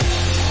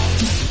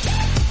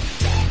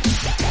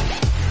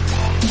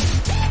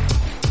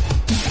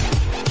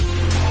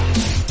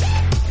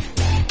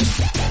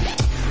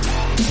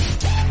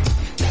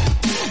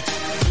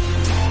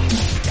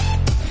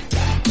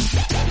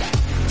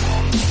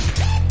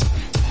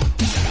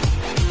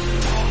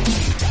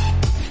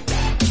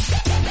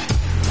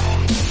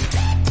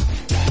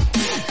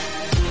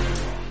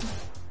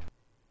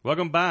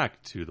Welcome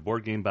back to the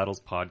Board Game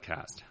Battles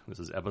podcast. This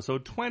is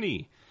episode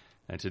 20,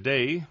 and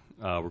today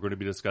we're going to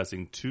be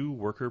discussing two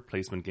worker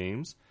placement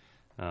games,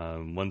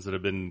 ones that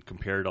have been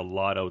compared a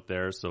lot out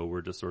there, so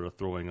we're just sort of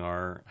throwing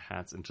our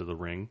hats into the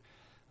ring.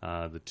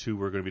 The two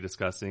we're going to be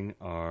discussing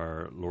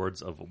are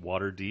Lords of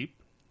Waterdeep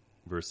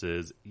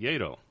versus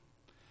Yedo.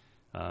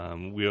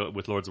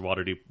 With Lords of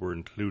Waterdeep, we're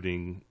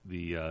including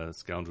the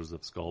Scoundrels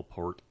of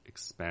Skullport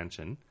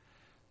expansion.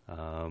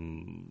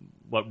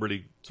 What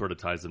really sort of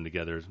ties them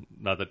together is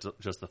not that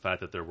just the fact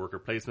that they're worker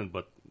placement,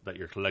 but that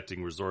you're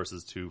collecting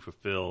resources to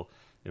fulfill,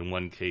 in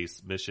one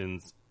case,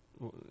 missions,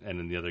 and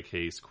in the other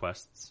case,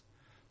 quests.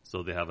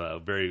 So they have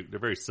they're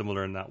very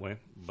similar in that way,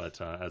 but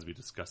as we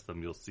discuss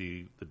them, you'll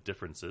see the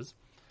differences.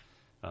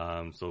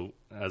 So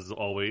as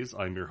always,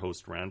 I'm your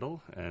host,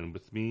 Randall, and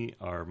with me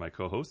are my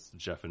co-hosts,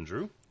 Jeff and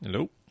Drew.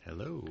 Hello.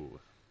 Hello.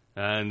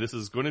 And this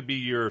is going to be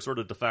your sort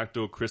of de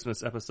facto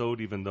Christmas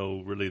episode, even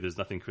though really there's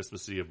nothing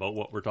Christmassy about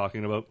what we're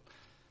talking about.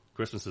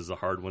 Christmas is a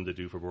hard one to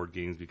do for board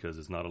games because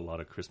there's not a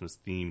lot of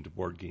Christmas-themed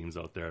board games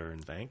out there.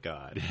 And thank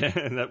God.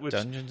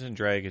 Dungeons and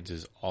Dragons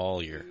is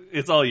all year.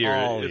 It's all year.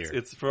 All year.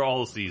 It's for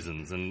all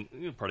seasons, and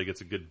it probably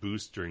gets a good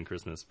boost during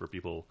Christmas for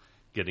people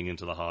getting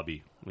into the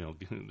hobby. You know,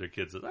 their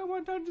kids says, "I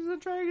want Dungeons and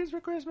Dragons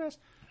for Christmas,"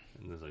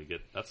 and so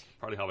that's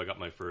probably how I got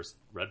my first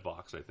red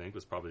box. I think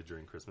was probably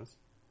during Christmas.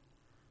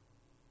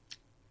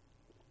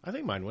 I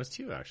think mine was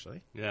too,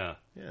 actually. Yeah.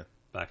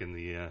 Back in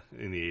the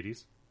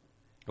 80s.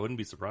 I wouldn't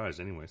be surprised,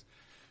 anyways.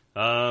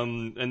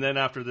 And then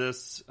after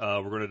this,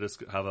 we're going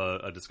to have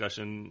a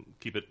discussion.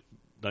 Keep it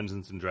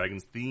Dungeons and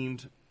Dragons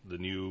themed. The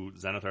new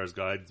Xanathar's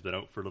Guide has been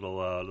out for a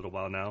little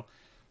while now,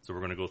 so we're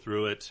going to go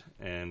through it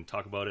and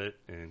talk about it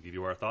and give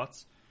you our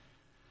thoughts.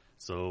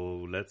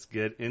 So let's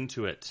get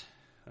into it.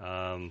 We're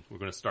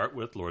going to start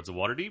with Lords of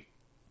Waterdeep.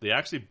 They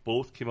actually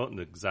both came out in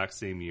the exact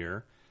same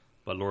year,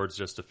 but Lords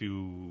just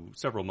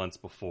several months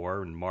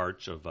before, in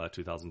March of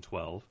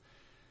 2012.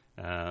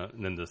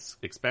 And then this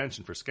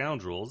expansion for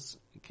Scoundrels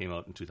came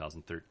out in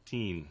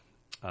 2013.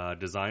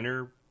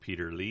 Designer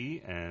Peter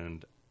Lee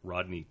and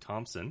Rodney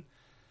Thompson.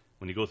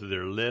 When you go through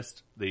their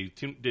list, they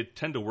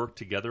tend to work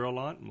together a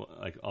lot.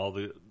 Like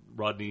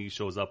Rodney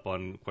shows up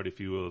on quite a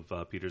few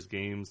of Peter's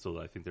games, so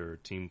I think they're a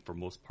team for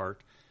most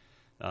part.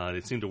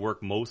 They seem to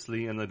work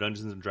mostly in the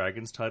Dungeons and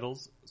Dragons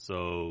titles.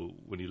 So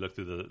when you look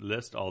through the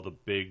list, all the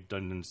big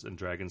Dungeons and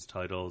Dragons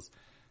titles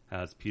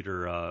has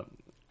Peter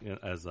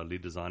as a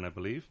lead design, I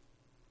believe.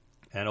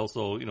 And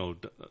also,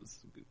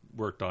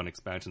 worked on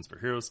expansions for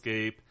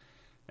HeroScape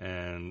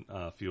and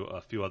a few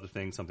other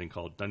things. Something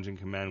called Dungeon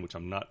Command, which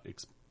I'm not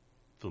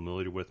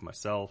familiar with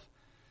myself,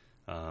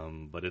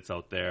 but it's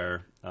out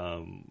there.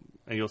 And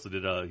he also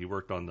he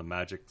worked on the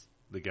Magic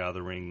the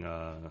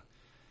Gathering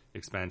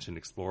expansion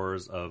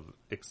Explorers of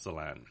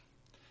Ixalan.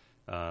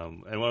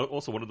 And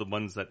also one of the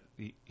ones that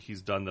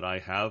he's done that I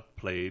have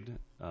played,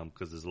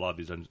 because there's a lot of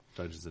these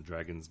Dungeons and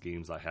Dragons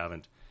games I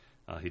haven't.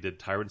 He did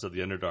Tyrants of the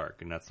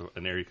Underdark, and that's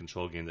an area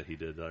control game that he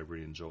did that I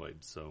really enjoyed.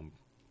 So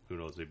who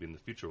knows, maybe in the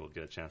future we'll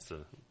get a chance to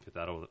get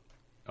that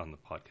on the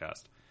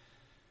podcast.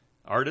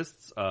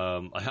 Artists,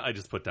 I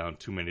just put down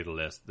too many to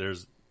list.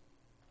 There's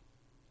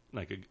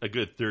like a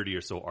good 30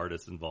 or so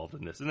artists involved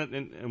in this.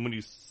 And when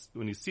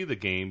you see the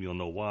game, you'll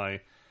know why.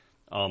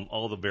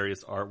 All the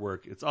various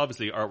artwork, it's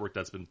obviously artwork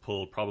that's been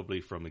pulled probably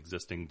from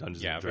existing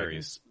Dungeons and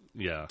Dragons.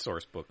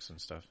 Source books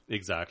and stuff.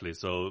 Exactly.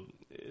 So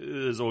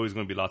there's always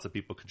going to be lots of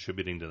people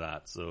contributing to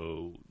that.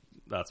 So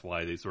that's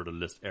why they sort of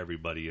list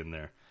everybody in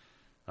there.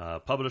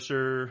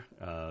 Publisher,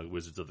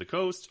 Wizards of the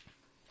Coast,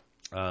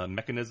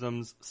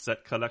 Mechanisms,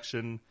 Set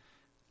Collection,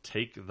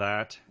 Take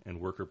That, and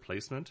Worker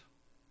Placement.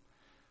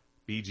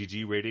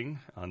 BGG rating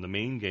on the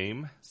main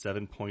game,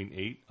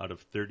 7.8 out of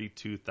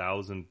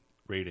 32,000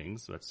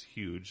 ratings. So that's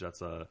huge.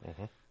 That's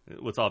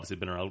what's obviously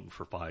been around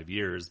for 5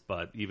 years,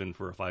 but even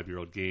for a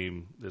 5-year-old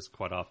game, there's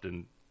quite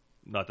often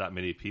not that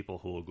many people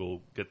who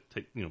will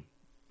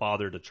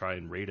bother to try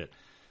and rate it.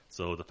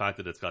 So the fact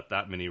that it's got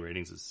that many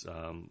ratings is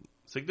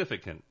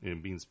significant.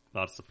 It means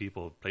lots of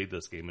people have played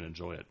this game and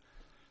enjoy it.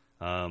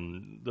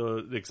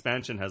 The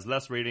expansion has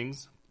less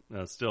ratings.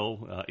 Still,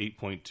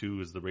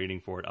 8.2 is the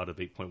rating for it out of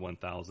 8.1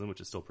 thousand,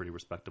 which is still pretty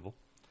respectable.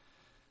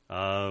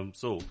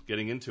 So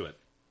getting into it,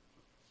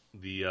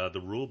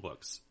 the rule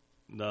books.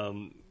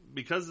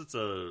 Because it's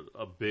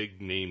a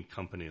big name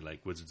company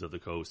like Wizards of the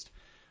Coast,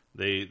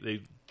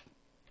 they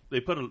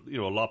put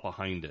a lot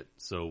behind it.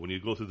 So when you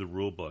go through the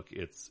rule book,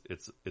 it's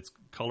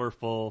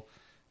colorful,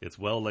 it's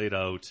well laid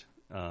out.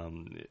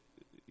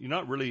 You're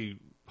not really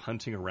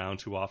hunting around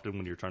too often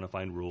when you're trying to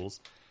find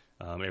rules.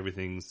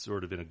 Everything's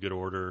sort of in a good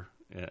order,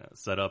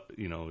 set up.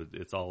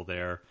 It's all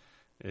there.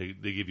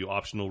 They give you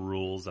optional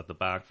rules at the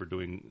back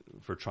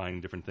for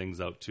trying different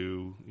things out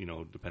too.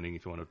 Depending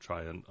if you want to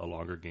try a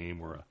longer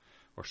game or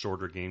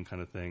shorter game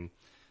kind of thing.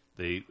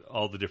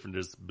 All the different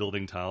there's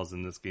building tiles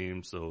in this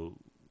game. So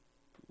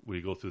when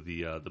you go through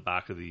the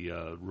back of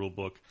the rule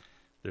book,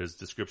 there's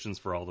descriptions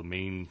for all the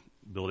main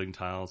building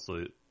tiles.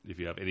 So if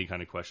you have any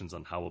kind of questions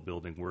on how a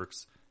building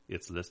works,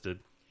 it's listed.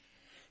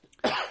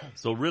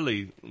 So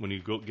really, when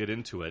you get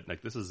into it,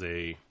 like this is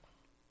a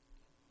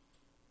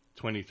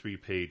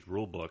 23-page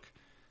rule book.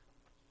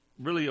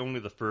 Really, only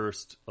the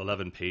first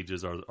 11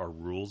 pages are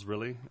rules,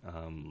 really,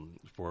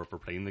 for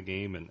playing the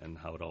game and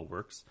how it all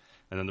works.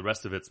 And then the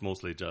rest of it's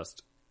mostly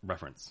just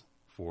reference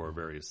for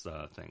various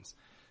things.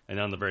 And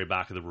on the very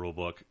back of the rule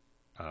book,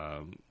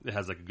 it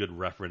has like a good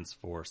reference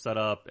for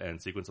setup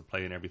and sequence of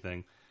play and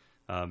everything.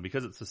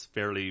 Because it's this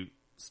fairly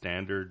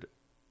standard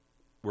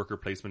worker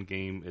placement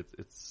game,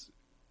 it's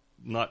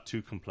not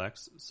too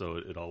complex, so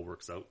it all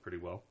works out pretty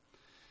well.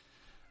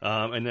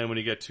 And then when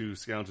you get to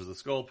Scoundrels of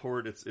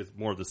Skullport, it's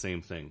more of the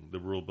same thing. The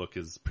rule book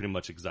is pretty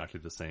much exactly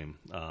the same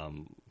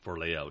for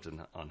layout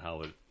and on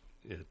how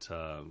it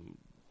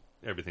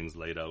everything's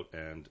laid out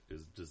and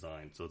is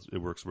designed. So it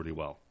works really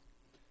well.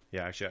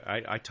 Yeah, actually,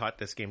 I taught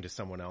this game to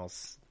someone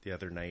else the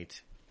other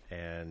night,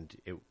 and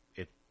it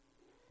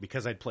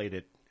because I'd played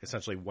it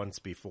essentially once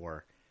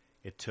before,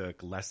 it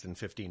took less than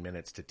 15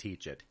 minutes to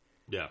teach it.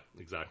 Yeah,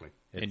 exactly.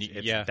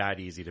 It's that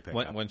easy to pick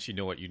up. Once you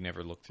know it, you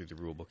never look through the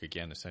rule book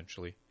again,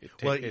 essentially.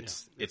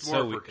 It's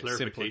more for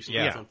clarification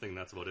or something,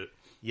 that's about it.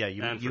 Yeah,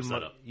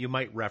 you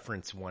might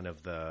reference one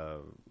of the,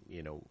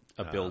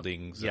 a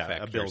building's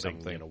effect a building, or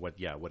something. What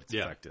its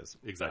effect is.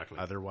 Exactly.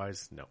 But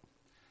otherwise, no.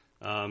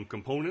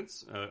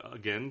 Components,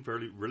 again,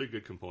 really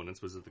good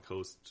components. Wizards of the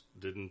Coast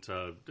didn't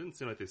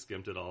seem like they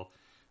skimped at all.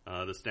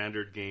 The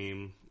standard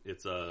game,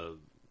 it's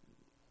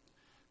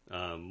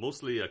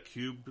mostly a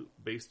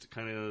cube-based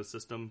kind of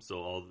system.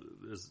 So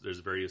there's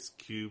various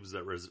cubes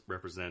that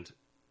represent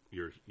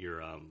your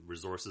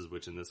resources,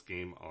 which in this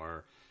game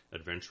are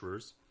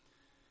adventurers.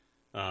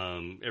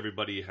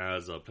 Everybody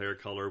has a player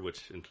color,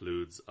 which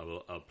includes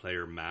a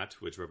player mat,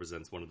 which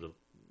represents one of the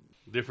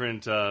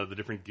different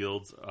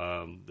guilds.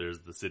 There's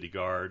the City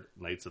Guard,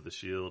 Knights of the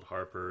Shield,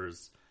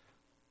 Harpers,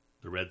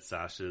 the Red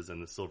Sashes,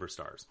 and the Silver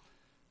Stars.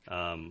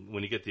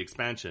 When you get the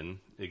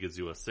expansion, it gives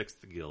you a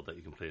 6th guild that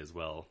you can play as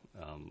well.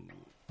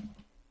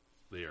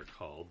 They are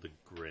called the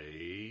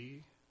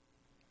Grey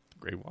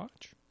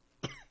Watch?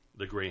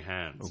 The Grey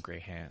Hands. Oh, Grey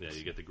Hands. Yeah,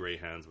 you get the Grey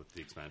Hands with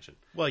the expansion.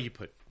 Well, you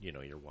put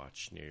your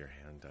watch near your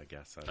hand, I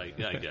guess. I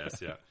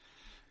guess, yeah.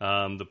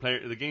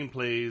 The game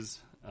plays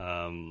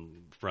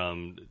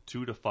from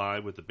 2 to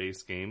 5 with the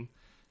base game,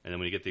 and then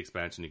when you get the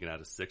expansion, you can add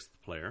a 6th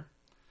player.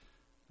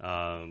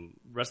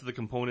 Rest of the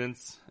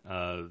components,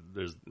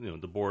 there's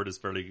the board is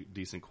fairly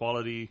decent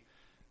quality.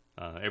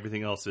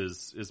 Everything else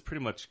is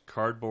pretty much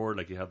cardboard.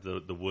 Like you have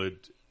the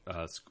wood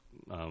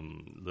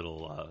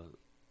little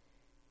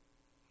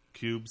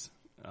cubes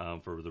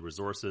for the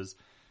resources,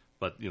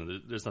 but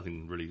there's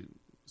nothing really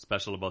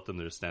special about them.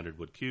 They're standard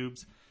wood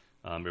cubes.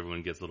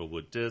 Everyone gets little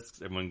wood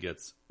discs. Everyone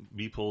gets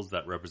meeples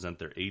that represent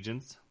their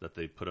agents that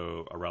they put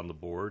around the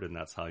board, and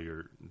that's how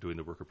you're doing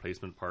the worker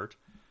placement part.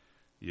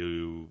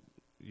 You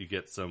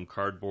get some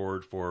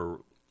cardboard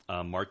for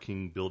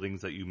marking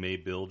buildings that you may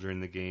build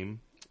during the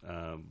game.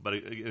 But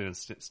again,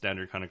 it's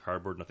standard kind of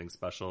cardboard, nothing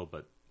special,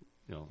 but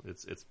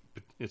it's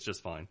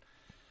just fine.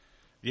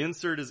 The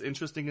insert is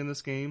interesting in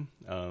this game.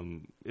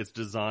 It's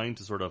designed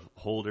to sort of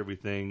hold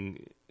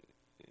everything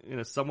in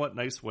a somewhat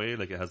nice way.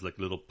 Like it has like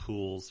little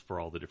pools for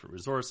all the different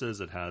resources.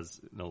 It has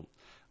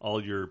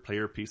all your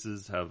player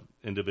pieces have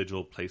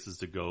individual places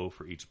to go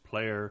for each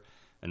player,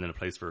 and then a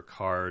place for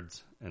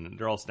cards. And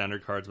they're all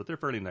standard cards, but they're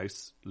fairly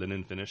nice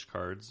linen finish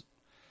cards.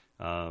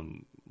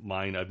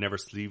 Mine, I've never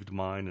sleeved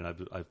mine,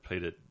 and I've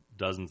played it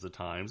dozens of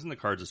times, and the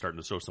cards are starting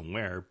to show some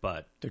wear,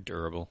 but they're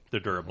durable. They're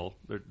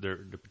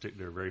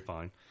very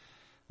fine.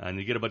 And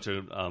you get a bunch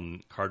of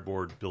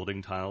cardboard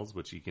building tiles,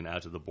 which you can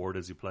add to the board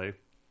as you play.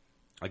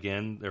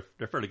 Again,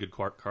 they're fairly good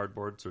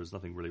cardboard, so there's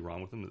nothing really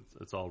wrong with them.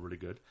 It's all really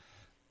good.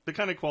 The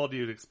kind of quality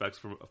you'd expect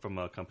from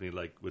a company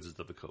like Wizards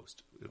of the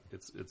Coast.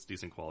 It's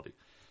decent quality.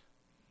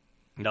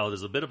 Now,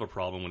 there's a bit of a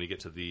problem when you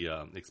get to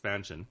the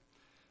expansion.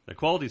 The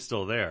quality's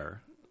still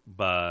there,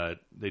 but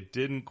they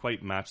didn't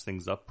quite match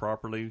things up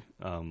properly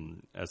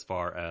as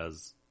far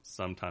as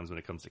sometimes when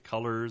it comes to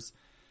colors.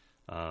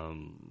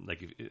 When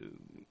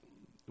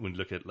you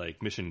look at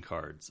like mission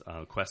cards,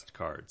 quest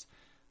cards,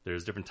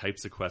 there's different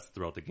types of quests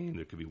throughout the game.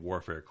 There could be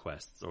warfare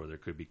quests, or there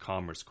could be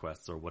commerce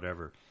quests, or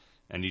whatever.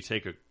 And you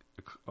take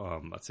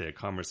let's say a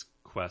commerce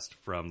quest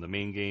from the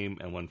main game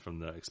and one from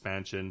the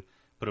expansion,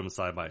 put them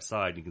side by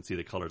side, you can see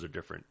the colors are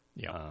different.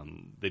 Yeah.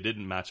 They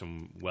didn't match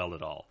them well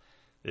at all.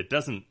 It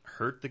doesn't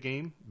hurt the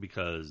game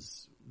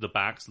because the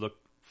backs look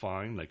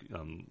fine. Like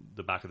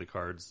the back of the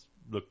cards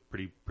look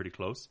pretty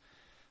close,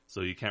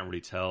 so you can't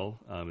really tell.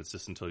 It's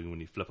just until when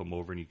you flip them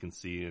over and you can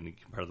see and you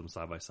compare them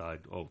side by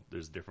side. Oh,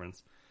 there's a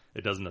difference.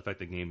 It doesn't affect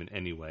the game in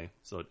any way,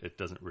 so it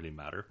doesn't really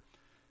matter.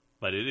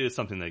 But it is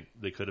something that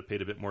they could have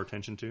paid a bit more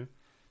attention to.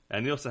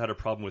 And they also had a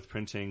problem with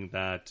printing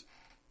that,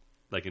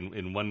 like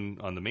in one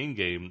on the main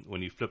game,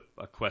 when you flip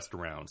a quest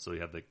around, so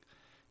you have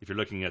if you're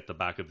looking at the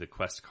back of the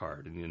quest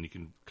card and you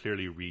can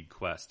clearly read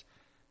quest,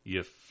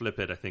 you flip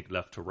it, I think,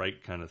 left to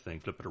right kind of thing,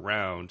 flip it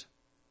around,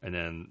 and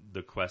then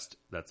the quest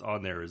that's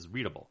on there is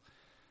readable.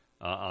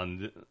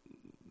 On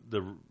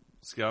the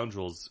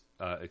Scoundrels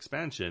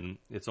expansion,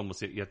 it's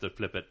almost, you have to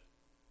flip it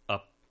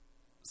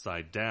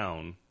upside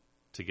down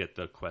to get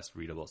the quest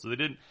readable. So they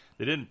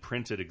didn't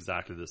print it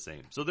exactly the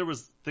same. So there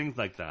was things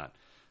like that.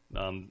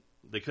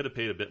 They could have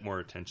paid a bit more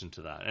attention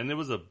to that. And it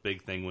was a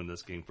big thing when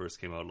this game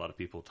first came out. A lot of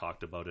people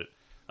talked about it.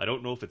 I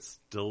don't know if it's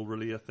still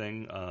really a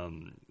thing,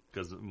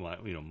 because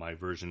my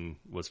version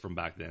was from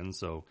back then.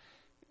 So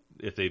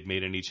if they've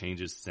made any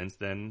changes since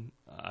then,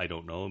 I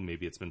don't know.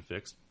 Maybe it's been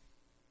fixed.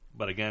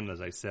 But again,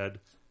 as I said,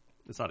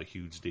 it's not a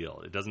huge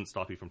deal. It doesn't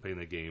stop you from playing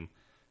the game,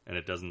 and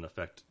it doesn't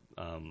affect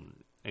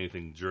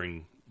anything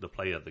during the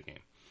play of the game.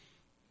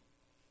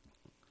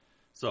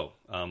 So,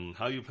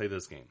 how you play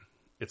this game?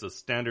 It's a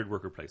standard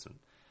worker placement.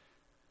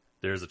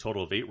 There's a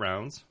total of 8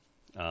 rounds.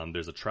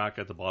 There's a track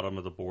at the bottom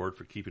of the board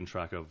for keeping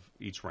track of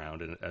each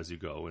round and as you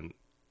go. And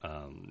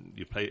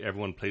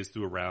everyone plays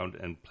through a round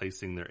and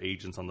placing their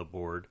agents on the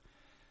board.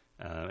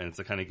 And it's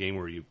the kind of game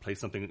where you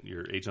place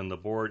your agent on the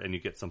board, and you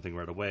get something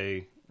right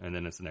away, and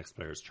then it's the next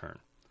player's turn.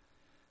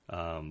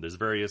 There's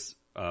various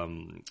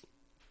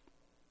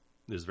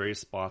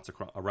spots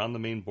around the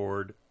main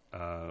board,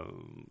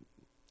 and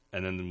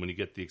then when you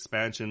get the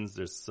expansions,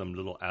 there's some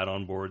little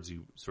add-on boards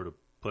you sort of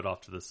put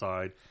off to the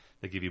side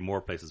that give you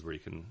more places where you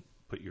can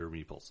put your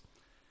meeples.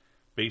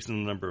 Based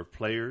on the number of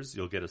players,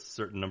 you'll get a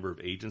certain number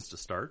of agents to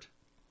start,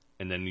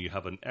 and then you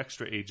have an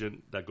extra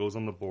agent that goes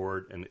on the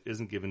board and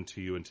isn't given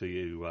to you until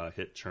you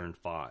hit turn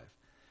 5.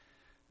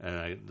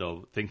 And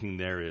the thinking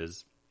there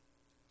is,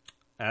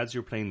 as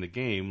you're playing the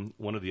game,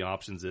 one of the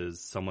options is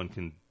someone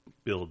can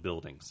build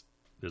buildings.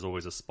 There's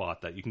always a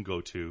spot that you can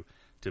go to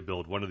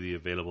build one of the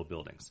available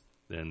buildings.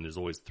 Then there's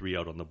always 3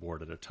 out on the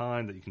board at a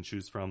time that you can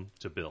choose from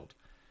to build.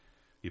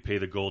 You pay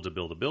the gold to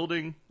build a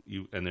building,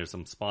 and there's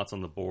some spots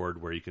on the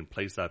board where you can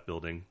place that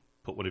building,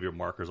 put one of your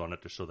markers on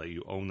it to show that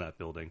you own that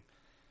building,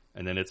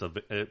 and then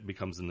it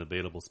becomes an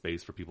available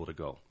space for people to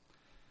go.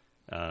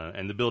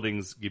 And the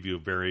buildings give you a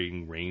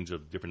varying range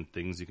of different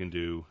things you can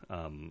do.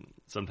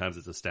 Sometimes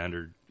it's a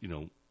standard,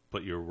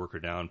 put your worker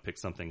down, pick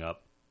something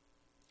up.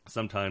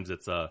 Sometimes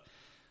it's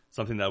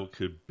something that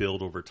could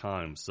build over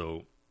time.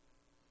 So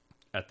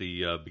at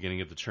the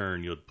beginning of the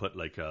turn, you'll put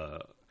like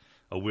a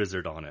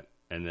wizard on it.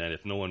 And then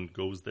if no one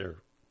goes there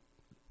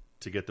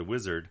to get the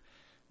wizard,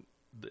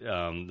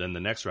 then the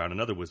next round,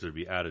 another wizard will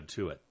be added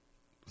to it.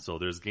 So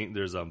there's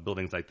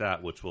buildings like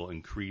that which will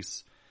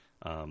increase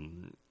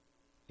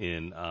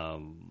in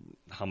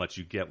how much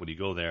you get when you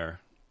go there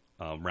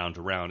round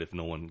to round if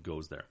no one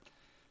goes there.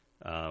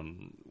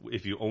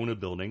 If you own a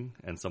building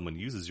and someone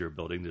uses your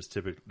building,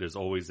 there's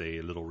always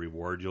a little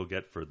reward you'll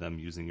get for them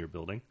using your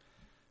building.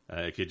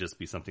 It could just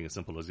be something as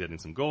simple as getting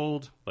some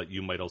gold, but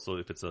you might also,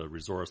 if it's a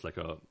resource like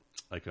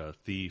a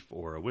thief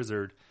or a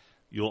wizard,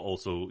 you'll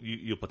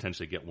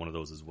potentially get one of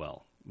those as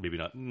well. Maybe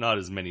not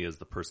as many as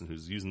the person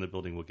who's using the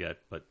building will get,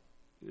 but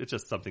it's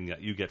just something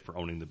that you get for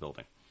owning the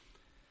building.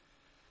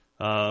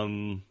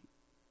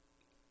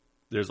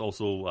 There's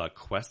also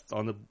quests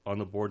on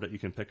the board that you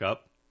can pick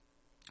up.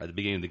 At the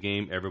beginning of the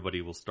game,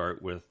 everybody will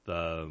start with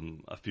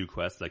a few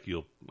quests. Like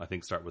I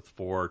think, start with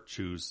 4,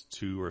 choose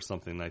 2 or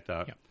something like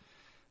that.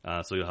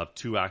 Yeah. So you'll have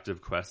 2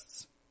 active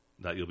quests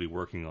that you'll be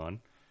working on.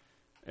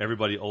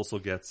 Everybody also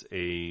gets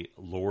a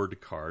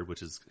Lord card,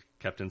 which is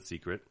kept in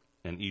secret.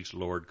 And each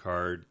Lord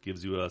card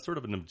gives you a sort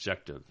of an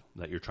objective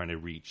that you're trying to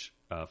reach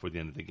for the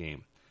end of the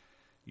game.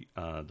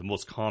 The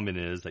most common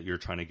is that you're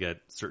trying to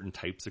get certain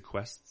types of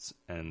quests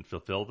and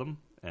fulfill them.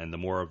 And the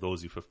more of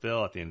those you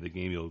fulfill at the end of the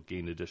game, you'll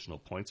gain additional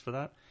points for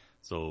that.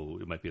 So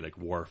it might be like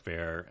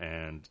warfare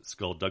and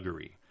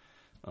skullduggery,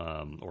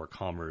 or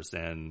commerce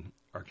and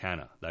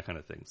arcana, that kind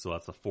of thing. So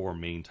that's the 4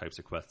 main types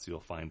of quests you'll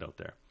find out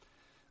there.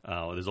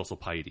 There's also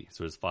piety,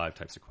 so there's 5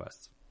 types of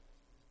quests.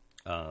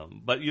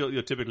 But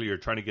typically you're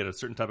trying to get a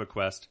certain type of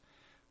quest,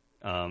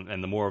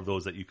 and the more of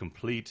those that you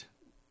complete,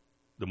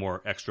 the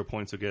more extra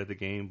points you'll get at the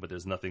game, but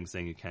there's nothing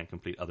saying you can't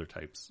complete other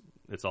types.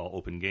 It's all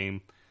open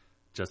game,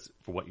 just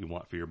for what you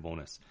want for your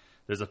bonus.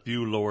 There's a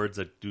few lords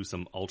that do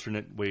some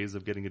alternate ways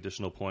of getting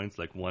additional points,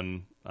 like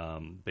one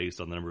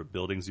based on the number of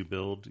buildings you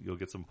build, you'll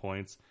get some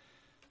points.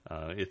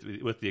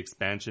 With the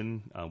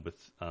expansion,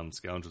 with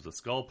Scoundrels of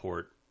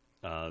Skullport,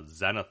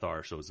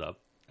 Xanathar shows up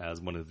as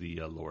one of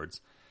the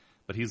lords.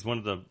 But he's one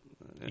of the...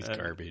 He's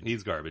garbage.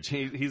 He's garbage.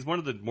 He's one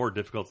of the more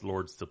difficult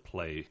lords to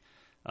play,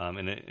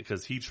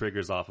 because he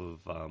triggers off of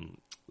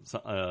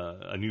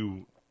a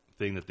new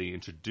thing that they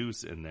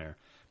introduce in there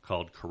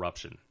called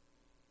corruption.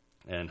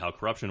 And how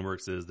corruption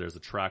works is there's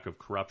a track of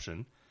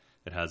corruption.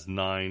 It has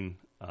 9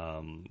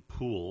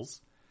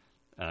 pools,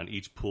 and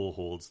each pool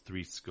holds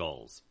 3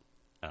 skulls.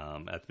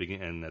 At the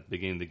beginning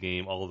of the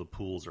game, all of the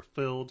pools are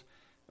filled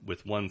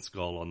with 1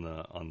 skull on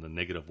the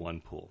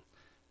 -1 pool.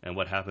 And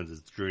what happens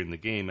is during the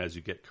game, as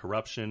you get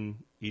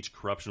corruption, each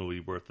corruption will be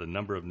worth a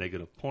number of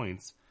negative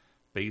points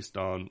based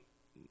on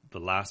the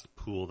last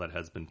pool that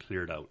has been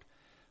cleared out.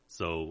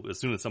 So as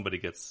soon as somebody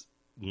gets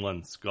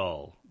 1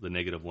 skull, the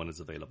 -1 is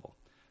available,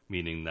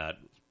 meaning that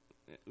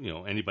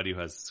anybody who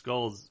has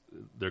skulls,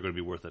 they're going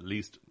to be worth at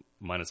least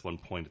 -1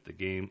 point at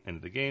the end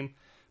of the game.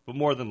 But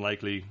more than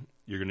likely,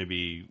 you're going to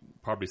be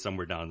probably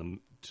somewhere down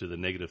to the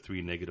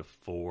 -3,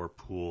 -4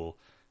 pool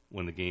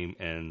when the game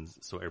ends.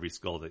 So every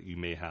skull that you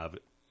may have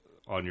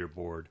on your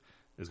board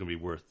is going to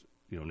be worth,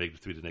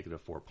 -3 to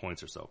 -4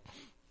 points or so.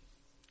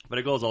 But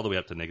it goes all the way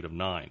up to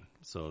 -9,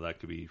 so that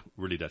could be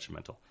really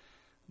detrimental.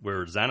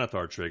 Where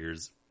Xanathar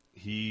triggers,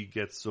 he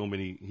gets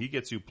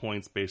you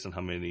points based on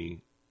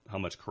how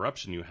much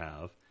corruption you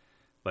have,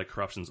 but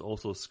corruption's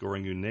also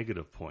scoring you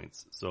negative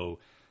points. So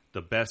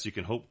the best you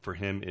can hope for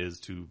him is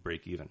to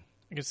break even.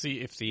 I can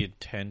see if the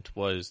intent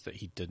was that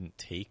he didn't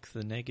take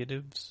the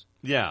negatives.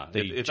 Yeah,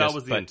 if that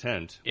was the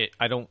intent.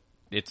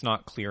 It's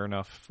not clear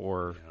enough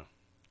for...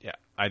 Yeah,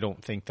 I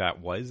don't think that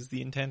was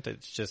the intent.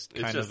 It's just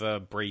kind of a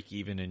break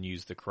even and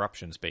use the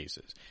corruption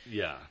spaces.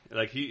 Yeah,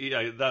 like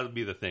that would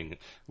be the thing.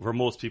 For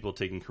most people,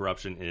 taking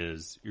corruption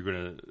is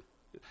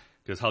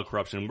because how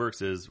corruption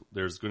works is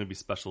there's going to be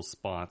special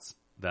spots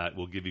that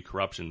will give you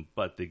corruption,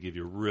 but they give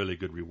you really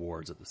good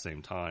rewards at the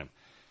same time.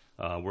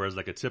 Whereas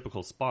like a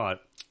typical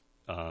spot,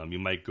 you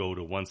might go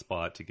to one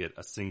spot to get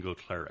a single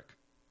cleric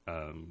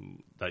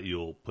that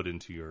you'll put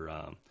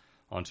into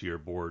onto your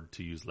board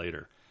to use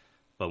later.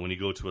 But when you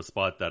go to a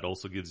spot that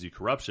also gives you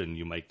corruption,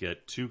 you might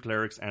get 2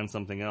 clerics and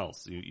something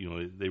else.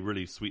 They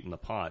really sweeten the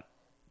pot,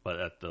 but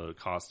at the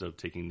cost of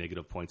taking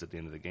negative points at the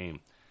end of the game.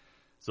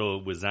 So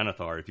with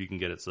Xanathar, if you can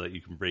get it so that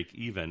you can break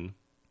even,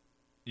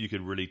 you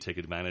could really take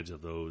advantage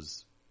of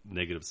those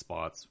negative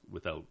spots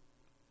without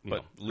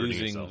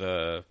losing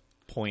the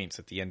points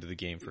at the end of the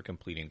game for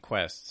completing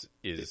quests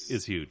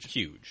is huge.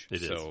 Huge.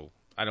 It is.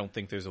 I don't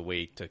think there's a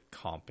way to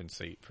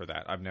compensate for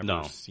that. I've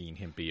never seen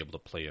him be able to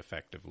play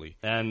effectively.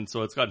 And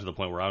so it's gotten to the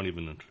point where I don't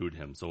even include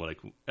him. So like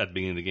at the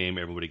beginning of the game,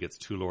 everybody gets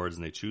 2 lords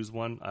and they choose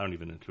one. I don't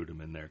even include him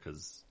in there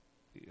because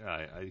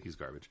he's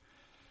garbage.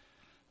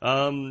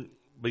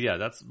 But yeah,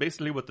 that's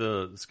basically what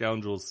the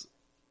Scoundrels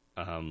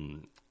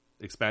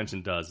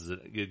expansion does. Is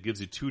it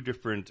gives you 2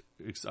 different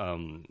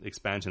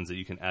expansions that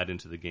you can add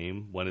into the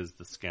game. One is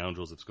the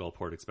Scoundrels of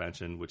Skullport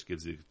expansion, which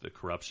gives you the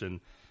corruption,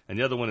 and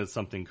the other one is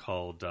something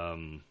called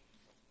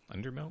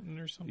Undermountain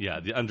or something.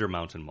 Yeah, the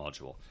Undermountain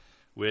module,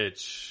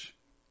 which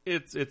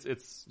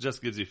it's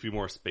just gives you a few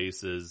more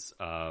spaces.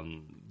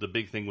 The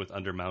big thing with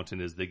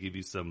Undermountain is they give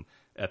you some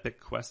epic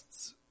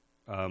quests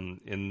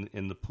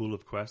in the pool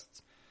of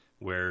quests,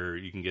 where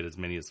you can get as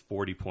many as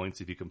 40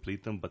 points if you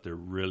complete them, but they're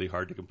really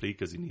hard to complete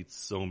because you need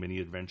so many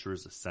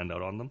adventurers to send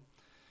out on them.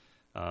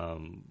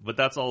 But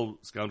that's all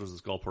Scoundrels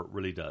of Skullport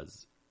really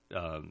does.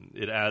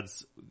 It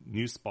adds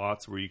new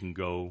spots where you can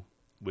go,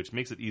 which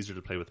makes it easier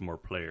to play with more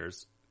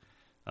players,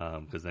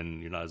 because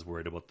then you're not as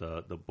worried about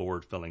the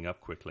board filling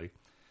up quickly.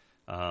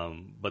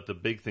 But the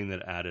big thing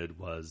that added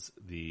was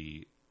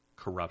the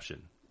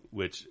corruption,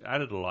 which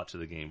added a lot to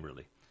the game,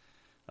 really.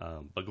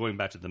 But going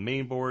back to the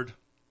main board,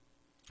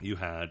 you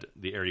had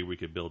the area where you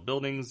could build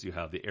buildings. You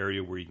have the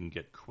area where you can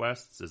get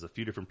quests. There's a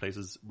few different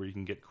places where you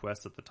can get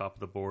quests at the top of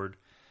the board.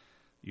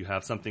 You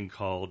have something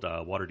called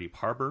Waterdeep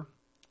Harbor,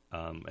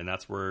 and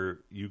that's where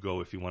you go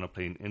if you want to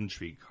play an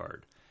intrigue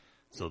card.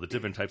 So the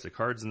different types of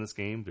cards in this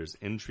game, there's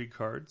intrigue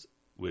cards,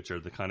 which are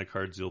the kind of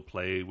cards you'll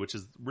play, which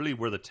is really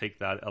where the take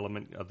that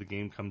element of the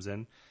game comes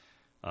in.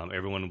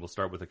 Everyone will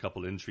start with a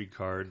couple intrigue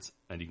cards,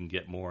 and you can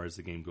get more as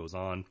the game goes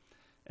on.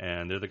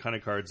 And they're the kind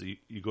of cards that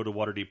you go to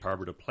Waterdeep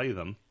Harbor to play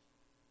them,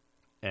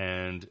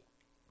 and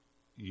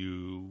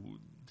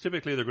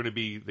typically they're going to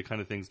be the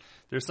kind of things.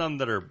 There's some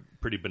that are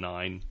pretty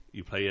benign.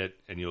 You play it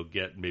and you'll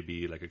get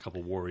maybe like a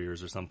couple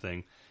warriors or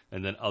something,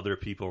 and then other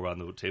people around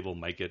the table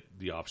might get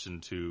the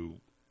option to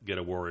get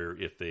a warrior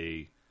if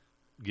they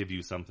give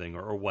you something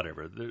or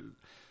whatever.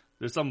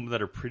 There's some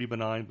that are pretty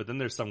benign, but then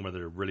there's some where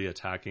they're really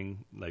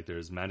attacking. Like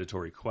there's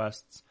mandatory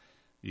quests.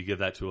 You give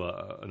that to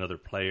another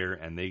player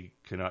and they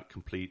cannot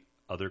complete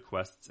other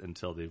quests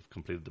until they've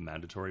completed the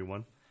mandatory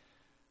one.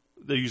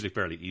 They're usually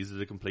fairly easy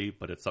to complete,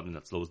 but it's something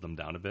that slows them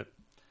down a bit.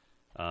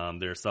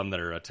 There are some that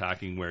are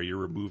attacking where you're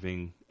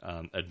removing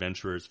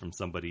adventurers from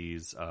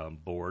somebody's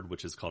board,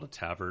 which is called a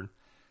tavern,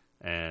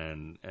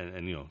 and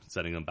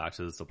sending them back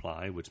to the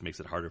supply, which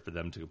makes it harder for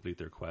them to complete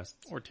their quests.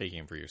 Or taking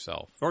them for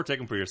yourself.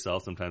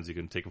 Sometimes you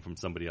can take them from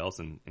somebody else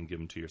and give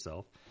them to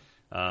yourself.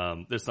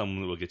 There's some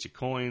that will get you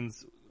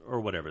coins or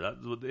whatever.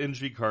 The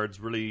intrigue cards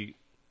really,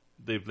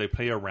 they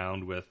play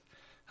around with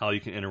how you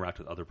can interact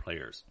with other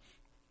players.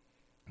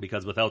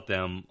 Because without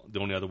them, the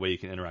only other way you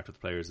can interact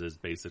with players is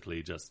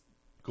basically just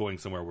going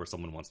somewhere where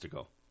someone wants to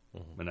go.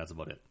 Mm-hmm. And that's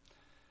about it.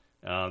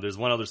 There's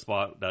one other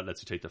spot that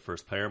lets you take the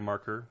first player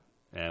marker.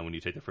 And when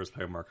you take the first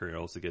player marker, it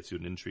also gets you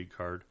an intrigue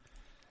card.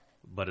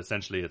 But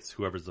essentially, it's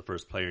whoever's the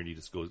first player, and you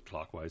just go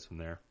clockwise from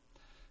there.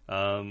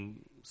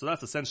 So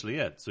that's essentially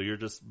it. So you're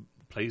just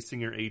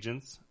placing your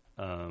agents,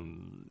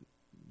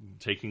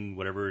 taking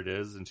whatever it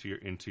is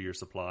into your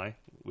supply,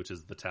 which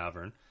is the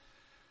tavern.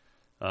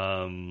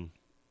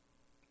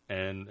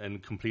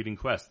 And completing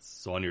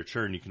quests. So on your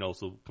turn, you can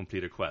also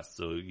complete a quest.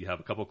 So you have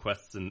a couple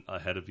quests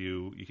ahead of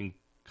you. You can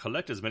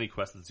collect as many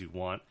quests as you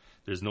want.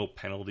 There's no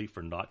penalty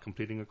for not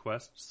completing a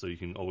quest. So you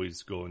can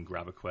always go and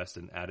grab a quest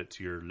and add it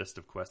to your list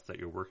of quests that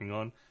you're working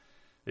on.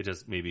 It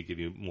just maybe give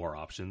you more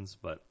options.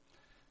 But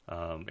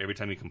every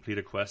time you complete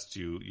a quest,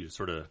 you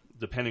sort of,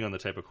 depending on the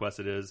type of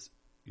quest it is,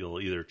 you'll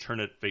either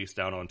turn it face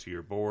down onto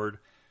your board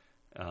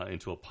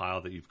into a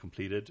pile that you've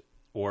completed,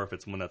 or if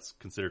it's one that's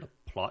considered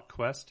a plot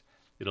quest,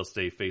 it'll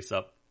stay face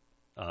up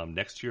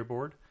next to your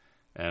board.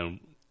 And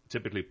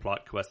typically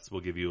plot quests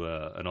will give you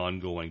an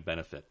ongoing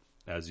benefit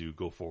as you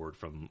go forward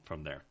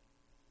from there.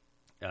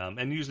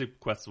 And usually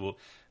quests will...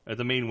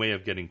 the main way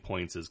of getting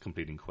points is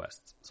completing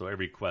quests. So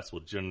every quest will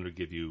generally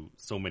give you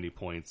so many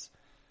points.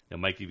 It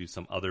might give you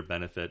some other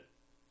benefit.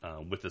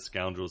 With the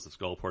Scoundrels of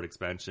Skullport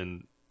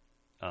expansion,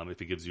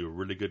 if it gives you a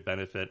really good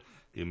benefit,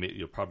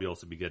 you'll probably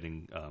also be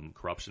getting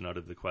corruption out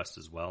of the quest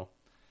as well.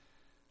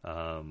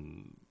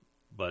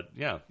 But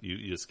yeah,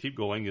 you just keep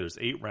going. There's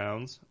 8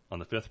 rounds. On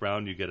the 5th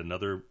round, you get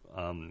another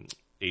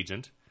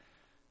agent.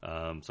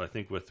 So I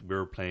think we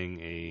were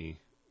playing a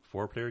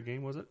 4-player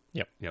game, was it?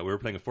 Yep. Yeah, we were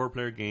playing a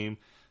 4-player game,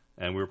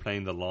 and we were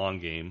playing the long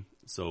game.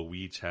 So we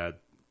each had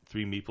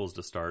 3 meeples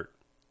to start,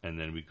 and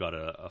then we got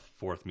a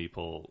 4th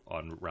meeple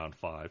on round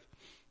 5.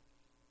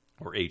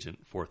 Or agent.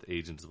 4th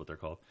agent is what they're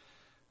called.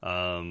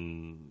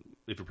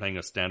 If you're playing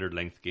a standard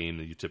length game,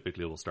 then you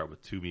typically will start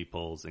with 2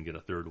 meeples and get a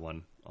 3rd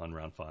one on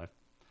round 5.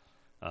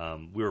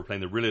 We were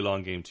playing the really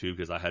long game too,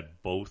 because I had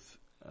both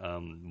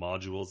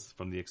modules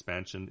from the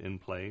expansion in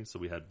play. So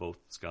we had both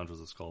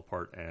Scoundrels of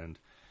Skullport and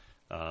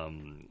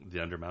the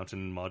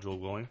Undermountain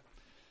module going.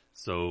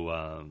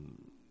 So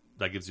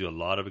that gives you a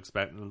lot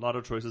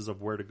of choices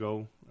of where to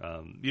go.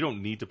 You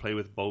don't need to play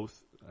with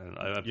both.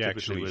 I've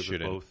typically played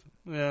with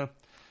both.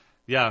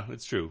 Yeah,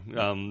 it's true.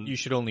 You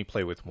should only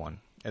play with one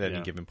at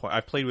any given point.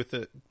 I've played with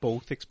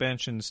both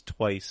expansions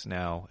twice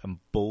now, and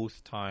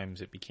both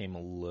times it became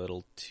a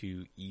little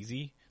too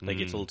easy. Like,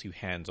 it's a little too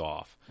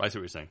hands-off. I see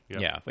what you're saying.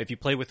 Yeah. If you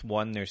play with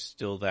one, there's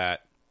still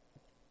that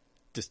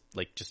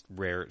just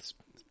rare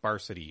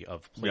sparsity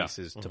of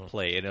places to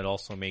play, and it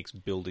also makes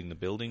building the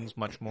buildings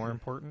much more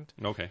important.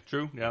 Okay,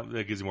 true. Yeah,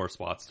 that gives you more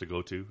spots to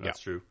go to. That's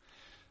true.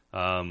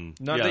 Not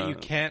that you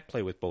can't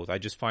play with both. I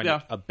just find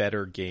it a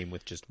better game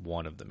with just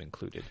one of them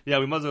included. Yeah,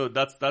 we must have,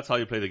 that's how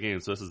you play the game.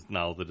 So this is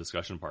now the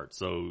discussion part.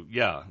 So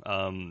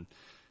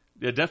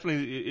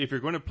definitely, if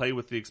you're going to play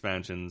with the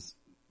expansions,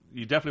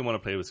 you definitely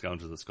want to play with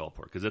Scoundrels of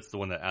Skullport, because it's the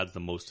one that adds the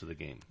most to the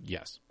game.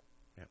 Yes.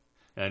 Yeah.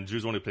 And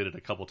Drew's only played it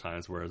a couple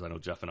times, whereas I know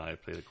Jeff and I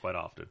have played it quite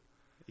often.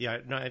 Yeah,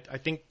 no, I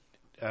think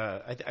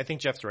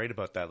Jeff's right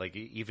about that. Like,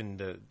 even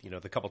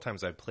the couple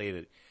times I've played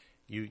it,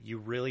 you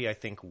really, I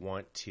think,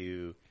 want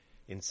to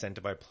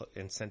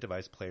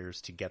incentivize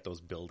players to get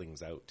those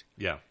buildings out.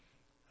 Yeah.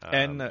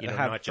 And have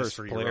not just first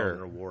for player your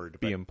own reward,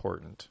 be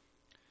important.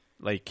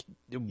 Like,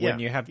 when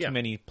you have too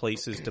many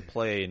places to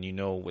play, and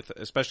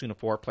especially in a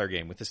 4-player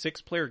game. With a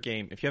 6-player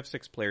game, if you have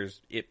 6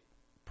 players, it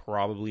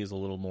probably is a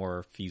little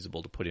more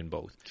feasible to put in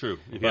both. True.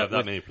 If you have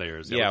that many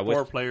players. Yeah, with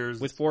 4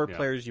 players. With 4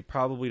 players, you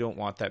probably don't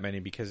want that many,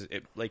 because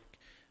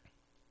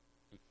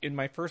in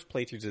my first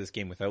playthroughs of this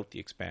game without the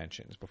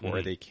expansions,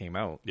 before they came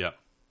out,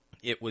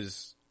 it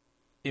was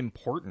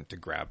important to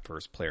grab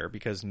first player,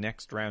 because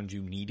next round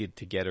you needed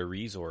to get a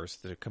resource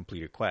to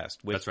complete a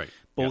quest. With That's right.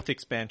 Both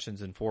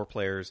expansions and 4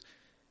 players,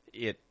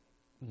 it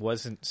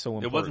wasn't so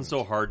important. It wasn't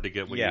so hard to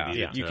get what you needed.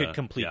 Yeah, you could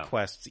complete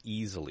quests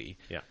easily.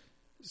 Yeah.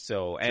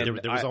 So there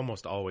was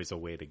almost always a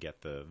way to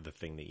get the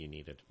thing that you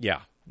needed.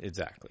 Yeah,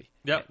 exactly.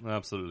 Yeah,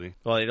 absolutely.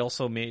 Well, it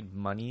also made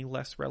money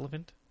less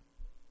relevant,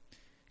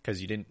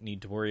 because you didn't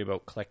need to worry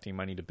about collecting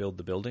money to build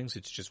the buildings.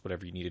 It's just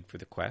whatever you needed for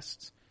the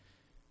quests.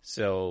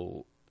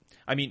 So,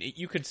 I mean,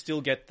 you could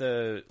still get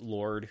the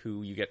Lord,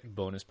 who you get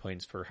bonus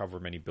points for however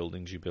many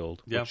buildings you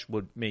build, which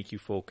would make you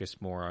focus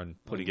more on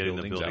putting getting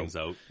the buildings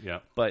out. Yeah.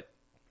 But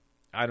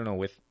I don't know,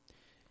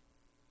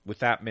 with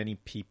that many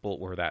people,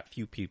 or that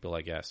few people,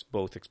 I guess,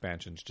 both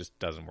expansions just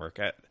doesn't work.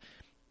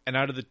 And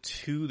out of the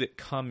 2 that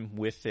come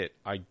with it,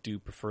 I do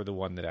prefer the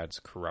one that adds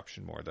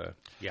corruption more.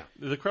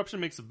 The corruption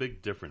makes a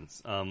big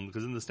difference,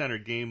 because in the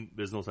standard game,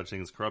 there's no such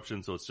thing as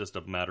corruption, so it's just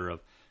a matter of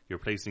you're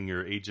placing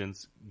your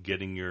agents,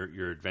 getting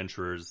your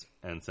adventurers,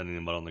 and sending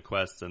them out on the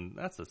quests, and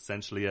that's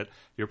essentially it.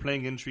 You're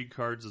playing intrigue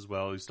cards as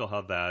well. You still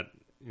have that,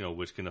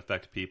 which can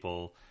affect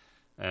people.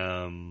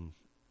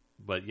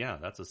 But yeah,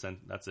 that's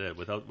it.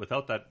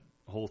 Without that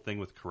whole thing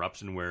with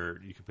corruption, where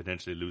you could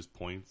potentially lose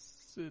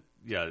points.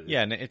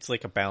 And it's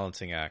like a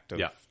balancing act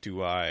of,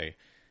 do I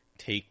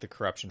take the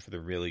corruption for the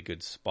really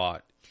good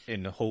spot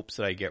in the hopes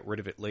that I get rid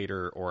of it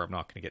later, or I'm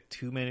not going to get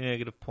too many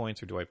negative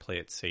points, or do I play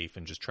it safe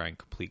and just try and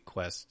complete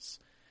quests?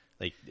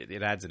 Like,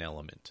 it adds an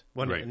element.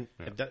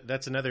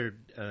 That's another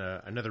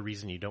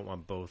reason you don't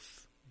want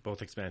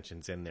both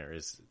expansions in there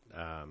is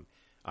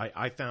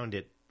I found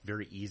it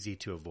very easy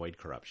to avoid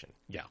corruption.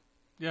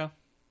 Yeah.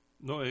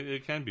 No,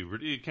 it can be.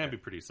 It can be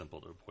pretty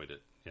simple to avoid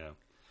it.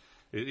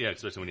 Yeah.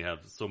 Especially when you have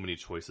so many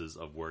choices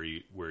of where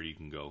you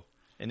can go.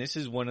 And this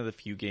is one of the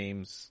few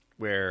games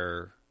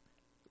where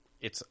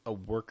it's a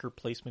worker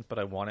placement, but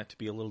I want it to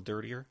be a little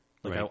dirtier.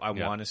 Like, I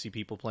want to see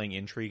people playing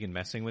intrigue and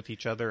messing with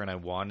each other, and I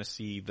want to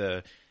see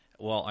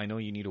I know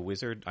you need a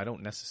wizard. I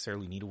don't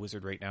necessarily need a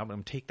wizard right now, but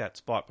I'm going to take that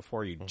spot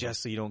before you,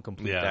 just so you don't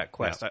complete that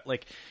quest.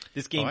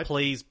 This game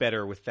plays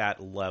better with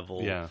that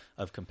level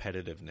of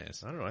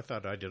competitiveness. I don't know. I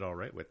thought I did all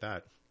right with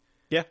that.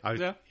 Yeah.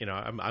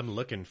 I'm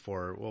looking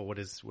for, well, what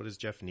does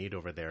Jeff need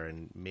over there?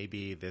 And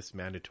maybe this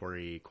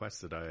mandatory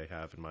quest that I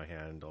have in my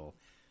hand will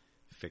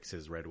fix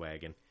his red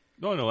wagon.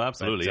 No,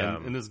 absolutely.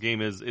 But, and this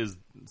game is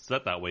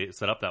set up that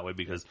way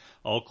because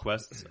all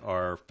quests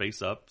are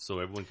face up, so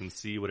everyone can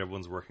see what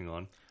everyone's working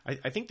on.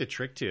 I think the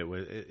trick to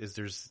it is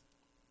there's,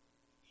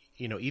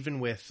 even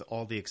with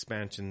all the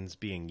expansions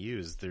being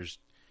used, there's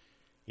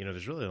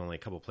really only a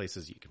couple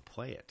places you can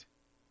play it.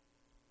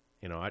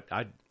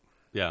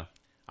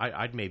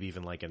 I'd maybe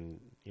even I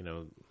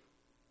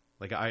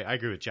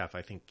agree with Jeff.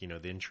 I think,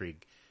 the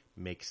intrigue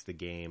makes the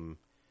game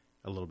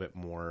a little bit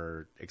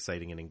more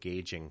exciting and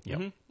engaging.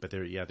 Yep. But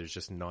there's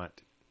just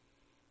not,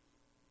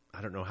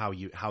 I don't know how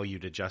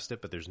you'd adjust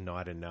it, but there's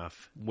not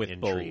enough with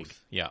intrigue.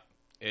 Both. Yeah.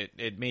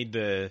 It made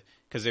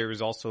because there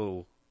was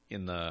also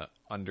in the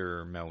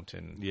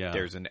Undermountain,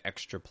 there's an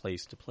extra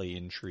place to play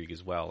intrigue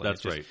as well. And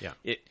That's right. Yeah.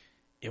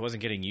 It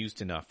wasn't getting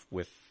used enough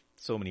with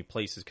so many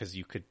places because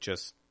you could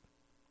just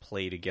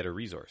play to get a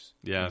resource.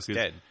 Yeah,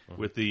 instead.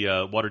 With the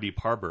Waterdeep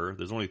Harbor,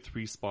 there's only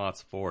 3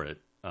 spots for it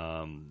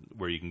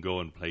where you can go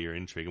and play your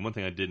intrigue. And one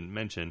thing I didn't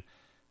mention,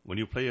 when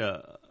you play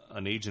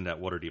an agent at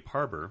Waterdeep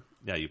Harbor,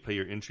 you play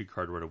your intrigue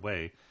card right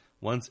away.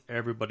 Once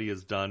everybody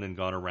is done and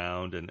gone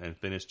around and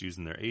finished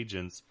using their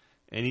agents,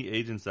 any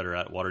agents that are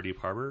at Waterdeep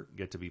Harbor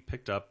get to be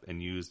picked up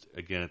and used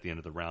again at the end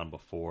of the round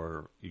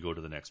before you go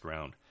to the next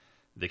round.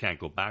 They can't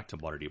go back to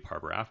Waterdeep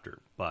Harbor after,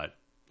 but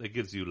it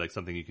gives you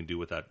something you can do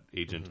with that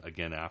agent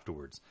again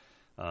afterwards.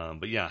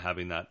 But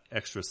having that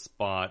extra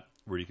spot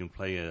where you can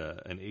play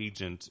an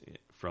agent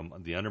from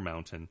the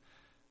Undermountain,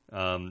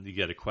 you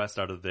get a quest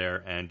out of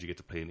there and you get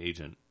to play an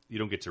agent. You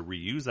don't get to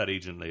reuse that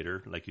agent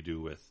later like you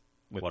do with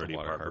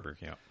Waterdeep Harbor.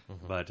 Yeah.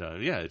 Mm-hmm. But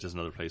it's just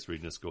another place where you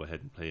can just go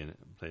ahead and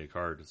play a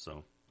card.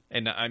 So,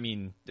 and I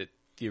mean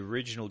the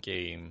original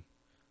game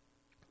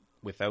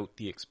without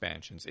the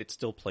expansions, it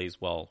still plays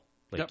well.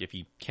 If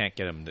you can't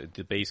get them,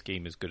 the base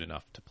game is good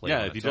enough to play.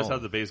 Yeah, if you just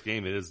have the base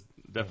game, it is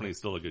definitely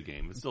still a good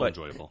game. It's still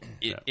enjoyable.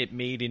 It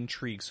made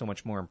intrigue so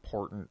much more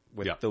important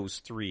with those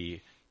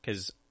 3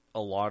 because a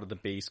lot of the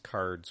base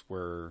cards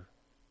were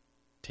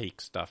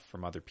take stuff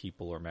from other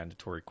people or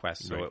mandatory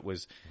quests. So it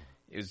was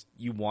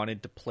you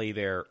wanted to play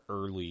there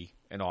early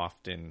and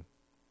often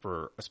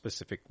for a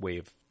specific way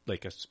of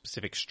a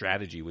specific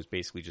strategy was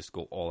basically just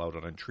go all out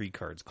on intrigue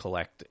cards,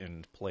 collect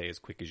and play as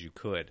quick as you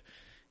could,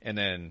 and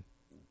then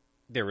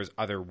there was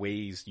other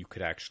ways you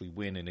could actually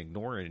win and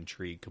ignore an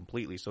intrigue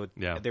completely. So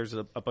there's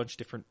a bunch of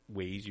different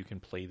ways you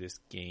can play this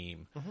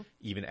game,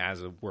 even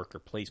as a worker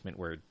placement,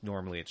 where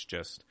normally it's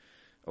just,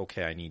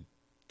 okay, I need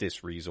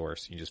this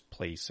resource. You just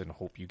place and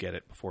hope you get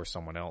it before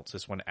someone else.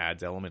 This one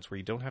adds elements where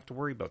you don't have to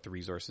worry about the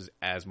resources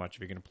as much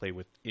if you're going to play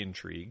with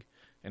intrigue.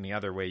 And the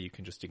other way, you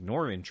can just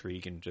ignore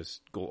intrigue and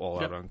just go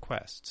all out on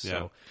quests. Yeah.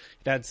 So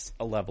that's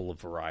a level of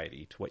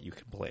variety to what you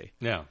can play.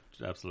 Yeah,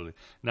 absolutely.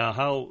 Now,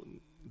 how...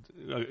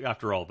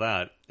 After all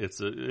that, it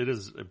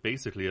is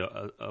basically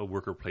a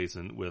worker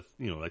placement with,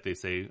 like they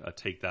say,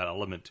 take that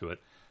element to it.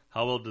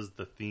 How well does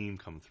the theme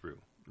come through?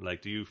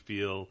 Do you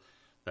feel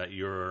that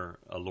you're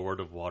a Lord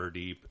of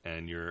Waterdeep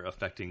and you're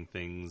affecting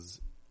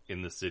things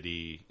in the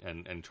city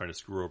and trying to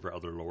screw over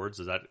other lords?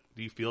 Do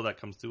you feel that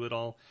comes through at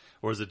all?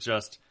 Or is it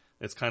just,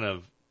 it's kind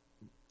of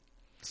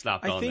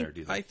slapped on there, do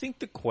you think? I think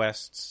the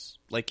quests,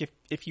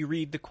 if you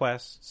read the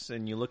quests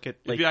and you look at...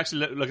 if you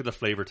actually look at the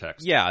flavor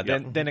text.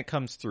 Then it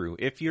comes through.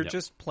 If you're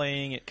just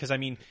playing it... Because,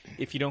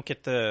 if you don't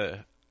get the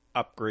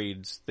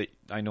upgrades that...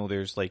 I know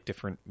there's,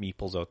 different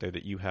meeples out there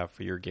that you have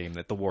for your game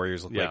that the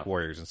warriors look like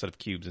warriors instead of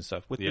cubes and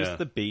stuff. With this,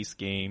 the base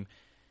game...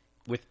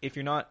 if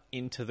you're not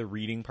into the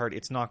reading part,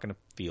 it's not going to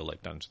feel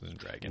like Dungeons and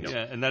Dragons.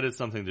 Yeah, and that is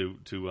something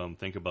to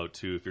think about,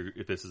 too.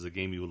 If this is a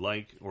game you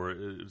like or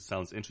it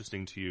sounds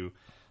interesting to you...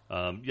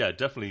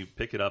 definitely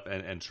pick it up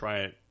and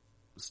try it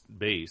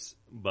base.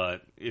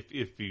 But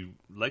if you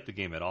like the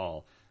game at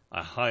all,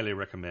 I highly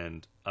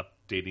recommend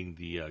updating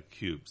the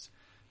cubes.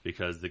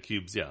 Because the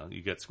cubes,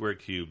 you get square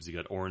cubes, you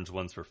got orange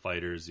ones for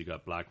fighters, you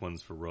got black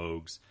ones for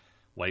rogues,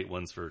 white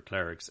ones for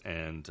clerics,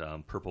 and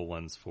purple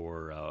ones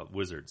for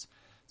wizards.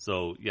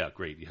 So,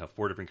 great. You have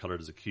 4 different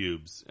colors of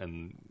cubes,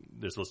 and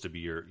they're supposed to be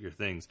your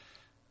things.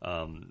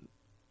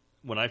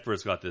 When I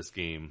first got this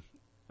game...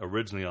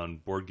 Originally on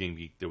Board Game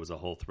Geek, there was a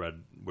whole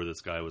thread where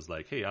this guy was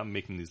like, hey, I'm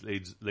making these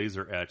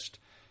laser-etched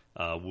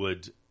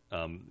wood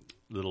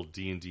little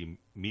D&D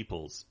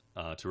meeples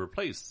to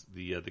replace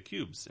the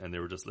cubes. And they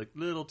were just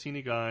little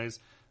teeny guys,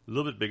 a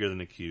little bit bigger than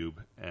a cube,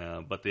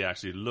 but they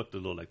actually looked a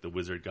little like the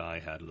wizard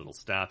guy had a little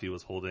staff he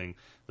was holding.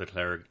 The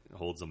cleric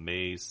holds a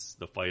mace.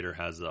 The fighter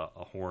has a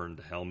horned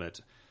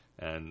helmet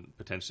and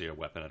potentially a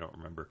weapon, I don't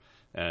remember.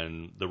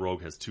 And the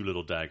rogue has 2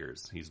 little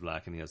daggers. He's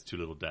black and he has 2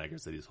 little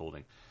daggers that he's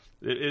holding.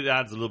 It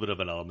adds a little bit of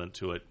an element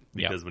to it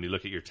because when you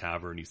look at your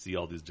tavern, you see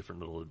all these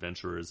different little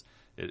adventurers.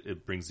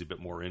 It brings you a bit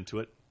more into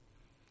it.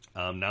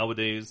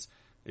 Nowadays,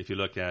 if you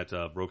look at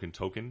Broken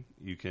Token,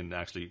 you can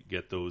actually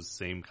get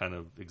those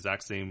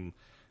exact same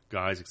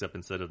guys, except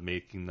instead of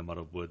making them out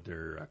of wood,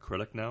 they're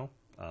acrylic now.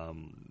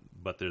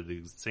 but they're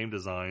the same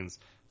designs,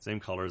 same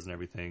colors and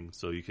everything.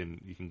 So you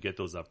can get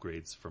those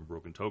upgrades from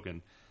Broken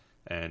Token,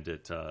 and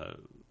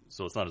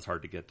so it's not as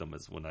hard to get them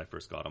as when I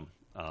first got them.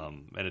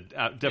 And it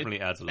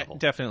definitely adds a level. It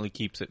definitely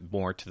keeps it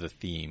more to the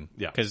theme.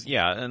 Yeah. Because,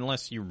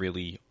 unless you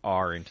really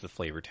are into the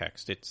flavor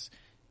text, it's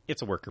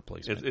a worker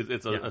placement.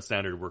 It's a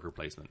standard worker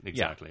placement,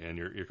 exactly. And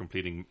you're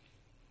completing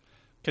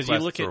because you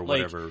look at or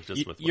whatever,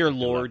 just with your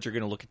lords. You're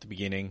going to look at the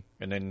beginning,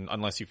 and then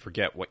unless you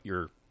forget what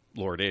your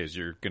lord is,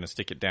 you're going to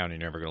stick it down,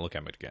 and you're never going to look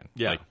at it again.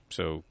 Yeah.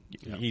 So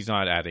he's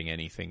not adding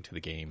anything to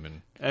the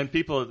game, and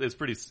people,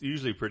 it's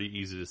usually pretty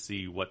easy to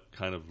see what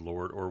kind of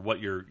lord or what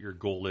your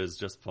goal is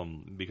just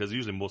from, because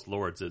usually most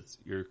lords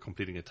you're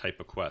completing a type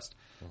of quest,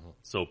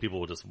 so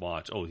people will just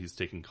watch. Oh, he's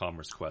taking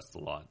commerce quests a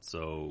lot,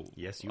 so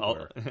yes, you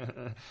are.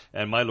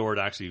 And my lord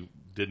actually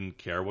didn't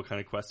care what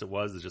kind of quest it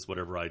was. It's just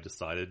whatever I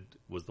decided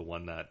was the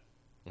one that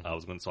I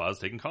was going. So I was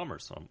taking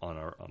commerce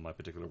on my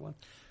particular one.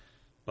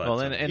 But,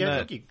 I don't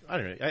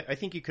know. I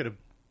think you could have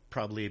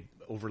probably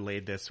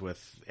overlaid this with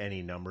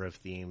any number of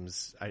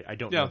themes. I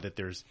don't know that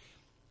there's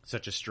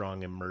such a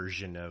strong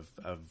immersion of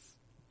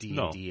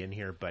D&D in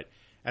here, but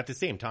at the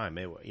same time,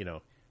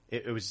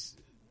 it was.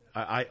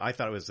 I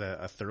thought it was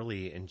a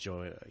thoroughly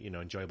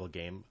enjoyable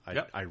game.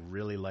 I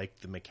really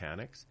liked the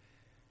mechanics.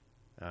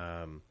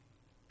 I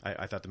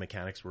thought the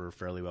mechanics were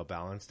fairly well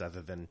balanced.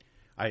 Other than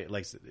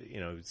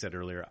said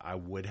earlier, I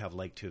would have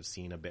liked to have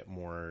seen a bit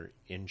more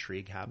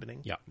intrigue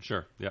happening. Yeah,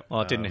 sure. Yeah.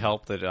 Well, it didn't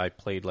help that I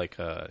played like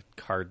a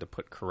card to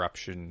put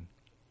corruption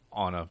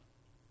on a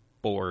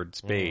board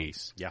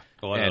space. Yeah.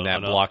 And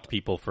that blocked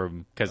people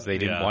from, because they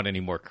didn't want any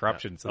more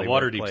corruption. So a they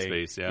Waterdeep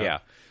space, Yeah.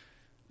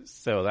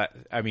 So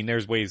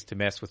there's ways to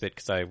mess with it,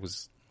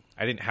 because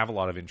I didn't have a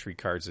lot of intrigue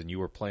cards and you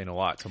were playing a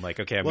lot. So I'm like,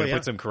 okay, I'm going to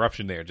put some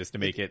corruption there just to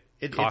make it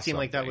cost seemed something.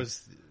 Like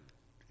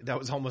that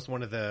was almost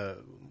one of the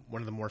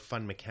more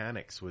fun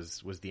mechanics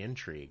was the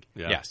intrigue.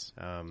 Yeah. Yes.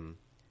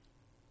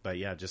 But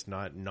just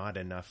not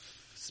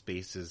enough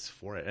spaces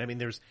for it. I mean,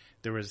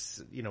 there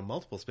was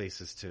multiple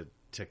spaces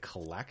to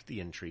collect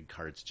the intrigue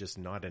cards, just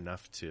not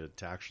enough to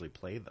actually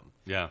play them.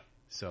 Yeah.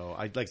 So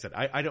like I said,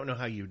 I don't know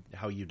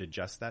how you'd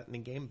adjust that in a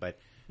game, but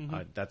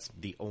that's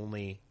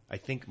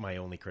my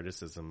only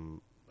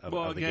criticism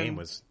of the game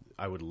was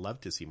I would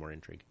love to see more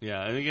intrigue.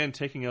 Yeah, and again,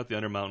 taking out the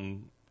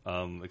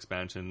Undermountain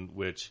expansion,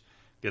 which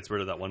gets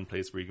rid of that one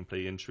place where you can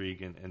play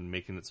intrigue, and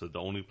making it so the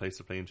only place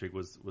to play intrigue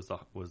was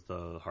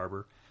the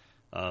harbor.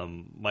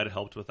 Might have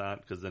helped with that,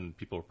 because then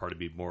people would probably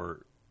be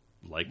more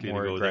likely to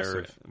go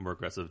there, more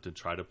aggressive to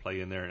try to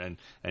play in there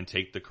and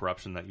take the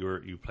corruption that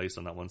you placed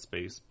on that one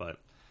space. But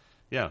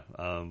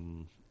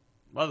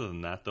other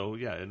than that, though,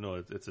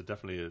 it's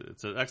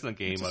an excellent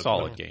game. It's a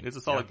solid game. It's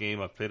a solid game.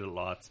 I've played it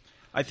lots.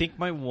 I think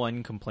my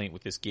one complaint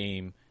with this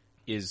game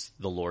is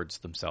the lords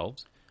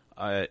themselves.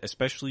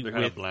 Especially they're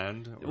kind of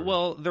bland.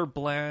 Well, they're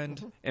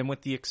bland, and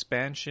with the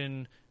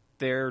expansion,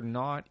 they're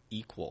not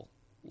equal.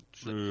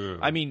 True.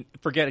 I mean,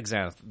 forget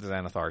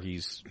Xanathar.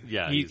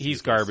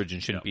 He's garbage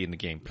and shouldn't be in the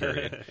game.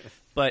 Period.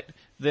 But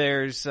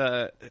there's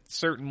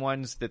certain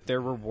ones that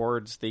their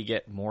rewards, they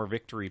get more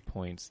victory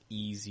points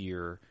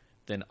easier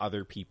than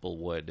other people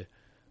would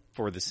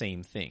for the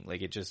same thing.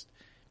 Like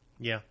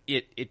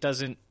it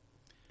doesn't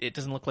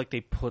look like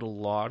they put a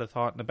lot of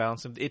thought in the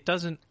balance. It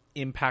doesn't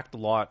impact a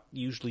lot.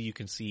 Usually you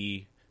can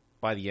see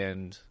by the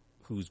end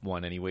who's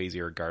won anyways,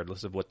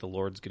 regardless of what the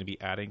Lord's going to be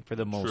adding for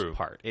the most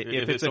part.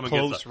 If it's a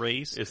close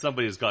race. If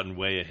somebody's gotten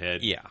way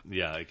ahead, yeah,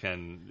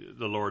 the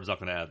Lord's not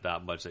going to add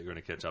that much that you're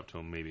going to catch up to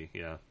him, maybe,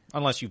 yeah.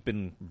 Unless you've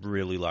been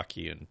really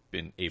lucky and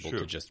been able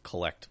to just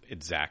collect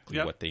exactly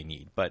what they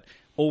need. But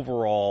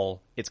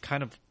overall, it's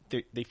kind of,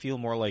 they feel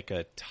more like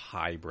a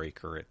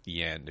tiebreaker at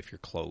the end if you're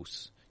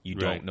close. You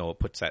don't know, it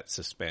puts that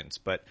suspense.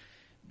 But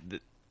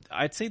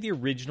I'd say the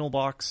original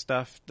box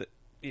stuff,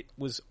 it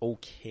was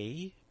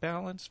okay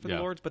balanced for the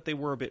Lords, but they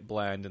were a bit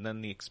bland. And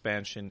then the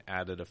expansion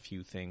added a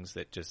few things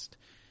that just,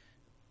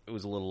 it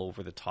was a little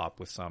over the top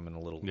with some, and a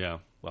little,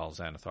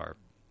 Xanathar.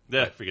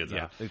 Yeah, forget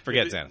Xanathar.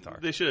 Forget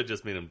Xanathar. They should have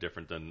just made them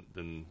different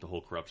than the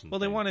whole corruption thing.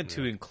 They wanted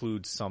to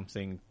include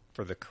something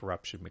for the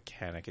corruption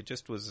mechanic. It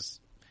just was,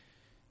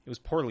 it was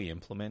poorly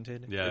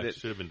implemented. Yeah, it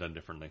should have been done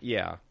differently.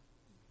 Yeah.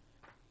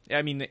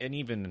 I mean, and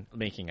even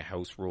making a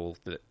house rule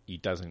that he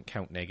doesn't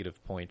count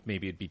negative point,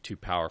 maybe it'd be too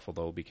powerful,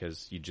 though,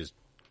 because you just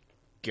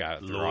got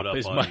to load up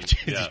as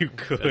much as you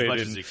could. As much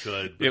as you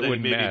could. But it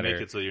wouldn't maybe matter.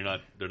 Make it so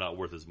they're not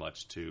worth as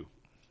much, too.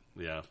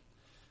 Yeah.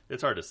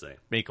 It's hard to say.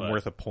 Make them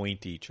worth a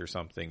point each or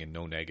something, and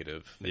no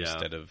negative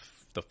instead of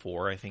the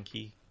 4, I think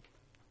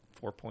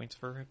 4 points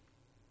for it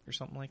or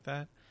something like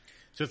that.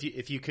 So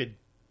if you could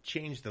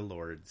change the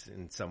Lords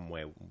in some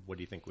way, what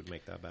do you think would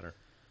make that better?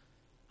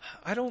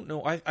 I don't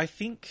know. I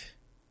think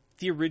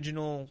the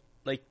original,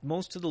 like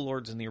most of the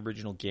Lords in the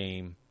original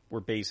game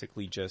were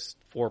basically just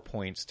 4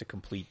 points to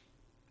complete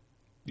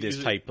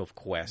this type of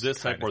quest. This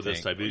type or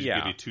this type. They usually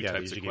give you two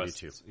types of quests.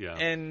 Two. Yeah.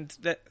 And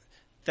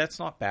that's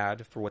not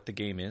bad for what the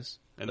game is.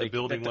 And the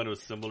building one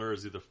was similar,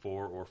 is either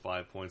 4 or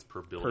 5 points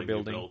per building.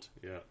 You built.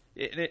 Yeah.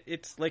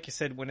 It's like I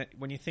said,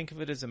 when you think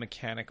of it as a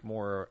mechanic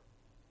more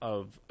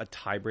of a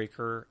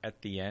tiebreaker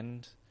at the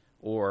end,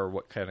 or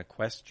what kind of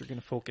quest you're going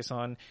to focus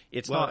on,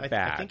 it's not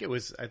bad. I think it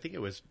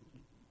was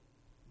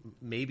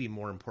maybe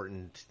more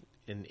important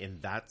in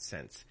that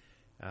sense.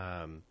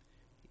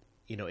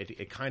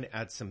 It kind of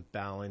adds some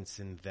balance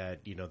in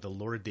that, the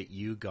Lord that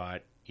you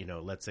got,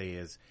 let's say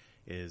is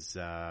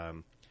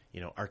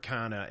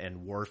Arcana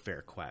and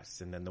Warfare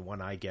quests, and then the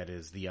one I get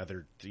is the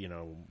other,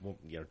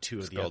 two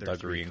of the other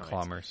three and kinds.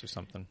 Commerce or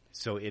something.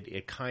 So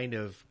it kind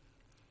of,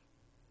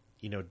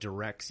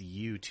 directs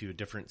you to a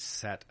different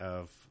set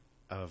of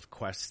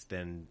quests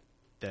than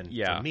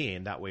for me,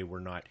 and that way we're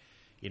not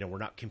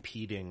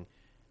competing,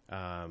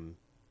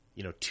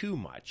 too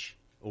much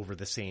over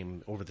the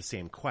same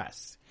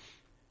quests.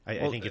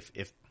 I think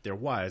if there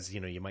was,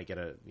 you might get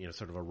a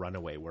sort of a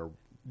runaway where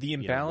the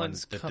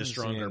imbalance comes the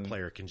stronger in,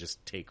 player can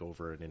just take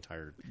over an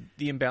entire.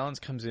 The imbalance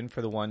comes in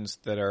for the ones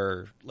that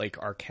are like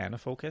Arcana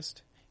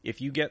focused.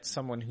 If you get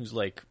someone who's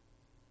like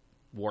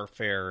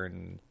Warfare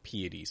and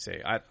Piety,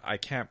 say, I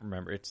can't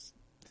remember. It's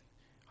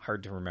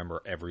hard to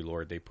remember every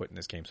lord they put in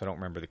this game, so I don't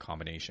remember the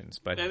combinations.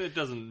 But and it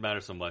doesn't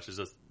matter so much. It's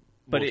just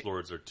most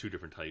lords are two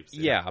different types.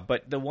 Yeah,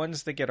 but the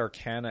ones that get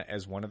Arcana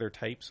as one of their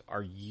types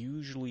are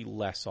usually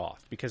less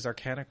off, because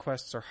Arcana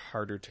quests are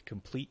harder to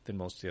complete than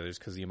most of the others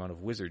because of the amount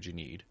of wizards you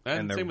need.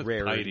 And the same with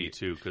rarity. Piety,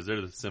 too, because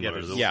they're similar.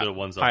 Yeah, Those are the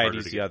ones that are harder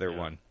Piety's to the get. other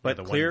one. But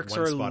the clerics one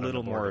are a spot on the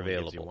little board more only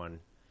gives you available. one.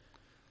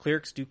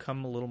 Clerics do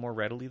come a little more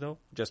readily, though,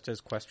 just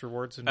as quest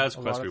rewards and As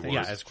a quest lot of rewards.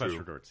 things. Yeah, as quest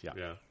True. rewards.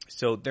 Yeah.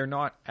 So they're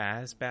not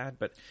as bad,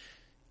 but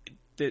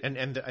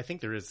And I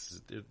think there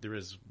is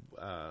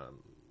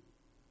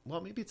well,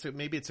 maybe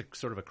it's a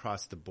sort of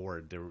across the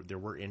board. There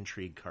were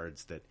intrigue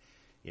cards that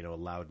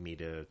allowed me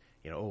to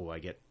I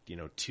get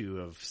 2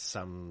 of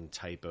some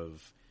type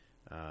of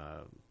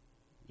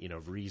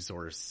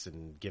resource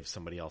and give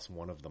somebody else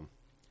one of them.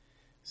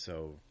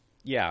 So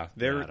yeah, I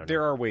don't know.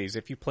 there are ways.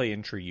 If you play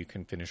intrigue, you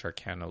can finish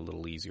Arcana a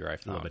little easier. I a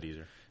found little bit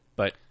easier.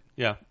 but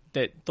Yeah.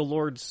 that the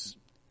lords,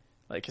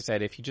 like I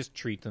said, if you just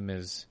treat them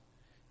as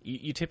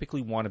you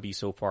typically want to be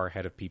so far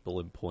ahead of people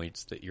in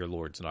points that your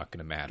lord's not going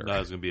to matter. That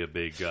was going to be a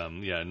big,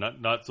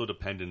 not so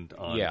dependent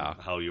on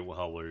how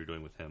well you're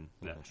doing with him.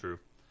 Yeah, true.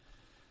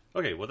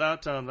 Okay, well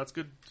that's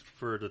good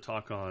to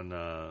talk on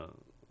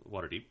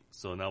Waterdeep.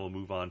 So now we'll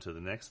move on to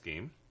the next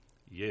game,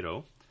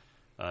 Yedo.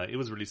 It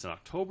was released in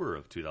October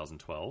of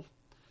 2012.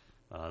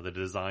 The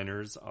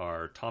designers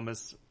are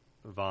Thomas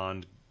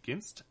von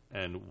Ginst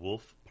and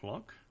Wolf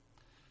Plunk.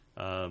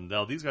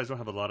 Now, these guys don't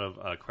have a lot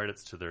of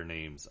credits to their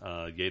names.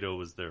 Yedo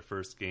was their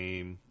first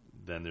game.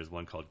 Then there's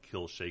one called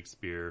Kill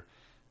Shakespeare,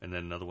 and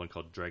then another one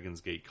called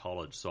Dragon's Gate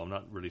College. So I'm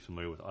not really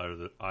familiar with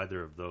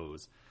either of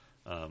those.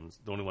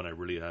 The only one I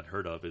really had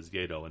heard of is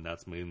Yedo, and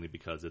that's mainly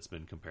because it's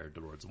been compared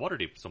to Lords of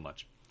Waterdeep so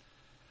much.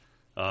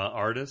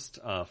 Artist,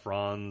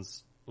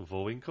 Franz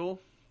Voinkel.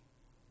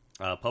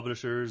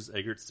 Publishers,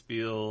 Eggert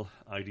Spiel,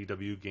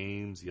 IDW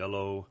Games,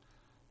 Yellow,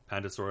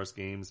 Pandasaurus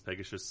Games,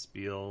 Pegasus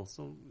Spiel.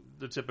 So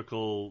the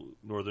typical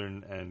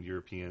Northern and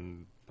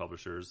European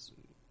publishers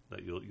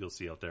that you'll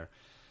see out there.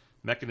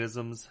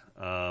 Mechanisms,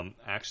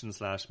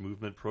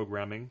 action/movement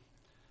programming,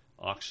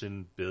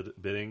 auction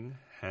bidding,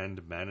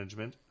 hand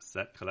management,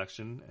 set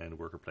collection, and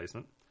worker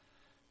placement.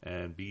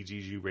 And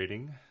BGG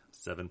rating,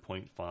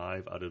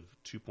 7.5 out of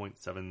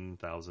 2.7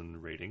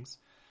 thousand ratings.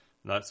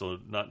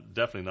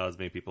 Definitely not as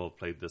many people have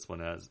played this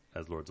one as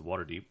Lords of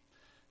Waterdeep,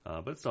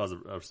 but it still has a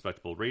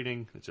respectable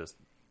rating. It's just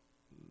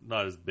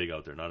not as big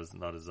out there, not as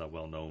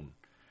well known.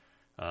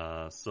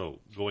 So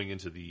going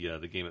into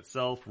the game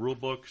itself, rule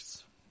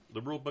books.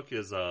 The rule book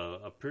is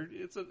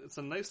it's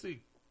a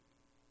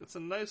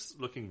nice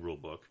looking rule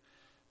book.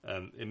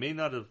 It may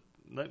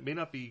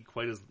not be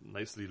quite as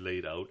nicely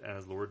laid out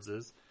as Lords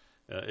is.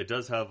 It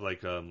does have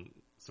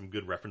some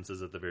good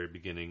references at the very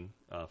beginning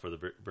for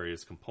the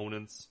various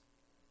components.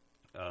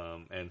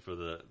 And for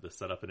the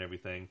setup and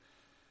everything.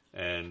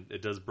 And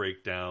it does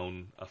break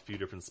down a few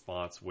different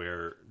spots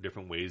where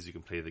different ways you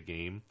can play the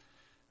game.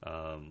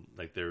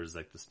 There's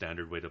the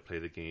standard way to play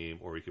the game,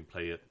 or you can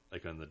play it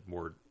on the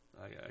more,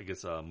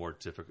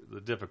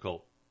 the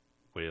difficult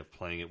way of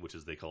playing it, which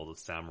is they call the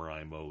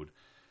samurai mode,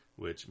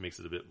 which makes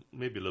it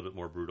maybe a little bit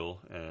more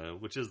brutal,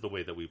 which is the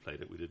way that we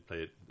played it. We did play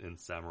it in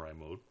samurai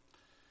mode.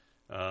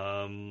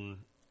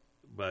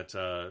 But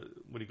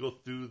when you go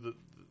through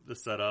the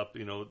setup,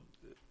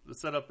 the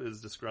setup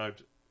is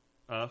described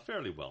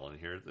fairly well in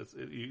here.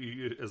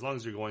 As long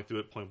as you're going through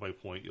it point by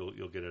point,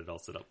 you'll get it all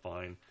set up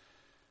fine.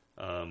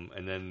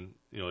 And then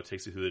it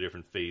takes you through the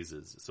different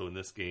phases. So in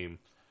this game,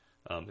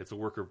 it's a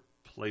worker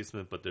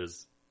placement, but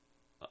there's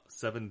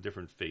 7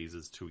 different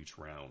phases to each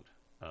round.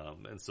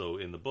 And so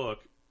in the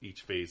book,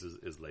 each phase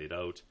is laid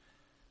out.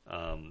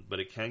 But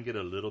it can get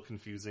a little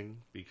confusing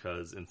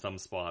because in some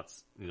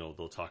spots,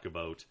 they'll talk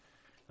about.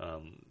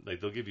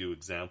 They'll give you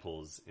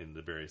examples in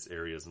the various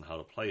areas and how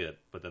to play it,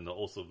 but then they'll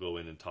also go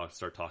in and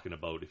start talking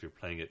about if you're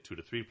playing it 2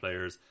 to 3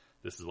 players,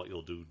 this is what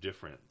you'll do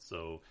different.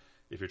 So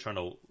if you're trying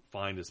to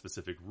find a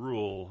specific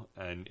rule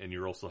and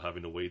you're also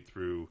having to wade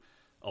through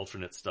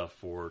alternate stuff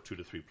for 2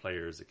 to 3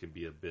 players, it can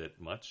be a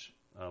bit much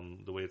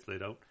the way it's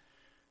laid out.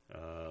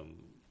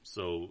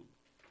 So,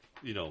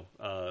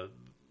 the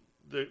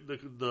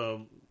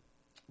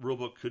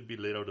rulebook could be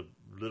laid out a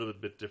little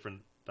bit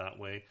different that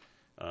way.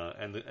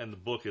 And the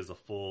book is a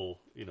full,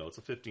 it's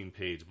a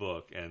 15-page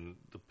book, and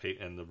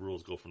the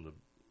rules go from the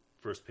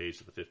first page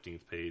to the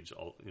 15th page,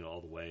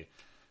 all the way.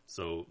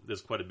 So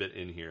there's quite a bit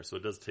in here. So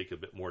it does take a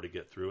bit more to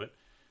get through it.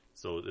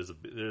 So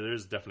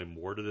there's definitely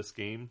more to this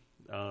game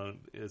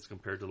as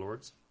compared to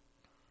Lords.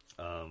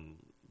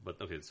 But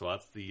okay, so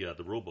that's the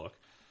rule book.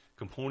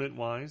 Component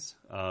wise,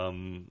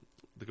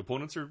 the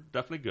components are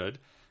definitely good.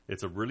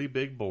 It's a really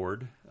big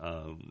board,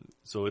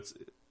 so it's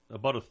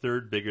about a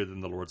third bigger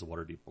than the Lords of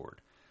Waterdeep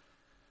board.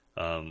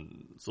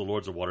 So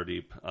Lords of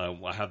Waterdeep,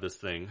 I have this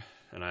thing,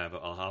 and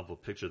I'll have a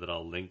picture that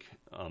I'll link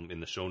in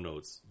the show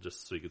notes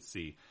just so you could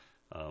see.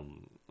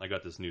 I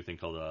got this new thing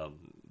called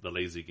the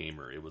Lazy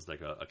Gamer. It was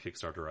like a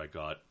Kickstarter I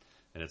got,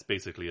 and it's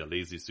basically a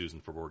Lazy Susan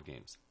for board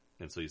games.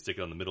 And so you stick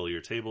it on the middle of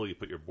your table, you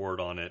put your board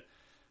on it,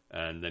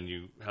 and then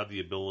you have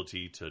the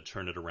ability to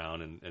turn it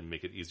around and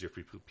make it easier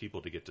for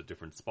people to get to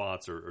different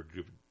spots or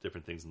do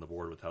different things on the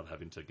board without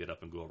having to get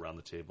up and go around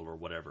the table or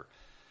whatever.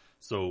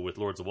 So with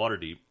Lords of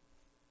Waterdeep,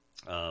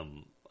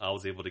 I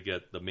was able to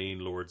get the main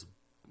Lords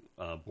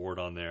board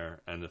on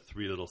there and the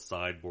 3 little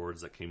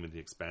sideboards that came in the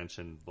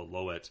expansion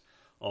below it,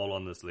 all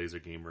on this Laser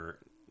Gamer,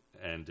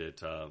 and it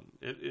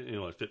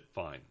fit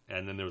fine.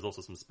 And then there was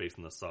also some space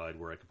on the side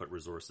where I could put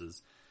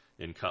resources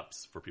in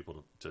cups for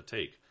people to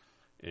take.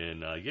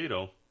 In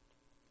Yedo,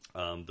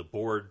 the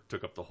board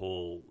took up the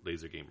whole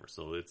Laser Gamer,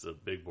 so it's a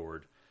big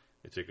board.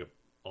 It took up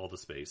all the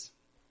space.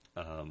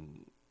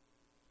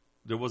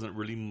 There wasn't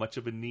really much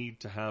of a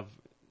need to have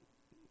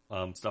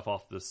stuff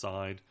off the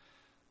side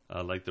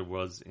like there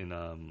was in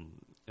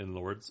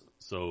Lords.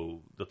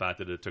 So the fact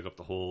that it took up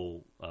the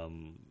whole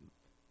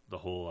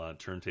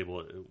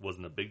turntable, it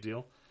wasn't a big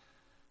deal.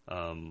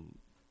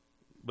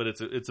 But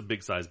it's a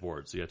big size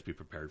board, so you have to be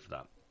prepared for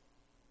that.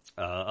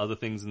 Other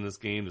things in this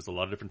game, there's a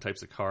lot of different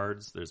types of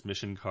cards. There's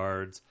mission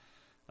cards.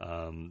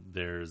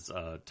 There's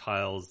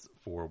tiles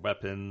for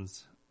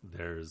weapons.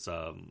 There's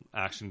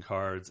action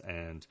cards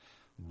and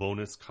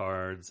bonus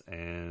cards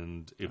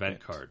and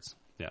event cards.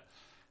 Yeah.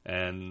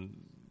 And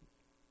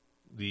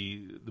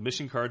the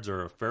mission cards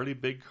are a fairly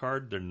big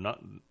card.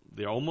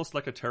 They're almost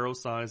like a tarot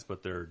size,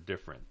 but they're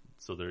different.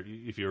 So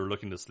if you're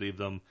looking to sleeve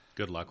them,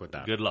 good luck with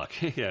that. Good luck.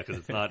 Yeah, because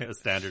it's not a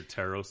standard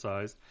tarot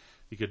size.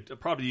 You could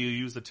probably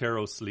use a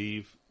tarot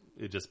sleeve.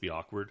 It'd just be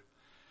awkward.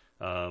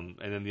 And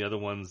then the other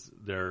ones,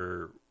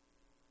 they're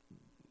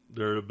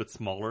a bit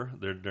smaller.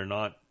 They're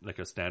not like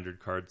a standard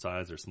card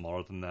size. They're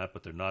smaller than that,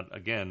 but they're not,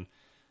 again,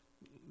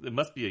 it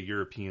must be a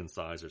European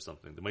size or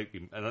something. They might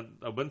be, and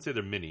I wouldn't say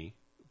they're mini,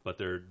 but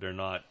they're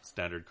not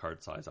standard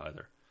card size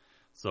either.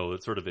 So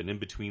it's sort of an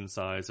in-between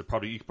size. You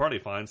could probably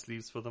find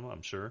sleeves for them,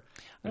 I'm sure.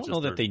 I don't know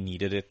that they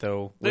needed it,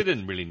 though. They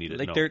didn't really need it,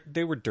 like no.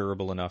 They were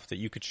durable enough that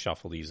you could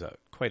shuffle these out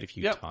quite a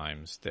few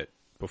times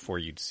before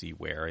you'd see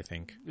wear, I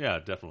think. Yeah,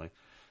 definitely.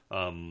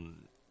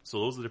 So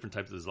those are different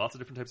types. There's lots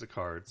of different types of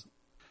cards.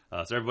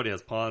 So everybody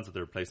has pawns that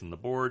they're placed on the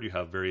board. You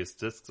have various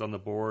discs on the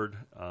board.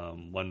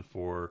 One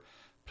for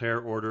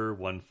player order,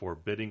 one for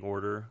bidding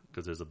order,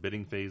 because there's a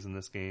bidding phase in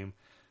this game,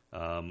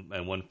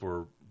 and one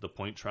for the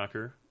point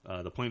tracker.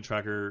 The point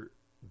tracker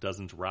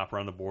doesn't wrap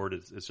around the board.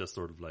 It's just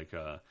sort of like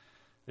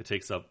it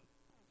takes up,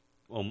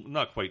 well,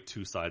 not quite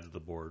 2 sides of the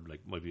board,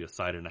 like maybe a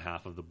side and a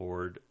half of the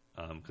board,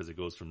 because it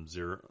goes from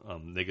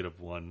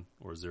 -1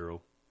 or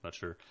 0. Not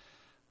sure.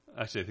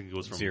 Actually, I think it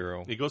goes from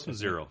 0. It goes from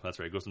 0. That's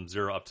right. It goes from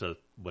 0 up to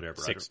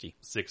whatever. 60.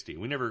 60.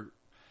 We never,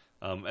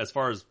 as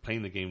far as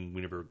playing the game,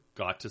 we never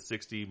got to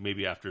 60.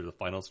 Maybe after the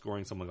final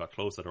scoring, someone got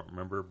close. I don't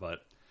remember,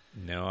 but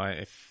no,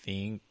 I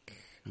think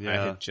I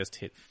had just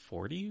hit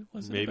 40.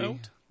 Was it maybe?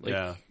 About?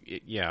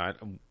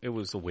 It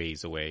was a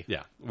ways away.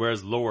 Yeah.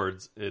 Whereas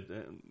Lords, it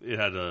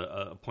had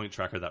a point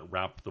tracker that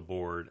wrapped the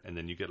board, and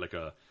then you get like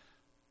a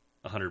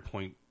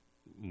 100-point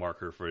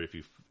marker for if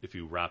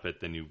you wrap it,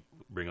 then you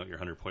bring out your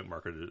 100-point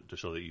marker to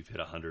show that you've hit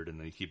 100, and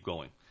then you keep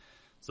going.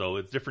 So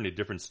it's a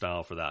different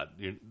style for that.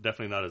 You're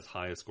definitely not as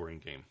high a scoring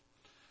game.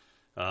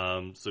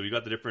 So you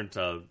got the different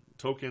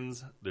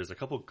tokens. There's a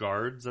couple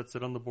guards that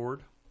sit on the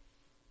board,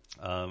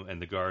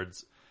 and the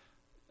guards,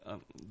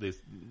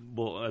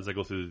 as I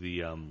go through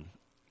the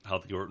how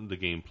the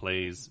game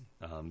plays,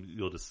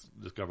 you'll just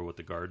discover what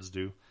the guards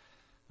do.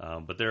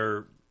 But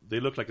they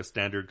look like a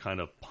standard kind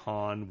of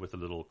pawn with a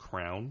little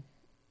crown.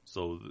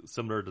 So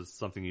similar to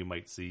something you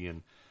might see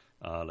in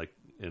like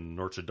in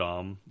Notre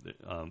Dame,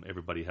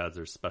 everybody has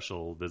their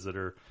special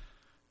visitor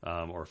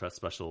or a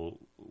special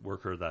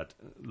worker that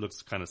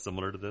looks kind of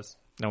similar to this.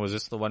 Now, was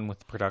this the one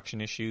with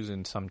production issues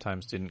and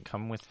sometimes didn't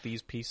come with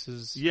these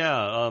pieces? Yeah,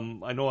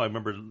 I know. I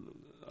remember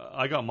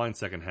I got mine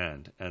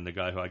secondhand, and the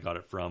guy who I got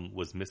it from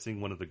was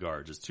missing one of the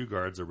guards. There's 2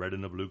 guards, a red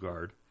and a blue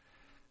guard,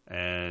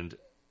 and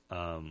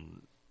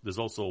there's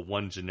also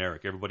one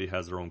generic. Everybody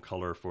has their own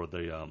color for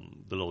the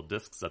little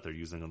discs that they're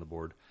using on the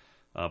board.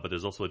 But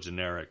there's also a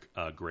generic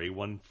gray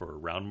one for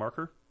round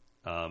marker.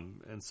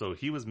 And so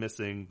he was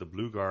missing the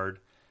blue guard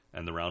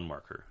and the round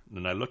marker. And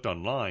then I looked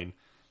online,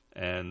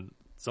 and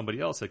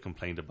somebody else had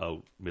complained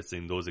about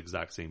missing those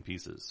exact same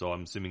pieces. So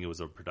I'm assuming it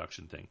was a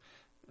production thing.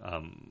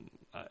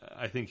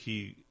 I think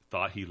he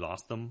thought he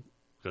lost them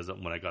because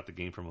when I got the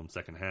game from him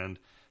secondhand,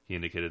 he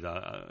indicated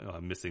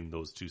I'm missing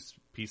those two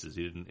pieces.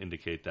 He didn't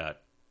indicate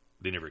that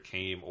they never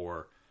came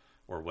or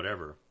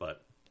whatever.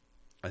 But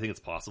I think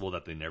it's possible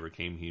that they never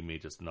came. He may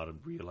just not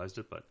have realized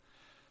it. But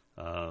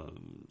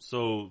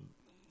so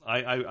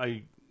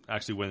I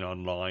actually went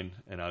online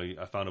and I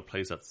found a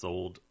place that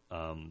sold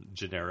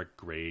generic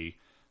gray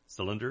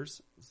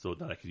cylinders so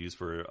that I could use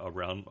for a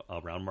round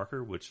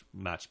marker, which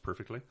matched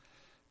perfectly.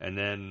 And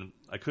then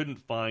I couldn't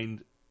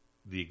find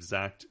the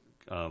exact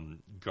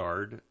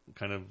guard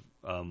kind of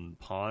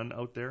pawn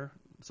out there,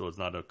 so it's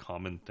not a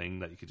common thing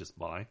that you could just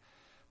buy.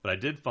 But I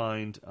did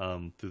find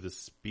through the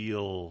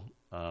Spiel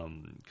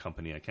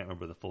company, I can't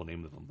remember the full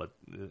name of them, but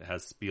it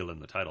has Spiel in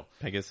the title.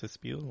 Pegasus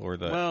Spiel or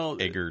the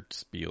Eggert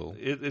Spiel?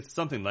 It's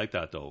something like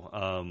that, though.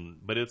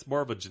 But it's more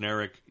of a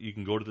generic, you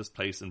can go to this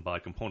place and buy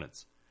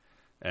components.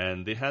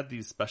 And they had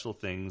these special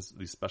things,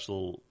 these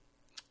special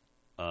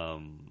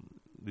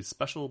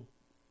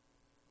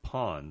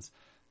pawns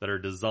that are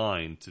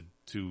designed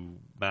to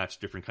match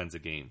different kinds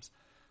of games.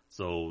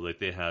 So, like,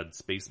 they had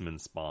spaceman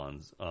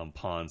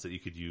pawns that you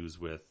could use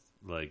with,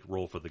 like,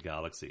 Roll for the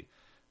Galaxy,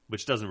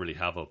 which doesn't really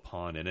have a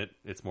pawn in it.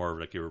 It's more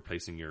like you're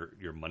replacing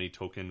your money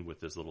token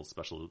with this little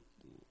special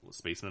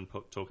spaceman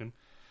token.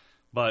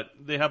 But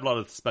they have a lot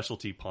of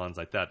specialty pawns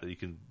like that you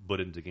can put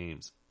into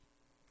games.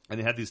 And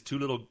they had these two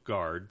little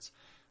guards.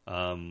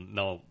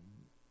 Now,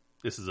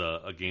 this is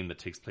a game that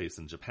takes place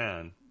in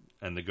Japan,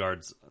 and the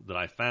guards that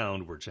I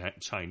found were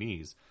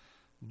Chinese,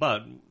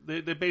 but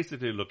they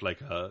basically look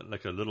like a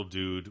little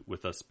dude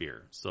with a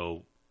spear.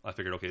 So I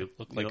figured, okay,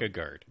 look like a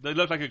guard. They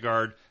look like a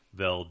guard.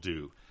 They'll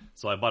do.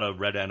 So I bought a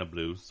red and a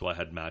blue, so I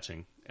had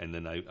matching, and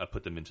then I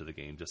put them into the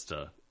game just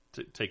to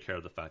take care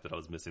of the fact that I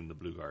was missing the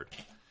blue guard.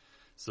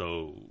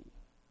 So,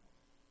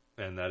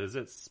 and that is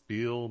it.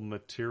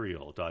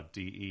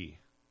 Spielmaterial.de.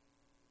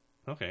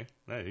 Okay,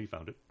 you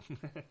found it.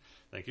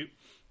 Thank you.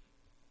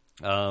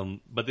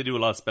 But they do a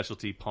lot of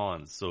specialty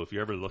pawns. So if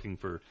you're ever looking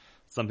for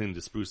something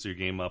to spruce your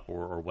game up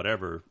or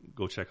whatever,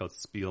 go check out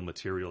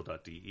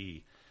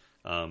spielmaterial.de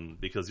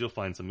because you'll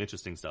find some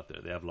interesting stuff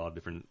there. They have a lot of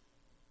different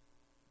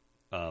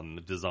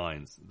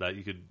designs that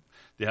you could.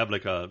 They have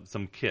like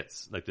some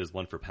kits. Like there's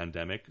one for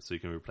Pandemic, so you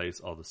can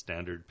replace all the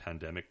standard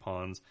Pandemic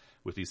pawns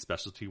with these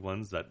specialty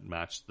ones that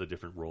match the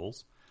different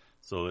roles.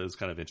 So it was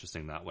kind of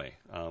interesting that way.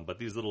 But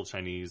these little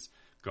Chinese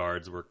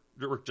guards work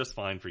just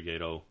fine for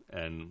Yato,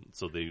 and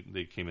so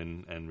they came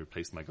in and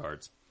replaced my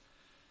guards.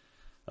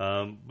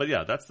 But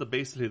yeah, that's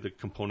basically the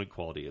component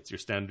quality. It's your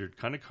standard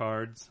kind of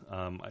cards.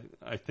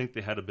 I think they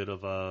had a bit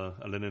of a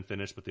linen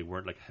finish, but they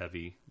weren't like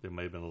heavy. There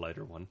might have been a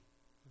lighter one.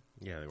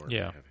 Yeah, they weren't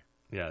very heavy.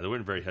 Yeah, they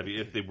weren't very heavy.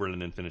 If they were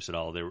linen finish at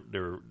all, they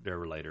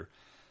were lighter.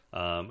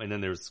 And then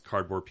there's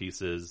cardboard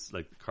pieces,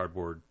 like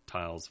cardboard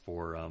tiles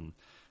for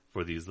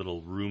these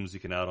little rooms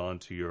you can add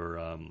onto your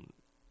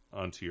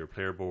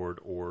player board,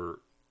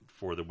 or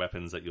for the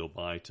weapons that you'll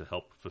buy to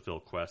help fulfill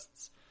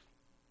quests.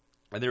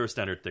 And they were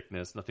standard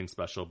thickness, nothing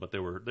special, but they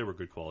were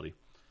good quality.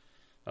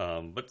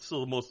 But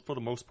still, for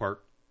the most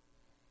part,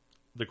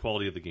 the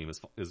quality of the game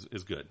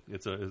is good.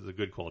 It's a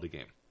good quality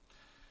game.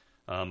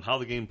 How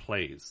the game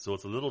plays, so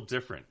it's a little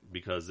different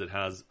because it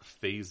has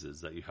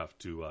phases that you have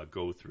to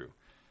go through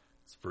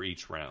for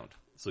each round.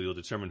 So you'll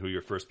determine who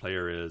your first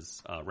player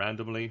is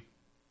randomly,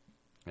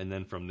 and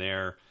then from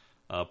there,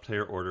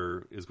 player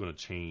order is going to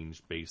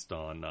change based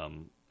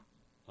on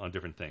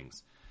different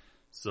things.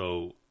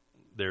 So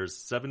there's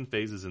 7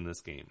 phases in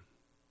this game: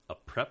 a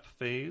prep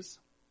phase,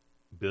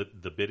 the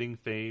bidding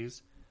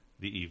phase,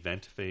 the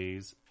event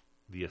phase,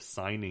 the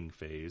assigning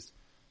phase,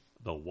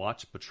 the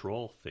watch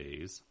patrol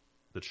phase,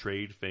 the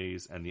trade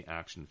phase, and the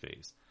action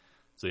phase.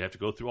 So you have to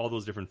go through all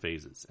those different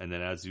phases, and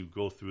then as you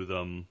go through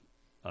them,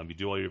 you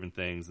do all your different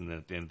things, and then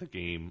at the end of the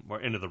game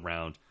or end of the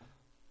round,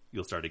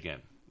 you'll start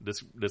again.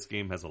 This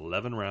game has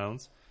 11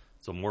 rounds,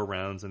 so more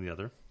rounds than the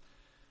other,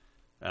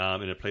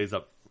 and it plays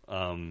up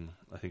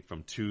I think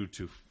from 2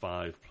 to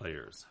 5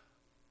 players.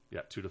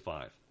 Yeah, 2 to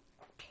 5.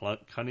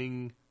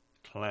 Cunning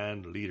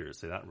clan leaders.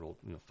 Say that rolled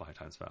 5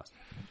 times fast.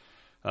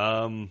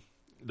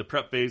 The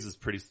prep phase is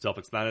pretty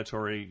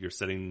self-explanatory. You're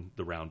setting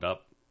the round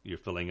up. You're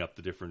filling up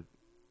the different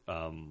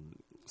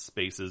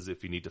spaces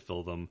if you need to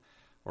fill them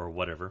or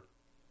whatever.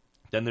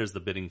 Then there's the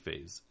bidding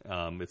phase.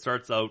 It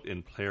starts out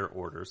in player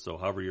order. So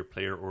however your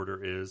player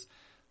order is,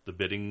 the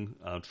bidding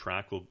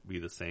track will be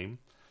the same.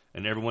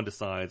 And everyone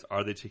decides,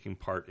 are they taking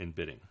part in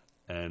bidding?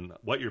 And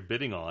what you're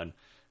bidding on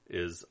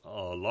is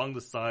along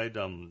the side,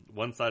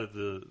 one side of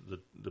the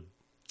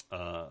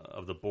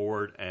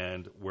board,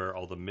 and where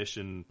all the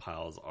mission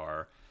piles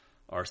are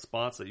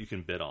spots that you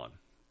can bid on.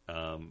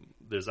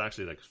 There's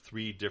actually like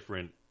 3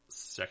 different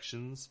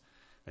sections,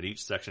 and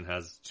each section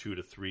has 2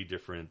 to 3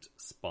 different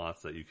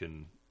spots that you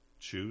can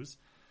choose.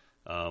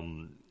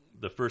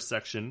 The first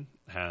section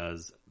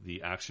has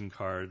the action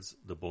cards,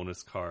 the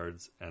bonus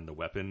cards, and the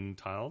weapon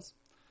tiles.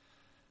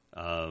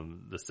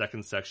 The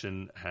second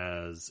section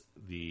has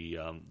the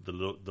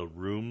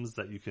rooms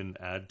that you can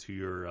add to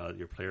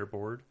your player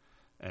board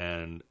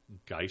and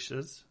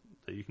geishas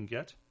that you can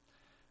get.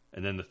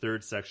 And then the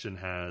third section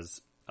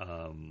has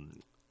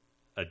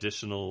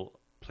additional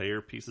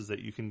player pieces that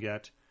you can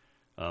get,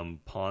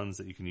 pawns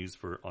that you can use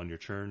on your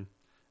turn,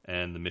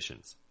 and the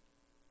missions.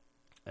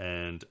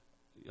 And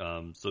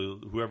so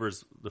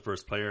whoever's the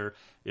first player,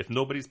 if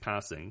nobody's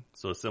passing,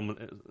 so if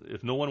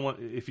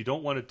you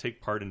don't want to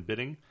take part in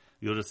bidding,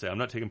 you'll just say, I'm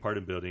not taking part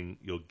in bidding.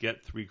 You'll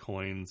get 3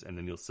 coins, and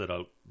then you'll sit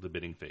out the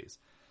bidding phase.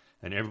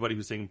 And everybody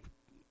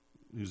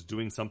who's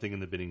doing something in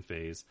the bidding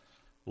phase,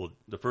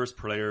 the first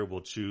player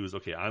will choose,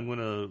 okay, I'm going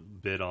to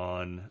bid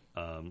on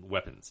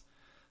weapons.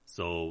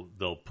 So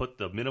they'll put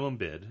the minimum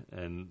bid,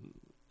 and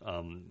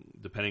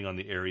depending on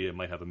the area, it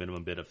might have a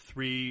minimum bid of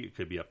 3. It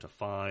could be up to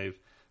 5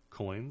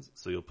 coins.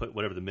 So you'll put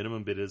whatever the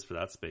minimum bid is for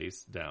that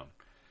space down.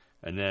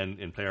 And then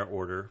in player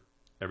order,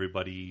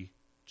 everybody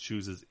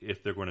chooses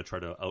if they're going to try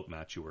to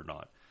outmatch you or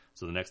not.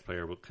 So the next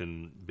player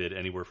can bid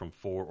anywhere from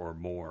 4 or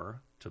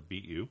more to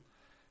beat you.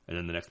 And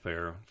then the next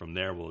player from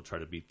there will try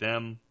to beat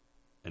them.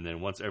 And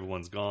then once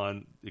everyone's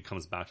gone, it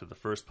comes back to the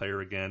first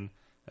player again.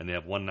 And they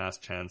have one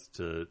last chance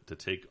to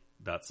take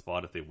that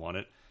spot if they want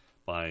it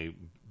by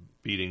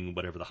beating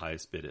whatever the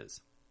highest bid is.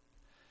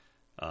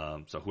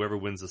 So whoever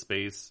wins the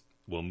space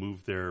will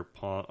move their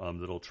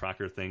little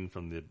tracker thing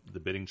from the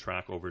bidding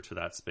track over to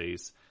that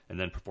space and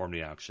then perform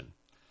the action.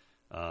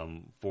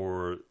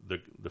 For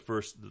the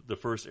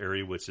first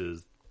area, which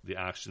is the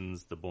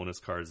actions, the bonus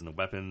cards, and the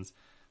weapons,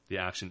 the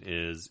action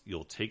is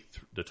you'll take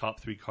the top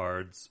 3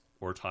 cards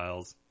or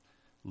tiles,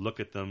 look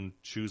at them,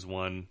 choose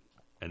one,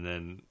 and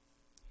then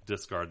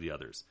discard the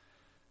others.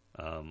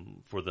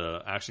 For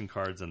the action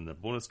cards and the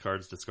bonus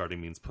cards, discarding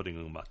means putting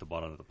them at the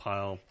bottom of the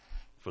pile.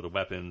 For the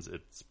weapons,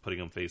 it's putting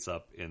them face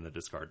up in the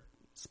discard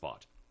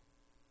spot.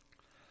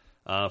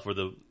 For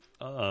the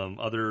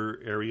other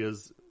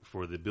areas,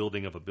 for the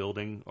building of a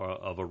building or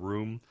of a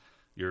room,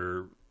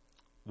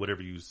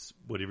 whatever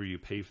you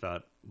pay for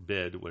that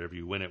bid, whatever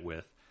you win it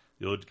with,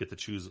 you'll get to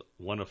choose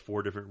one of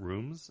 4 different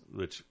rooms,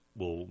 which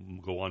will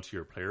go onto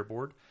your player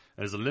board.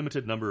 And there's a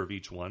limited number of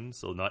each one,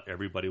 so not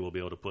everybody will be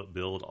able to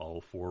build all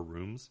 4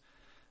 rooms.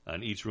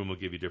 And each room will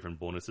give you different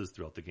bonuses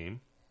throughout the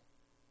game.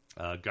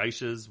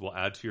 Geishas will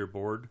add to your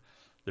board.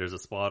 There's a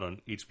spot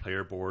on each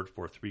player board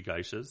for 3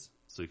 geishas,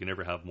 so you can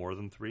never have more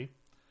than 3.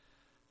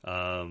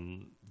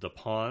 The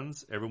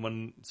pawns,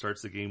 everyone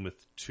starts the game with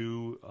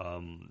 2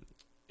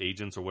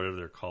 agents or whatever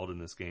they're called in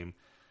this game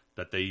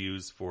that they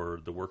use for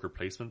the worker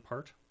placement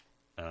part.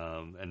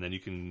 And then you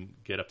can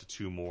get up to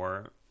 2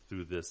 more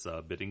through this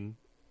bidding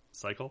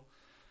cycle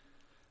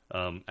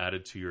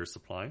added to your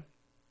supply.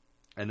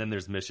 And then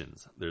there's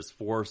missions. There's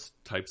 4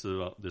 types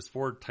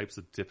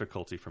of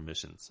difficulty for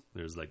missions.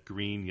 There's like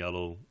green,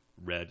 yellow,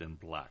 red, and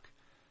black,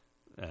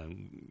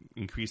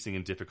 increasing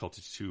in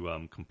difficulty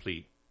to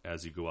complete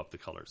as you go up the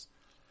colors.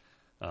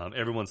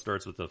 Everyone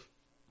starts with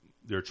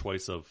their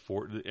choice of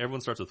 4.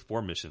 Everyone starts with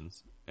 4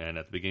 missions, and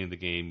at the beginning of the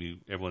game,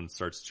 everyone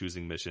starts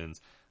choosing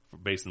missions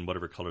based on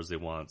whatever colors they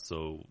want.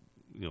 So,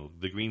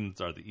 the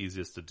greens are the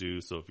easiest to do.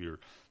 So if you're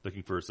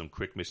looking for some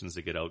quick missions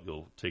to get out,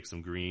 you'll take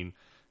some green.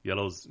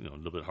 Yellow's, a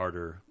little bit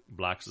harder.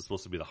 Black's is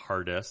supposed to be the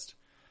hardest.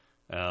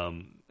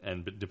 And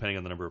depending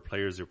on the number of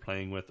players you're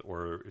playing with,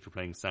 or if you're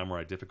playing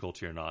samurai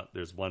difficulty or not,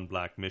 there's one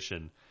black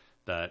mission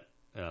that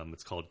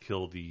it's called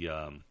Kill the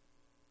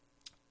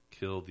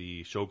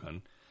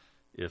Shogun.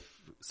 If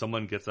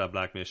someone gets that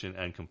black mission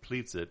and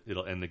completes it,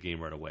 it'll end the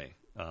game right away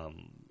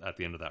at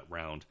the end of that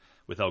round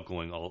without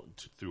going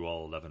through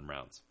all 11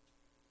 rounds.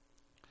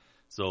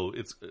 So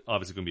it's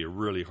obviously going to be a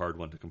really hard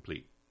one to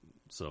complete.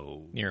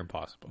 So near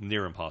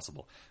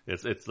impossible.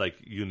 It's like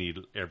you need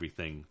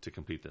everything to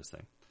complete this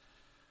thing.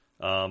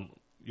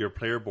 Your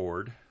player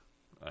board,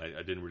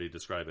 I didn't really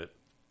describe it.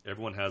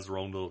 Everyone has their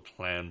own little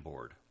clan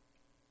board.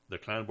 The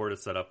clan board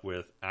is set up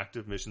with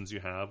active missions you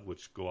have,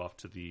 which go off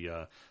to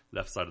the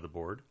left side of the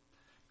board.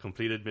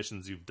 Completed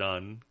missions you've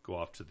done go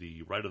off to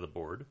the right of the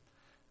board.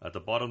 At the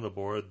bottom of the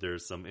board,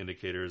 there's some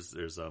indicators.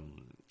 There's a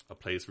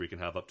place where you can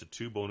have up to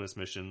 2 bonus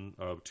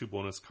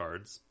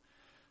cards,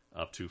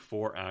 up to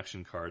 4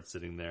 action cards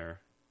sitting there,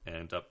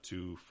 and up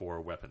to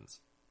 4 weapons.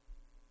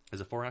 Is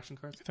it 4 action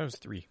cards? I thought it was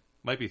 3.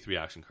 Might be 3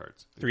 action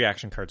cards. 3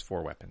 action cards,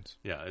 4 weapons.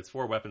 Yeah, it's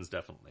 4 weapons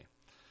definitely.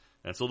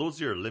 And so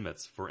those are your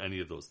limits for any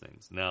of those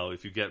things. Now,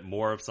 if you get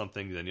more of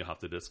something, then you'll have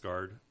to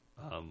discard.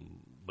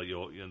 But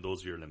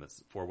those are your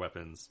limits: 4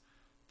 weapons,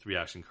 3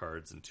 action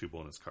cards, and 2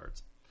 bonus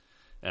cards.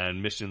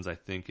 And missions, I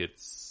think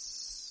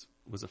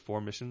was it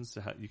 4 missions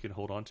you can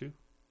hold on to?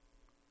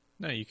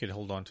 No, you could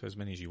hold on to as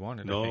many as you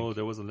wanted. No,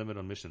 there was a limit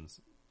on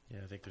missions. Yeah,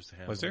 I think there's a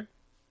handle. Was there?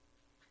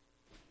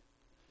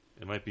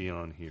 It might be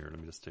on here. Let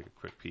me just take a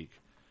quick peek.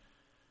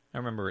 I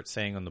remember it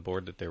saying on the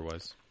board that there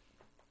was.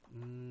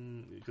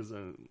 Because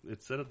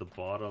it said at the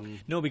bottom.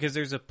 No, because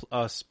there's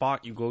a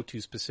spot you go to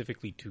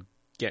specifically to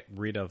get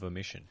rid of a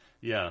mission.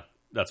 Yeah,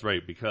 that's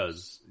right.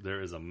 Because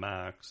there is a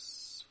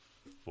max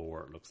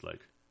for, it looks like.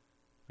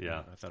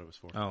 Yeah. I thought it was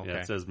 4. Oh, okay. Yeah,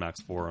 it says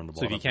max 4 on the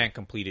So bottom. if you can't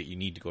complete it, you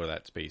need to go to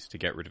that space to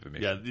get rid of a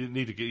mission. Yeah, you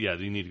need to get. Yeah,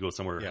 you need to go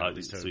somewhere Yeah, at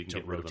least so you can to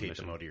get rid of the rotate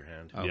mission. them out of your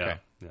hand. Okay.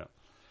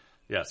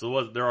 Yeah.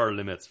 So there are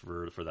limits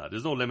for that.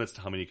 There's no limits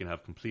to how many you can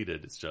have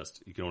completed. It's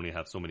just you can only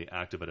have so many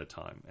active at a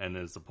time. And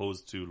as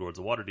opposed to Lords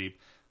of Waterdeep,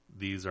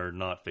 these are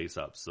not face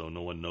up, so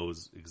no one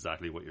knows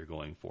exactly what you're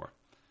going for.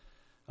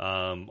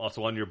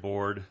 Also on your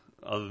board,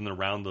 other than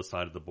around the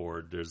side of the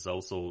board, there's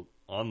also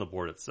on the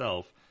board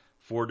itself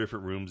 4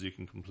 different rooms you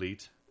can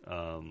complete.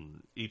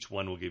 Each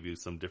one will give you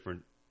some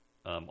different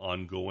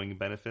ongoing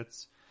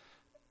benefits,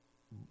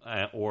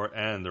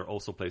 and there are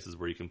also places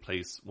where you can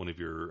place one of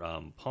your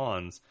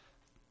pawns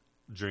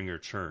during your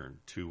turn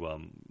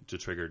to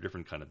trigger a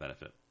different kind of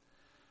benefit.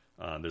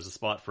 There's a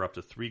spot for up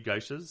to 3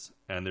 geishas,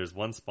 and there's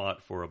 1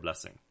 spot for a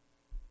blessing.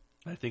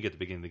 I think at the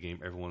beginning of the game,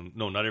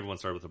 not everyone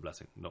started with a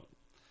blessing. No.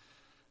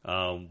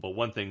 But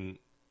one thing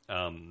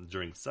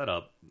during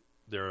setup,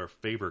 there are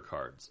favor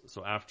cards.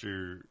 So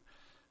after,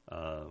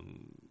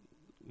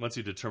 once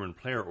you determine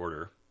player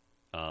order,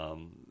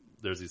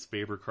 there's these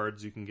favor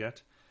cards you can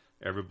get.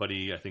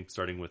 Everybody, I think,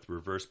 starting with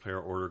reverse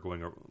player order,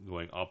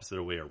 going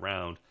opposite way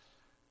around,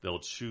 they'll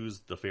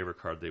choose the favor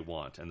card they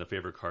want. And the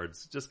favor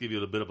cards just give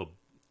you a bit of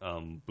a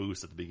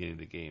boost at the beginning of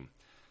the game.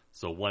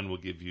 So one will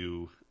give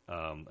you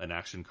an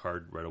action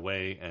card right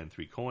away and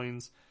 3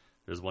 coins.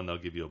 There's one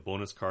that'll give you a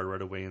bonus card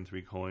right away and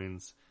 3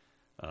 coins.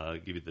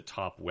 Give you the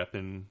top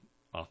weapon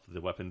off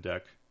the weapon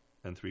deck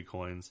and 3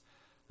 coins.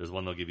 There's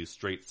one that'll give you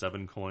straight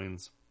 7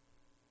 coins.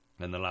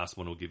 And the last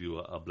one will give you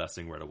a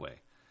blessing right away.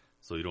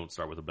 So you don't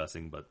start with a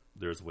blessing, but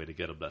there's a way to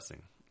get a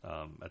blessing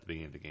at the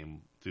beginning of the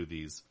game through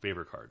these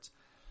favor cards.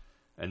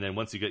 And then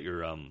once you get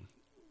your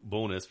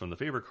bonus from the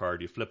favor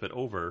card, you flip it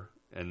over,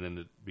 and then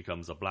it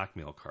becomes a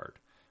blackmail card,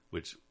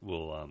 which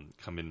will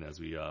come in as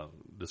we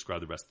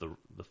describe the rest of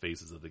the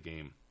phases of the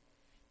game.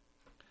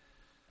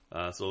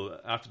 So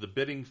after the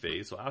bidding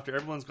phase, so after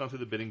everyone's gone through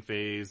the bidding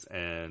phase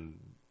and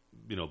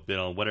bid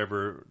on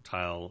whatever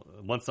tile,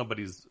 once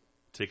somebody's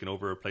taken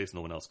over a place,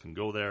 no one else can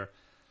go there.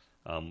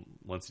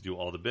 Once you do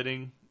all the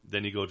bidding,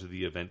 then you go to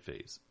the event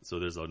phase. So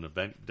there's an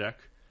event deck,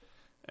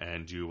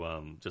 and you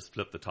just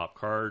flip the top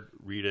card,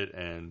 read it,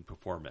 and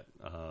perform it.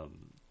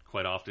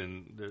 Quite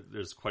often,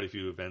 there's quite a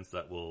few events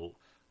that will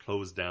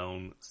close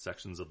down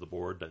sections of the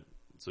board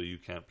so you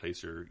can't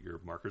place your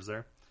markers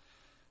there.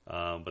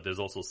 But there's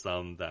also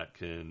some that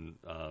can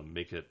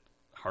make it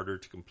harder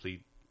to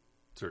complete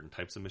certain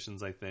types of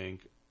missions, I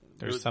think.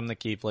 There's some that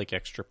gave like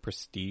extra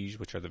prestige,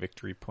 which are the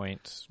victory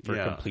points for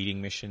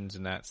completing missions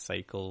in that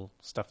cycle,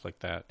 stuff like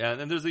that. Yeah,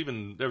 and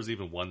there was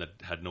even one that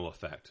had no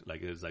effect.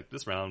 Like it was like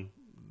this round,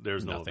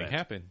 there's no nothing event.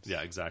 happens.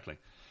 Yeah, exactly.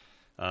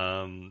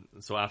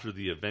 So after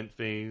the event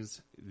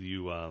phase,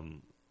 you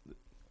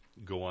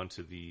go on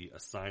to the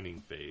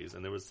assigning phase,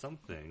 and there was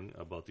something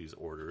about these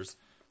orders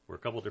where a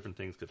couple of different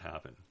things could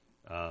happen.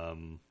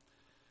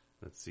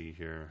 Let's see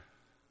here.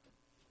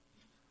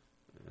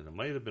 And it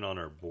might have been on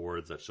our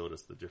boards that showed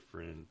us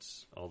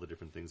all the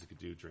different things you could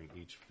do during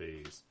each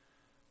phase.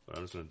 But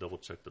I'm just going to double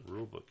check the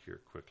rule book here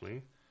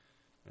quickly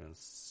and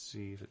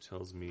see if it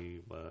tells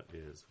me what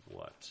is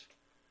what.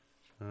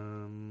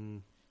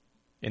 In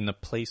the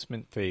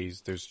placement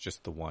phase, there's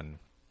just the one.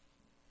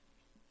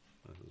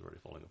 This is already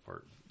falling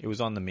apart. It was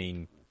on the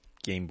main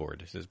game board.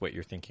 This is what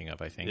you're thinking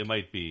of, I think. It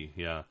might be,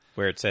 yeah.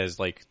 Where it says,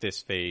 like,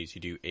 this phase,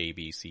 you do A,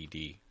 B, C,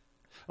 D.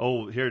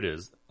 Oh, here it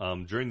is.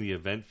 During the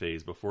event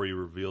phase, before you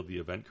reveal the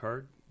event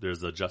card,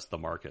 there's adjust the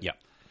market. Yeah.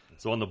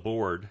 So on the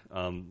board,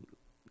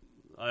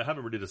 I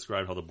haven't really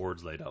described how the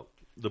board's laid out.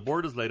 The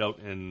board is laid out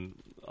in,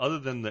 other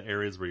than the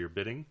areas where you're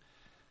bidding,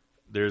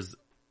 there's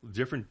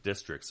different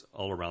districts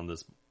all around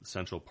this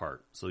central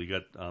part. So you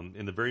got,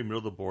 in the very middle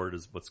of the board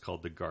is what's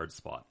called the guard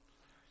spot.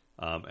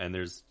 And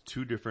there's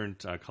 2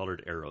 different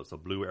colored arrows, a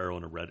blue arrow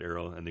and a red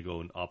arrow, and they go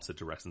in opposite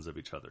directions of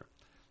each other.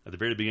 At the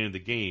very beginning of the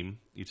game,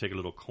 you take a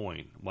little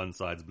coin. One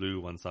side's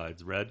blue, one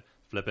side's red.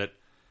 Flip it.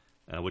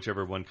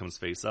 Whichever one comes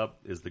face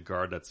up is the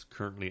guard that's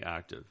currently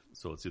active.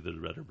 So it's either the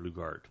red or blue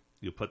guard.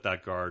 You put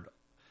that guard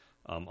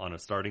on a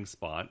starting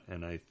spot,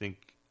 and I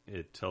think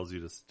it tells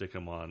you to stick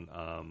them on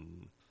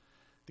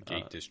the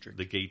gate district.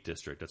 The gate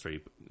district, that's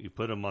right. You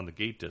put them on the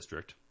gate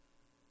district.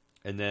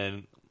 And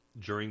then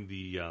during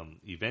the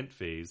event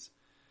phase,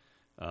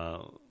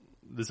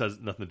 this has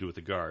nothing to do with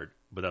the guard,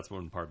 but that's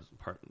one part.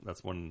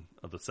 That's one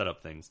of the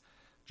setup things.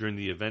 During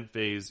the event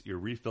phase, you're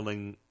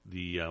refilling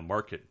the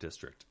market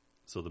district.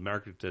 So the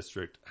market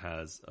district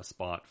has a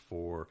spot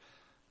for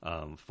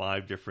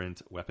 5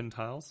 different weapon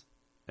tiles,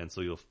 and so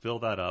you'll fill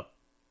that up.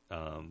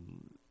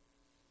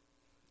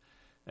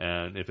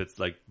 And if it's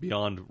like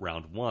beyond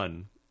round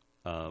 1,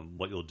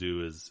 what you'll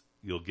do is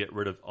you'll get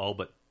rid of all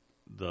but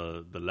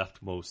the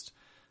leftmost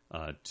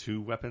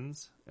 2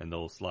 weapons, and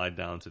they'll slide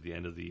down to the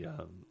end of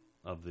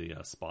the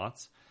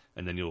spots,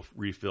 and then you'll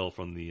refill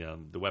from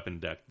the weapon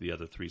deck the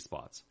other 3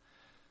 spots.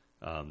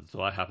 So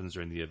that happens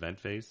during the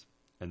event phase,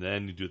 and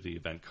then you do the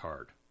event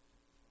card.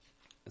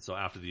 And so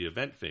after the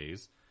event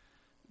phase,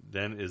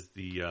 then is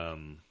the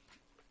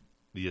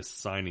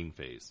assigning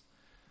phase.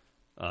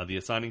 The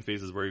assigning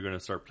phase is where you're going to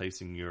start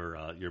placing your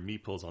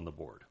meeples on the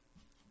board.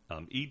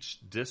 Each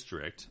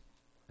district,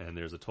 and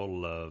there's a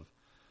total of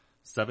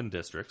 7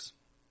 districts.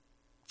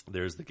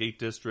 There's the gate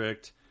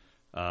district.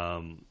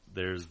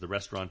 There's the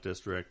restaurant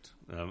district,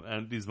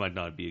 and these might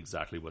not be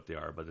exactly what they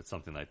are, but it's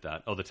something like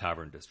that. Oh, the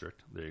tavern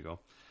district. There you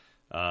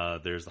go.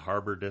 There's the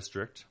harbor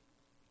district,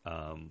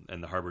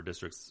 and the harbor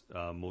district's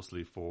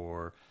mostly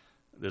for.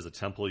 There's a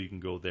temple you can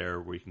go there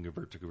where you can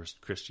convert to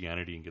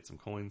Christianity and get some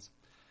coins,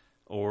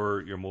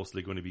 or you're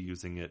mostly going to be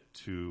using it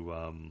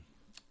to.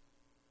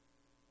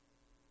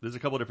 There's a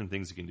couple different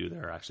things you can do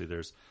there. Actually,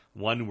 there's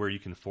one where you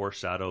can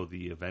foreshadow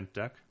the event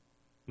deck,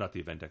 not the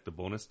event deck, the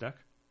bonus deck.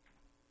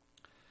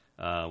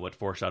 What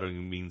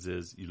foreshadowing means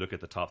is you look at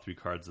the top 3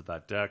 cards of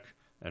that deck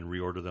and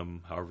reorder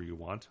them however you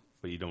want,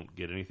 but you don't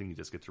get anything. You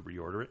just get to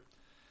reorder it.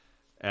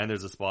 And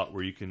there's a spot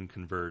where you can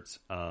convert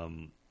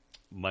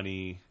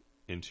money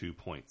into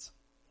points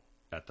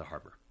at the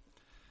harbor.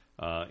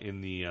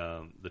 In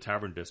the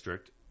tavern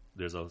district,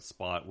 there's a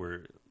spot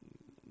where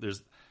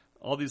there's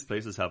all these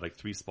places have like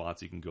 3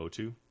 spots you can go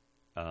to.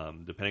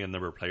 Depending on the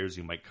number of players,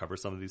 you might cover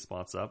some of these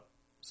spots up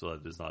so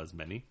that there's not as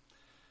many.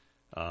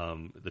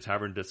 The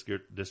tavern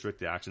district,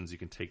 the actions you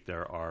can take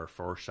there are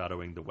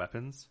foreshadowing the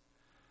weapons,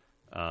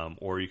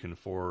 or you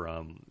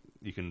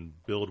can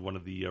build one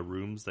of the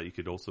rooms that you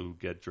could also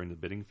get during the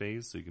bidding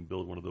phase. So you can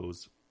build one of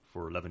those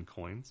for 11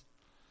 coins.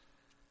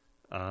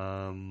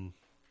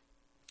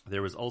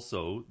 There was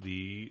also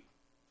the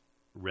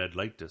red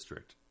light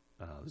district.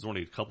 There's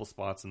only a couple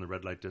spots in the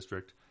red light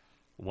district.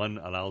 One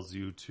allows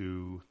you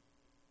to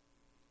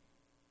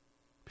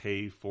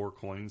pay 4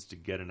 coins to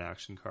get an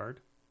action card.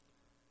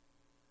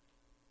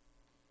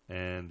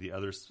 And the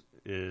other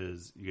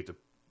is you get to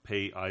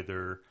pay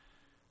either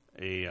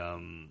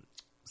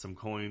some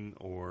coin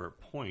or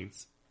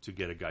points to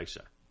get a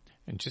geisha.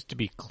 And just to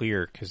be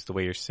clear, because the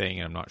way you're saying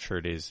it, I'm not sure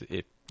it is,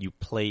 if you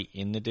play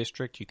in the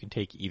district, you can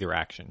take either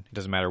action. It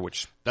doesn't matter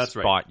which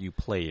spot you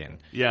play in.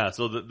 Yeah,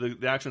 so the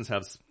actions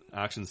have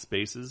action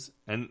spaces.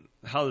 And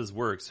how this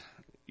works,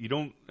 you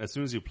don't, as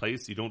soon as you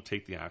place, you don't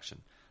take the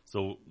action.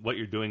 So what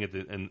you're doing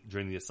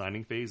during the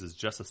assigning phase is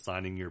just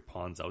assigning your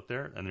pawns out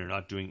there, and they're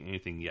not doing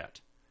anything yet.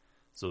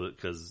 So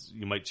because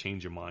you might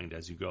change your mind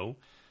as you go,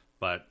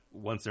 but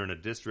once they're in a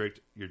district,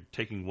 you're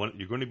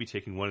going to be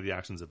taking one of the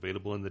actions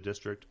available in the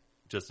district.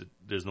 Just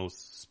there's no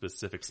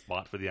specific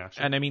spot for the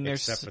action. And I mean,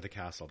 except for the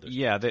castle district.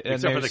 Yeah,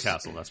 except for the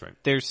castle. That's right.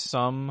 There's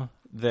some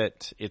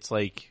that it's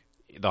like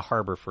the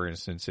harbor, for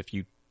instance. If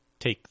you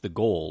take the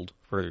gold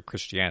for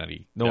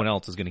Christianity, no one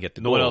else is going to get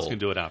the gold. No one else can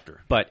do it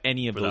after. But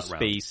any of those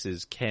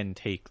spaces can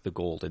take the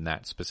gold in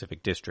that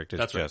specific district.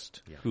 It's That's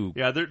just right. who.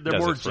 Yeah, they're does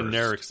more it first.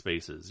 generic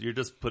spaces. You're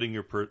just putting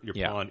your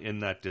pawn in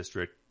that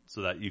district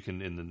so that you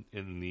can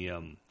in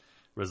the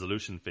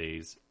resolution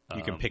phase.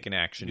 You can pick an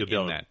action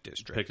in that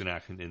district. Pick an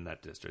action in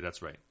that district.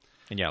 That's right.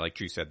 And yeah, like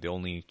Drew said, the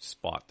only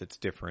spot that's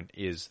different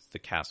is the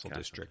castle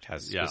district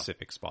has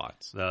specific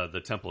spots.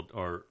 The temple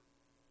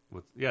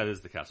it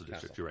is the castle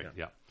district. You're right.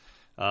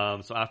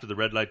 Yeah. So after the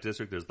red light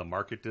district, there's the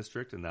market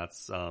district, and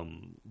that's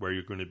where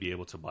you're going to be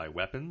able to buy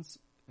weapons.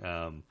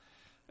 And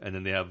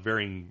then they have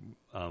varying.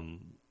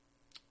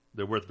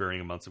 They're worth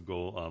varying amounts of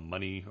gold,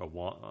 money, or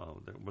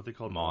what they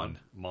called Mon.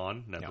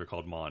 Mon. No, they're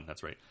called Mon.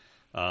 That's right.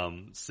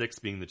 6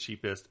 being the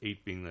cheapest,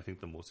 8 being I think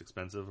the most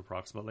expensive,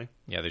 approximately.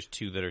 Yeah, there's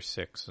 2 that are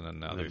 6, and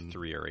then the other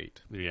 3 are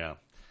 8. Yeah.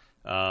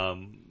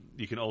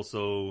 You can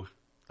also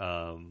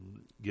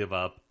give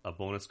up a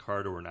bonus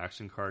card or an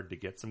action card to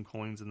get some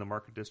coins in the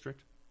market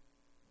district.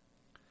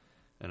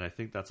 And I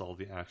think that's all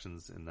the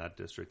actions in that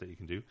district that you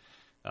can do.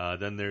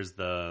 Then there's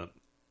the...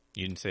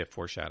 You didn't say a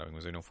foreshadowing.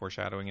 Was there no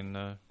foreshadowing in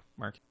the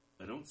market?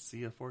 I don't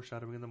see a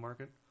foreshadowing in the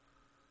market.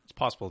 It's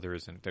possible there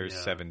isn't. There's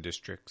 7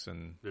 districts.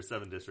 And there's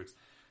 7 districts.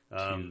 2,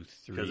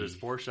 3, because there's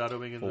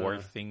foreshadowing in 4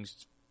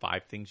 things,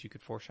 5 things you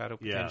could foreshadow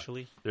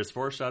potentially. Yeah. There's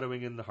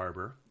foreshadowing in the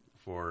harbor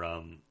for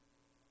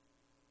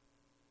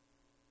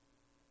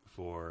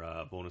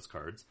bonus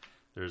cards.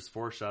 There's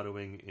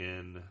foreshadowing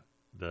in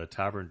the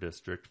tavern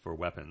district for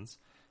weapons,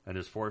 and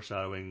there's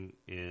foreshadowing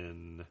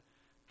in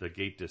the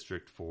gate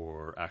district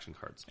for action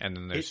cards. And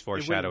then there's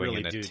foreshadowing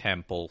in the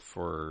temple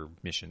for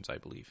missions, I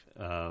believe.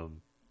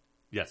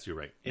 Yes, you're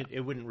right. It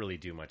wouldn't really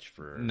do much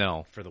for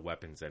the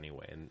weapons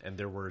anyway. And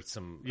there were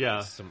some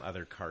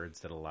other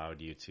cards that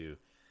allowed you to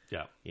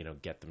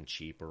get them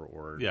cheap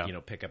or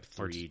pick up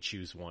 3,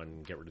 choose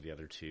 1, get rid of the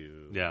other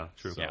 2. Yeah,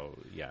 true. So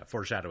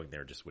foreshadowing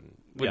there just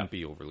wouldn't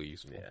be overly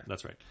useful. Yeah.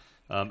 That's right.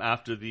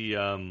 After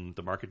the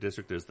market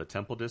district, there's the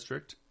temple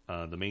district.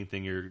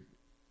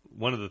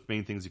 One of the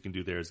main things you can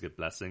do there is get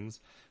blessings,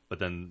 but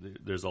then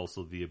there's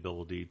also the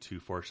ability to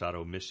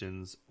foreshadow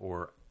missions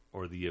or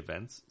the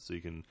events, so you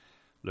can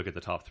look at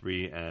the top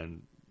 3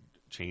 and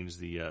change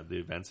the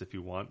events if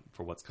you want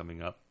for what's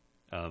coming up.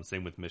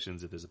 Same with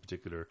missions. If there's a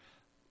particular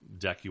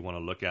deck you want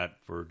to look at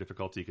for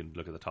difficulty, you can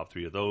look at the top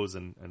 3 of those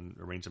and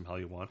arrange them how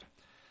you want.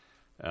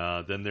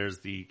 Then there's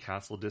the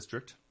castle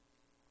district.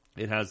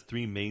 It has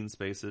 3 main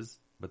spaces,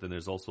 but then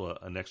there's also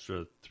an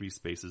extra 3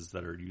 spaces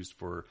that are used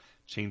for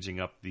changing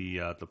up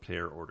the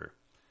player order.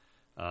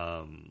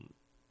 I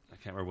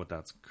can't remember what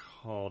that's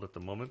called at the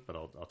moment, but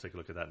I'll take a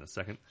look at that in a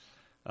second.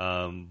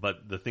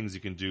 But the things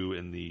you can do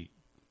in the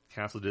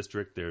castle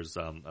district, there's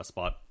a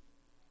spot,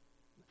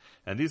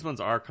 and these ones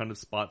are kind of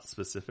spot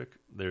specific.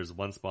 There's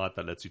one spot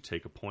that lets you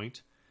take a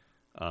point.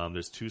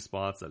 There's 2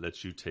 spots that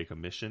lets you take a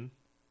mission,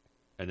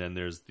 and then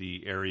there's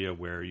the area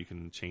where you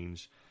can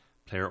change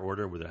player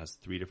order, where it has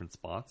 3 different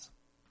spots.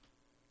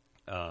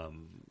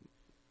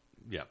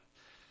 Yeah,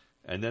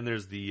 and then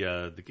there's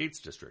the Gates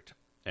district,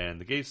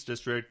 and the Gates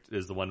district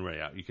is the one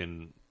where you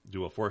can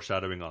do a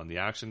foreshadowing on the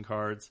action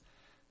cards.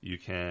 You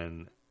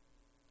can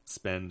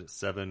spend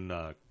 7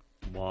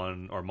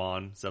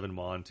 mon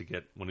to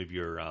get one of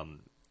your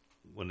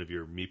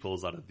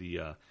meeples out of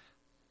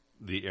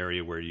the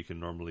area where you can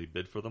normally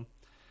bid for them.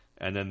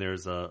 And then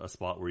there's a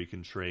spot where you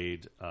can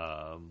trade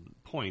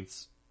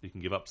points. You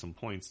can give up some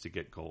points to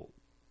get gold,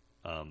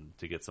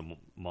 to get some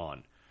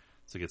mon,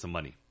 to get some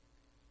money.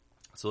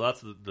 So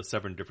that's the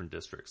 7 different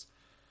districts.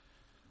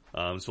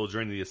 So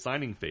during the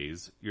assigning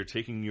phase, you're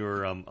taking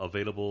your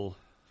available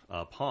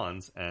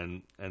pawns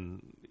and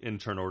in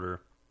turn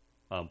order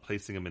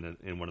placing them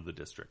in one of the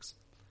districts.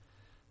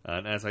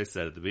 And as I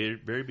said at the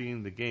very beginning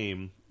of the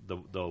game, the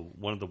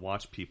one of the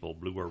watch people,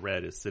 blue or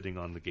red, is sitting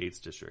on the Gates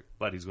district,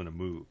 but he's going to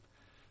move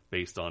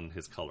based on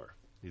his color.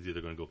 He's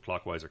either going to go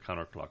clockwise or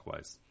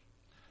counterclockwise.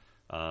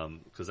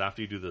 Because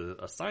after you do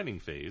the assigning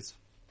phase,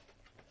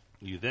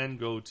 you then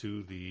go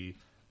to the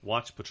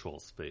watch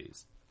patrols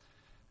phase.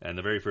 And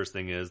the very first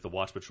thing is the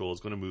watch patrol is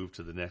going to move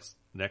to the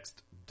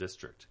next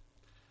district.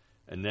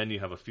 And then you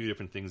have a few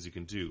different things you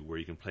can do where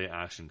you can play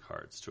action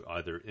cards to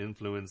either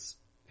influence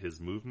his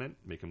movement,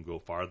 make him go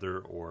farther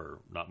or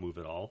not move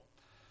at all.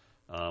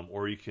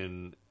 Or you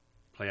can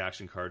play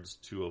action cards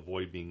to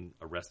avoid being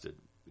arrested.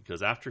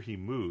 Because after he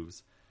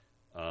moves,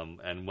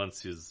 and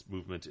once his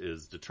movement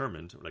is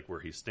determined, like where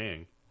he's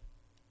staying,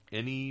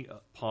 any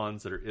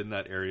pawns that are in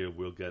that area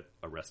will get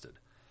arrested.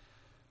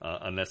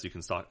 Unless you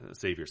can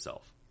save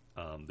yourself.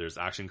 There's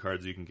action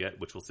cards you can get,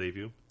 which will save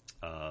you.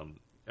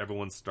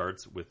 Everyone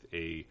starts with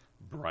a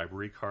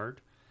bribery card.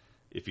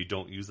 If you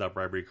don't use that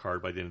bribery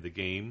card by the end of the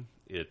game,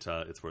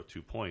 it's worth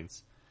 2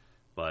 points.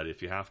 But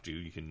if you have to,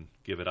 you can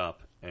give it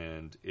up,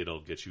 and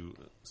it'll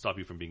stop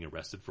you from being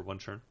arrested for 1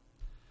 turn.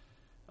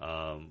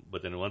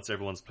 But then once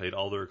everyone's played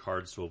all their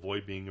cards to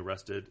avoid being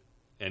arrested,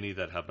 any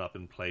that have not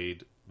been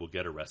played will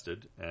get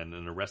arrested, and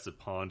an arrested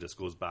pawn just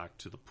goes back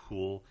to the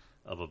pool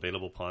of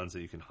available pawns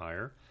that you can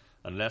hire,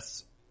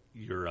 unless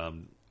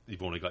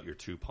you've only got your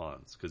 2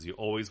 pawns, because you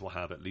always will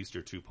have at least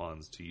your 2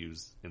 pawns to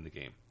use in the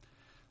game,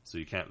 so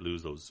you can't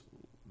lose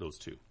those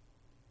 2.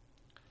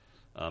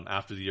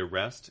 After the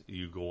arrest,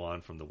 you go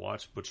on from the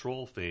watch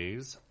patrol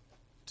phase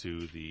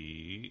to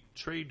the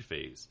trade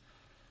phase.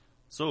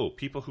 So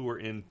people who are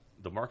in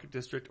the market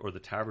district or the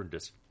tavern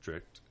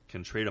district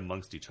can trade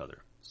amongst each other.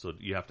 So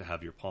you have to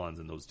have your pawns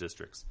in those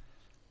districts.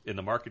 In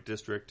the market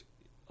district,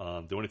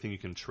 the only thing you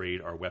can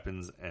trade are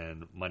weapons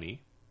and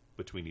money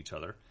between each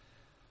other.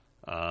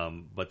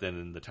 But then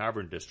in the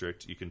tavern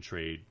district, you can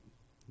trade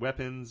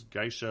weapons,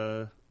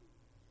 geisha,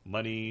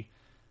 money,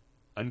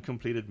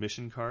 uncompleted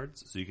mission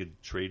cards. So you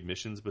could trade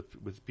missions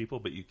with people,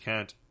 but you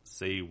can't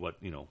say what,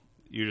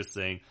 you're just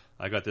saying,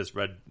 I got this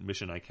red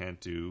mission I can't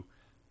do,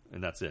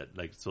 and that's it.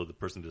 Like, so the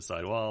person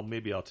decide, well,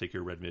 maybe I'll take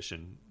your red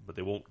mission, but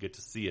they won't get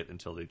to see it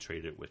until they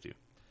trade it with you.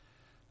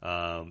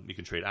 You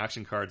can trade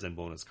action cards and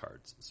bonus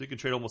cards. So you can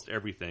trade almost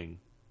everything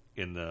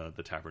in the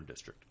tavern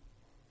district.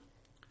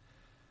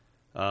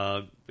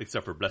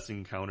 Except for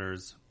blessing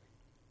counters,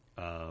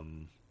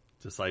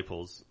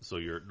 disciples. So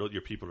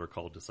your people are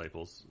called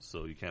disciples,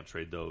 so you can't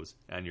trade those,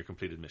 and your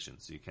completed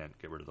missions, so you can't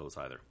get rid of those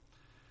either.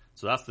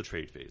 So that's the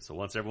trade phase. So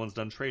once everyone's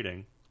done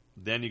trading,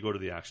 then you go to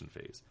the action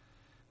phase.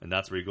 And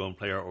that's where you go and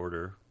play our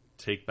order,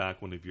 take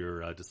back one of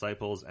your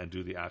disciples, and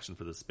do the action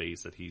for the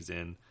space that he's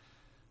in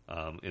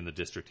the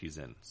district he's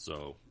in.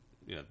 So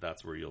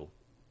that's where you'll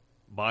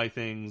buy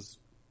things,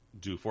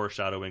 do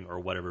foreshadowing, or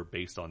whatever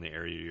based on the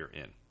area you're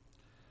in.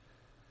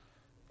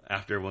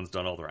 After everyone's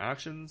done all their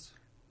actions,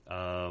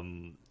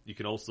 you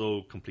can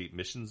also complete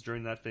missions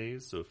during that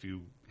phase. So if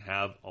you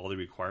have all the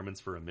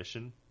requirements for a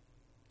mission,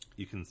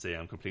 you can say,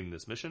 I'm completing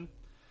this mission.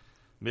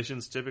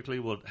 Missions typically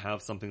will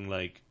have something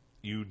like,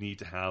 you need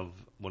to have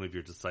one of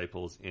your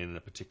disciples in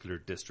a particular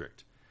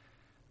district.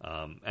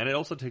 And it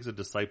also takes a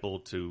disciple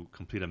to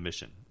complete a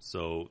mission.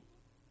 So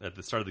at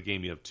the start of the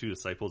game, you have 2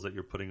 disciples that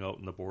you're putting out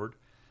on the board.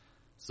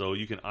 So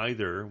you can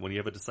either, when you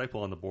have a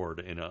disciple on the board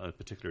in a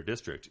particular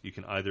district, you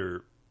can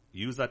either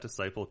use that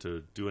disciple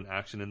to do an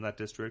action in that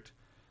district,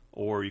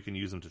 or you can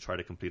use them to try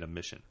to complete a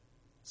mission.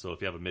 So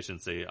if you have a mission,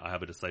 say, I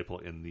have a disciple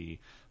in the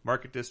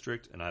market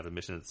district, and I have a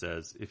mission that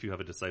says, if you have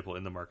a disciple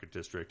in the market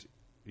district,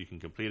 you can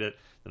complete it,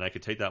 then I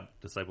could take that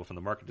disciple from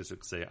the market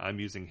district and say, I'm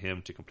using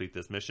him to complete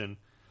this mission.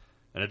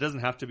 And it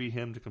doesn't have to be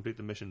him to complete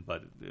the mission,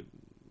 but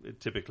it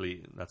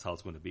typically, that's how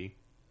it's going to be.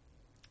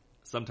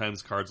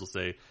 Sometimes cards will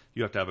say,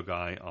 you have to have a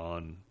guy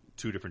on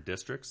 2 different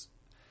districts.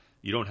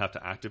 You don't have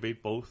to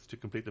activate both to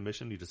complete the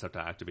mission. You just have to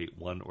activate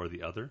one or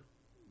the other.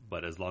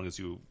 but as long as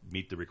you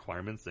meet the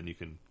requirements, then you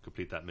can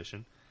complete that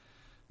mission.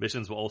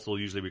 Missions will also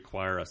usually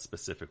require a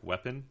specific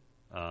weapon.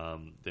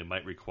 They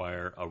might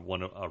require a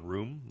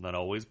room, not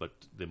always, but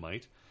they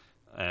might.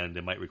 And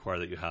they might require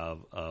that you have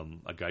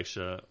a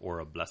geisha or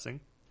a blessing.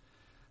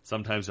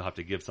 Sometimes you'll have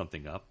to give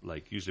something up.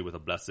 Like usually with a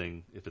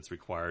blessing, if it's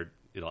required,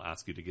 it'll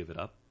ask you to give it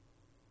up.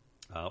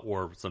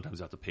 Or sometimes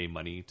you have to pay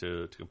money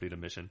to complete a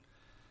mission.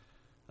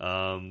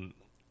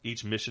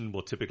 Each mission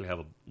will typically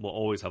will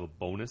always have a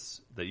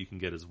bonus that you can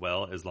get as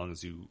well, as long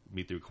as you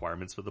meet the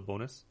requirements for the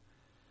bonus.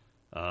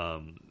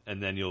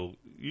 And then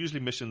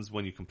usually missions,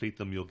 when you complete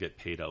them, you'll get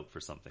paid out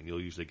for something.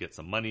 You'll usually get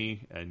some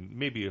money and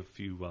maybe a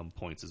few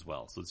points as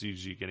well. So it's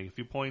usually getting a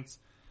few points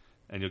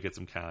and you'll get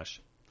some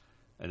cash.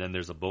 And then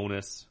there's a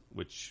bonus,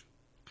 which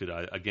could,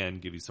 again,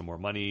 give you some more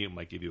money. It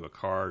might give you a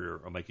card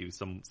or might give you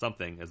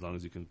something as long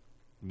as you can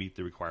meet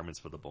the requirements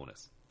for the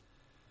bonus.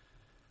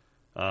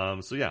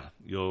 So yeah,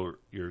 you're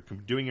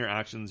doing your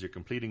actions, you're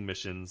completing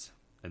missions,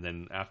 and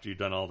then after you've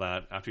done all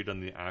that, after you've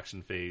done the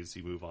action phase,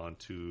 you move on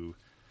to...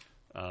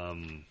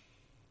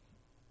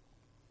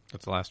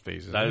 That's the last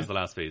phase, isn't That it? is the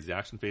last phase. The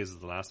action phase is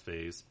the last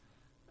phase.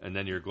 And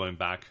then you're going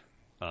back,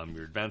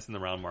 you're advancing the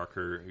round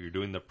marker, you're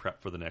doing the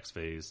prep for the next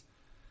phase,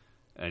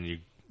 and you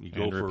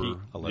go And for... repeat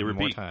 11 you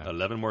more repeat times.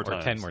 11 more Or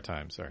times. 10 more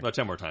times, sorry. No,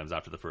 10 more times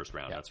after the first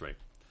round, Yeah. that's right.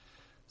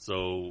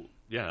 So,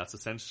 yeah, that's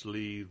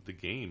essentially the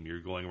game.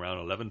 You're going around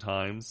 11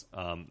 times.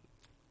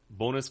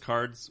 Bonus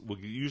cards will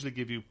usually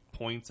give you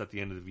points at the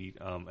end of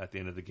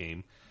the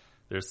game.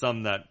 There's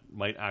some that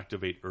might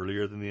activate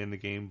earlier than the end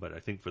of the game, but I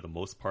think for the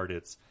most part,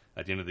 it's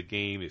at the end of the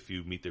game. If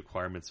you meet the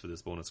requirements for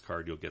this bonus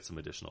card, you'll get some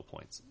additional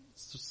points.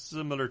 It's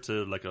similar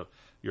to like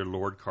your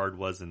Lord card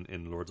was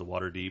in Lords of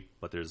Waterdeep,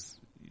 but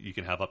you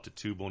can have up to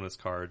 2 bonus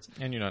cards.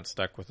 And you're not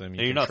stuck with them.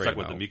 And you're not stuck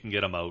with them. You can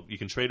get them out. You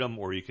can trade them,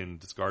 or you can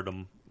discard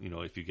them.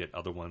 If you get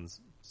other ones,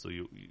 so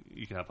you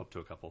can have up to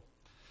a couple.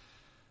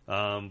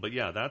 But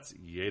yeah, that's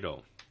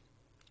Yedo.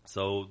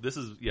 So this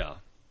is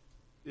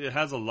it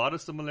has a lot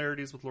of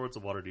similarities with Lords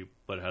of Waterdeep,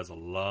 but it has a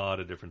lot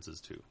of differences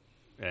too.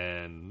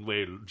 And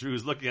wait,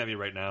 Drew's looking at me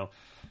right now.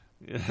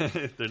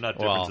 They're not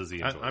differences.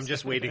 I'm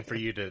just waiting for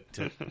you to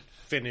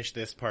finish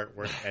this part,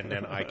 and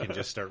then I can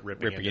just start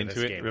ripping into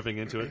this game. Ripping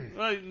into it.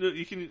 Well,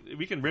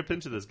 we can rip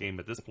into this game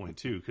at this point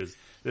too, because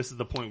this is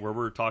the point where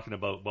we're talking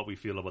about what we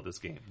feel about this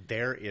game.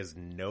 There is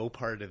no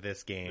part of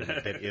this game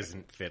that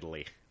isn't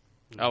fiddly.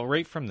 Oh,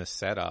 right from the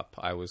setup,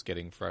 I was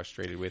getting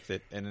frustrated with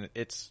it, and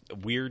it's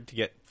weird to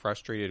get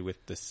frustrated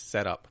with the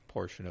setup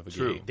portion of a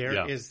game.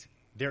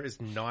 There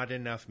is not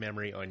enough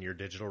memory on your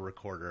digital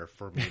recorder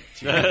for me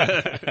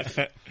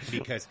to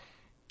because,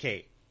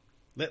 okay,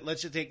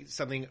 let's just take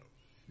something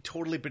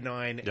totally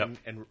benign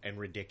and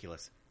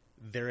ridiculous.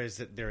 There is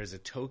a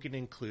token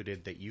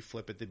included that you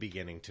flip at the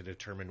beginning to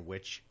determine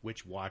which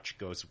watch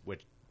goes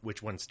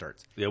which one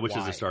starts. Yeah, which is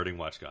Why? the starting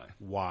watch guy.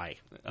 Why?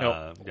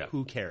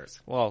 Who cares?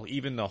 Well,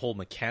 even the whole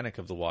mechanic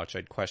of the watch,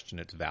 I'd question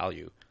its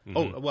value. Mm-hmm.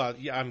 Oh, well,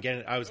 yeah,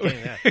 I was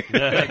getting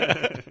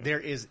that. There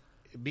is,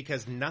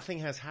 because nothing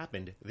has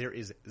happened, there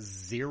is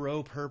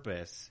zero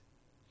purpose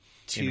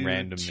to In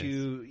randomness.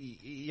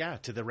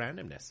 to the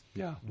randomness.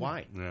 Yeah.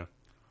 Why? Yeah.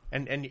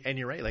 And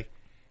you're right. Like,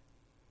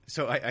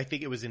 so I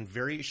think it was in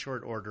very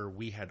short order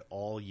we had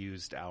all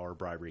used our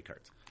bribery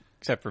cards.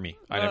 Except for me.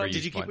 I never used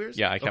did you keep one. yours?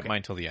 Yeah, I kept Okay.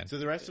 mine till the end. So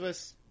the rest of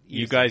us,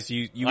 You guys,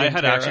 you I and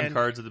had Tara, action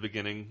cards at the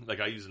beginning. Like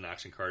I used an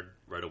action card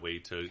right away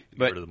to get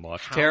But rid of the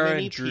watch. How Tara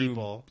many and Drew,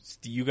 people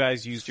you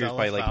guys used yours fell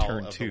by like afoul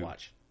turn of the 2.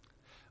 watch?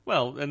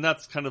 Well, and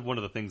that's kind of one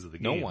of the things of the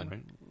No game. one.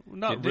 Right?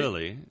 Not Did-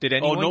 really. Did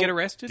anyone no, get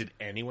arrested? Did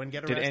anyone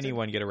get Did arrested?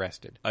 anyone get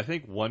arrested? I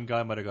think one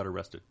guy might have got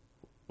arrested.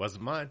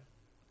 Wasn't mine.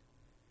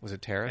 Was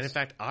it Tara's? And in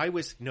fact, I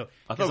was no. I 'cause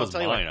thought it I'll was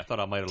tell you what, mine. I thought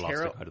I might have lost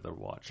Tara- a guy to the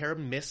watch. Tara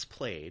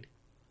misplayed.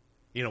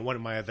 You know, one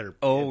of my other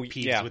Oh,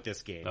 peeves yeah. with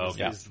this game Oh, is,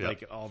 yeah, is yeah.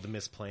 like all the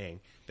misplaying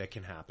that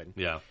can happen.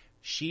 Yeah.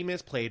 She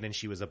misplayed and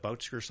she was about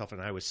to screw herself, and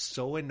I was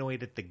so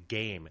annoyed at the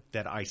game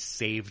that I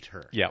saved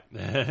her. yeah.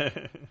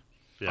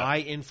 Yeah. I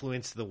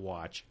influenced the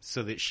watch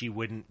so that she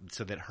wouldn't,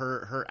 so that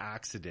her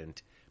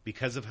accident,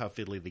 because of how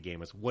fiddly the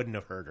game was, wouldn't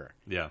have hurt her.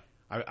 Yeah.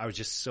 I was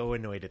just so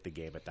annoyed at the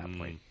game at that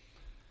point.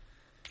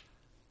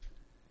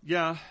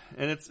 Yeah,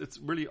 and it's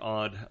really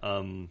odd.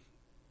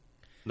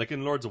 Like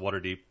in Lords of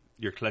Waterdeep,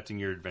 you're collecting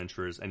your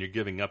adventurers and you're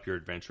giving up your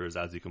adventurers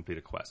as you complete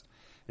a quest.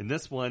 In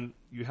this one,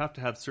 you have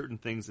to have certain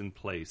things in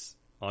place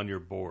on your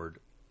board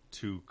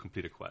to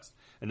complete a quest.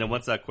 And then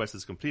once that quest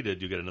is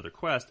completed, you get another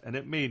quest, and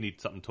it may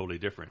need something totally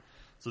different.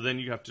 So then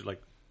you have to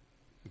like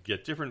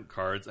get different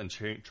cards and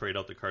trade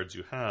out the cards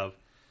you have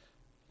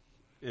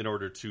in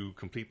order to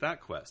complete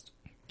that quest.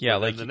 Yeah,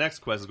 And like the next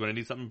quest is going to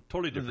need something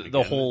totally different. the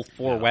again. whole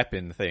 4 Yeah.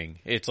 weapon thing.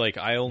 It's like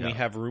I only Yeah.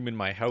 have room in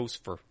my house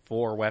for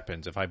 4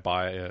 weapons if I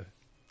buy a...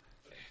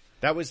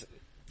 That was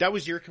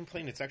your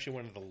complaint. It's actually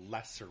one of the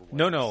lesser ones.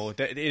 No,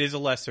 it is a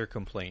lesser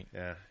complaint.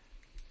 Yeah.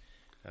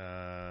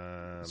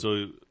 So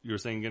you were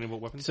saying again about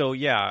weapons? So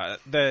yeah,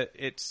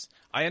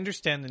 I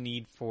understand the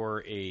need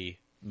for a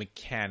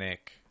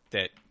mechanic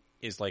that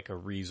is like a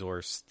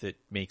resource that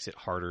makes it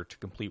harder to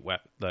complete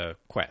the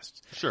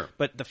quests. Sure.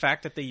 But the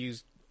fact that they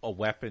used a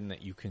weapon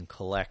that you can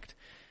collect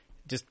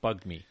just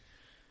bugged me.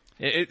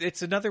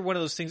 It's another one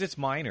of those things. It's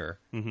minor,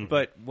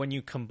 but when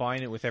you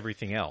combine it with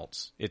everything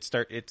else, it's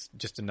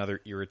just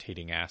another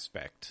irritating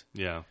aspect.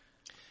 Yeah.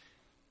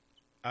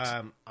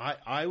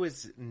 I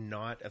was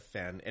not a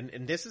fan,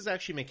 and this is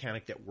actually a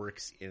mechanic that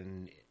works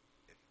in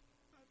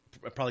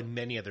probably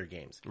many other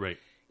games. Right.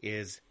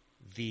 Is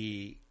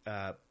the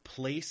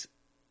place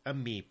a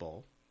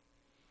meeple,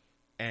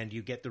 and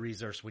you get the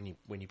resource when you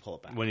pull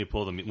it back. When you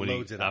pull them, when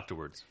Loads you it up.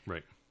 afterwards.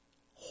 Right.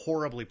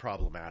 Horribly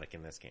problematic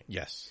in this game.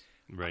 Yes.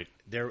 Right.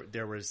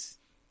 There was,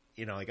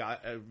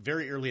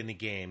 very early in the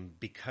game,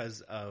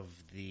 because of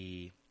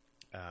the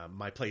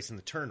my place in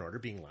the turn order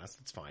being last.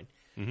 It's fine.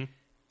 Mm-hmm.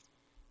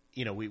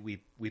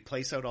 We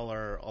place out all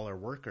our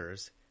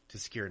workers to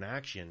secure an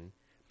action,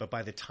 but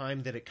by the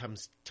time that it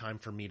comes time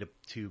for me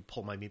to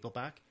pull my meeple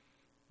back,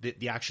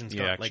 the action's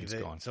gone. Action's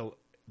gone. So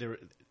there were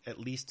at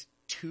least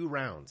 2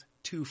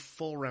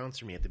 full rounds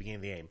for me at the beginning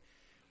of the game,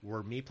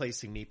 were me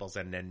placing meeples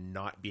and then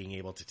not being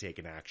able to take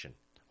an action.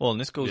 Well, and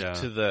this goes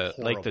to the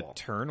the Horrible.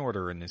 turn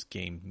order in this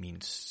game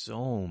means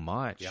so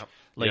much.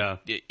 Yep.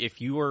 If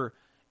you were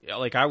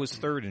I was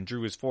third and Drew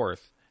was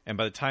fourth, and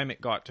by the time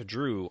it got to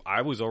Drew,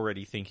 I was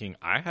already thinking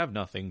I have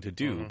nothing to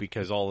do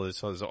because all of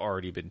this has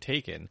already been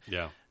taken.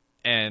 Yeah.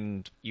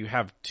 And you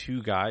have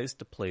 2 guys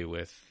to play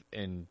with,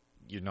 and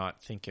you're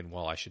not thinking,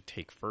 well, I should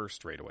take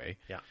first right away.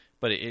 Yeah.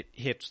 But it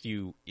hits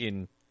you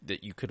in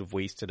that you could have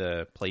wasted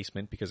a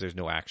placement because there's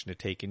no action to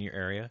take in your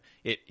area.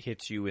 It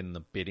hits you in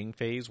the bidding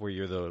phase where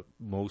you're the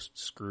most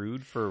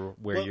screwed for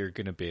where you're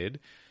going to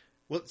bid.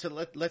 Well, so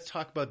let's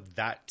talk about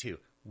that too.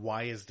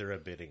 Why is there a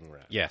bidding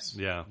round? Yes.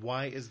 Yeah.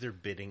 Why is there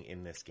bidding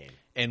in this game?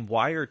 And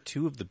why are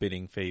 2 of the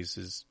bidding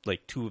phases,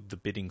 2 of the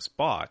bidding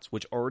spots,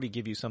 which already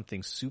give you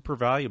something super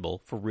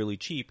valuable for really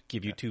cheap,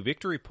 give you 2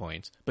 victory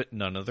points, but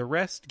none of the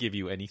rest give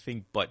you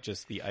anything but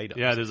just the items?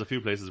 Yeah, there's a few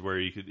places where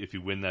you could, if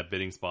you win that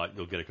bidding spot,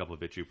 you'll get a couple of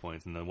victory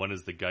points, and then one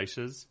is the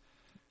geishas.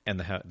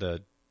 And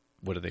the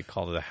what do they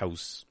call it? The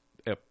house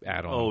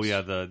add-ons. Oh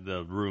yeah,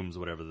 the rooms,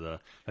 whatever, the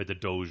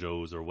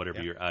dojos or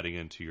whatever you're adding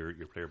into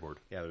your player board.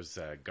 Yeah, there's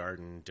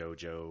garden,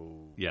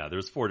 dojo. Yeah,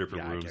 there's 4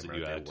 different Yeah, I rooms can't that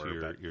you remember add what to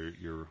they were,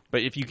 your.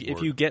 But if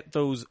you get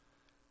those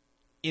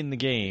in the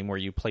game where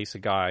you place a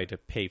guy to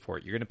pay for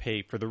it, you're going to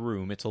pay for the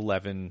room. It's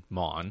 11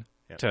 mon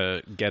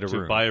to get a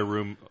room. To buy a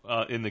room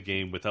in the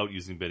game without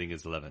using bidding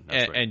is 11.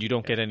 That's right. And you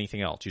don't get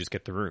anything else. You just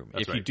get the room.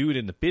 That's if you right. do it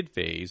in the bid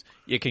phase,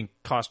 it can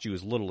cost you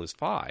as little as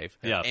 5.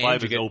 Yeah, and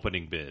 5 you is get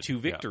opening bid. 2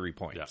 victory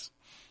points. Yeah.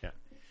 Yeah.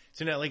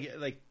 So now,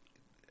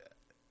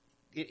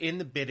 in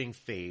the bidding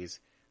phase,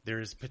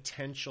 there's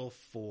potential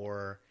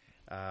for.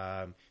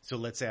 So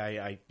let's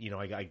say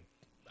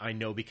I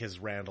know because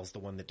Randall's the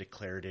one that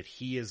declared it.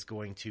 He is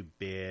going to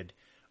bid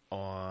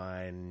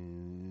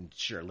on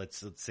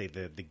let's say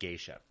the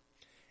geisha,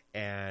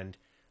 and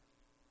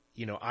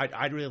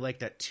I'd really like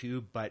that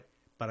too, but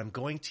I'm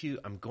going to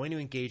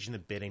engage in the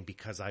bidding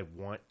because I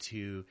want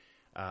to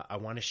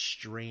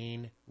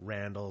strain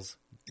Randall's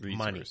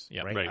money.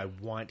 Yeah, right? right. I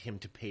want him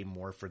to pay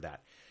more for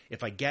that.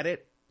 If I get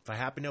it, if I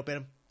happen to open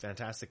him,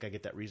 fantastic. I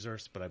get that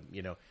resource, but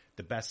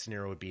the best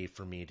scenario would be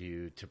for me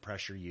to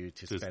pressure you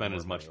to spend spend more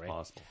as much money, as right?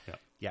 possible. Yeah.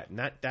 Yeah, and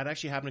that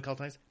actually happened a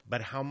couple times.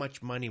 But how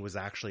much money was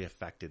actually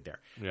affected there?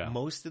 Yeah.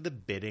 Most of the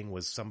bidding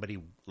was somebody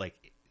like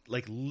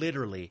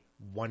literally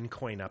 1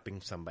 coin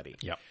upping somebody.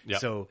 Yep. Yep.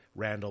 So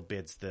Randall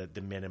bids the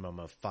minimum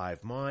of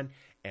 5 mon,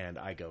 and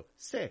I go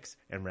 6,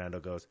 and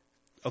Randall goes,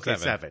 okay,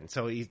 7.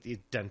 So he's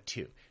done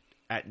 2.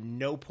 At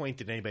no point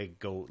did anybody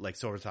go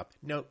so over the top.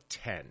 No,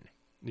 10.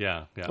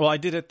 Yeah. Well, I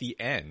did at the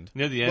end.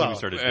 Near the end, Well, we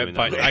started doing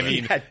But that. I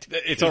mean,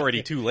 it's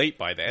already too late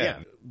by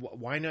then. Yeah.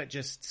 Why not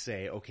just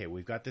say, okay,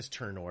 we've got this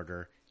turn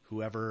order.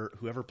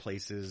 Whoever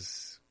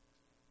places,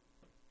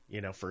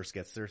 first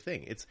gets their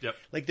thing. It's Yep.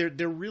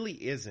 there really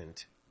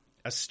isn't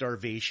a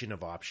starvation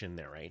of option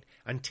there, right?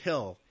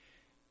 Until,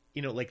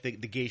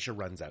 the geisha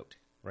runs out,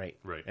 right?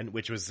 Right. And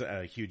which was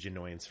a huge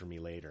annoyance for me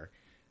later.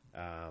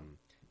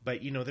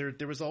 But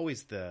there was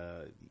always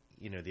the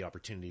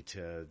opportunity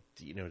to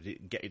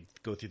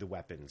go through the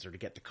weapons or to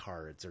get the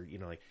cards or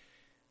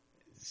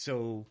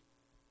so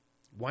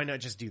why not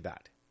just do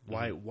that?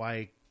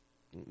 Why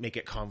make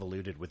it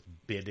convoluted with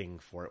bidding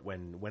for it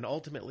when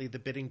ultimately the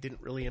bidding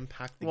didn't really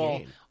impact the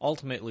game?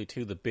 Ultimately,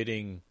 too, the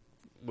bidding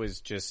was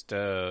just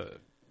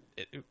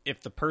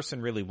if the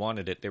person really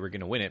wanted it, they were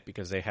going to win it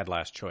because they had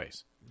last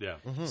choice. Yeah.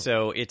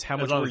 So it's how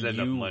As much long were as they had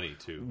enough you money,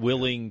 too.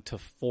 willing to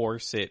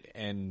force it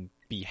and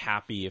be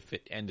happy if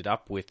it ended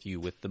up with you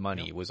with the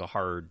money. It was a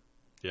hard,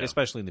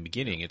 especially in the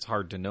beginning, it's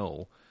hard to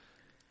know.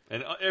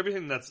 And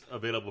everything that's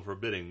available for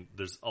bidding,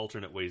 there's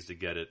alternate ways to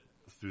get it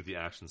through the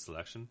action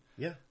selection.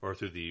 Yeah. Or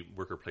through the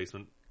worker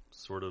placement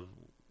sort of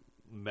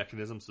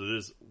mechanism. So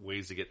there's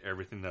ways to get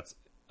everything that's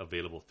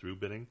available through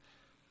bidding.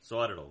 So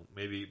I don't know.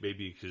 Maybe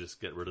you could just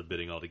get rid of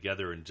bidding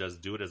altogether and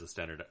just do it as a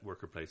standard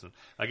worker placement.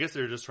 I guess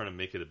they're just trying to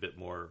make it a bit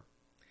more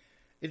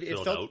It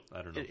filled felt out.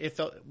 I don't know. It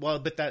felt well,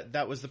 but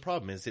that was the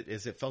problem. Is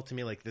it felt to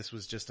me like this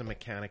was just a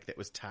mechanic that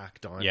was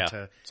tacked on. Yeah,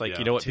 to, it's like yeah.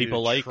 you know what to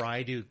people like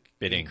try to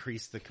bidding.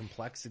 increase the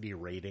complexity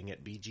rating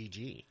at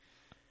BGG.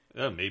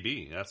 Yeah,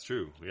 maybe that's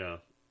true. Yeah,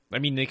 I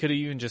mean, they could have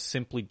even just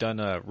simply done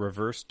a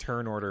reverse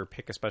turn order,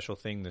 pick a special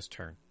thing this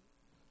turn,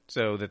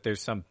 so that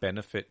there's some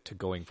benefit to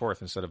going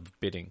forth instead of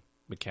bidding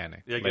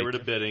mechanic. yeah. Get Like, rid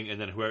of bidding, and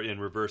then whoever in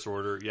reverse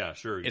order. Yeah,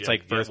 sure. It's get,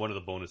 like get first- one of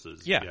the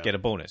bonuses. Yeah, get a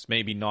bonus.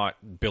 Maybe not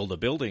build a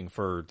building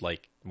for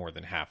like more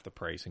than half the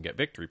price and get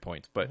victory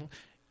points, but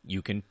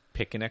you can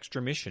pick an extra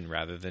mission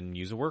rather than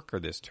use a worker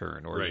this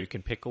turn, or Right. you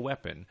can pick a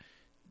weapon.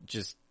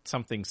 Just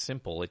something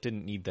simple. It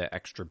didn't need the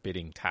extra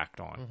bidding tacked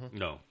on.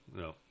 No.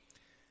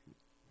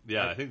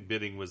 Yeah, I think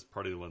bidding was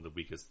probably one of the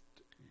weakest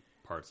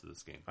parts of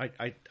this game.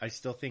 I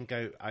still think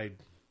I'd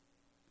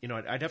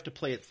have to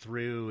play it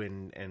through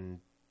and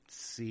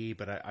see,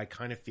 but I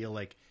kind of feel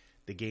like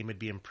the game would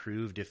be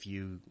improved if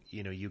you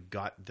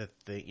got the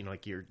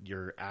like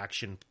your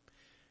action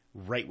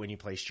right when you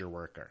placed your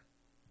worker.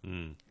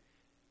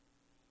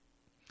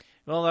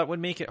 Well, that would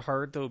make it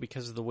hard, though,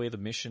 because of the way the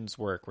missions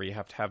work, where you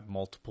have to have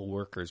multiple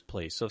workers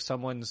placed. So if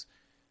someone's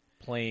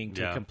playing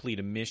to Yeah. complete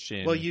a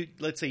mission... Well,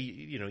 let's say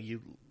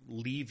you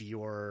leave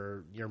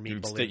your meeple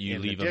instead in you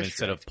the leave them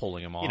instead of district.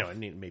 pulling them off. I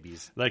mean, maybe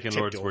he's Like in tipped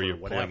Lords, where over, you're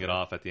pulling it whatever.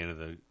 off at the end of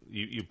the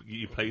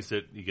you place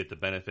it, you get the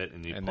benefit,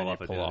 and you and pull then you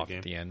off at the pull end off of the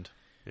at game. the end.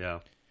 Yeah.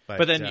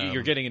 But then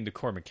you're getting into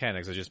core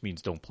mechanics. That just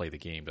means don't play the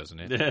game, doesn't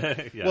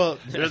it? Yeah. Well,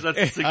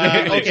 that's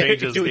significantly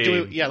changes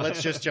game.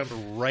 let's just jump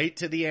right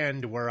to the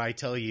end where I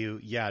tell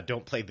you,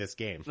 don't play this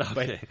game.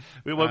 Okay.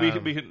 Well, we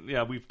can.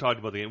 Yeah, we've talked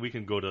about the game. We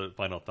can go to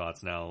final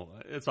thoughts now.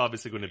 It's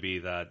obviously going to be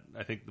that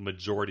I think the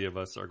majority of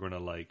us are going to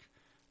like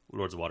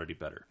Lords of Waterdeep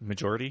better.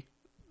 Majority?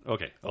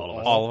 Okay, all of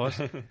us. All of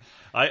us?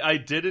 I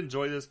did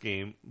enjoy this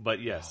game, but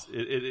yes,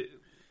 it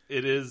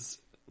is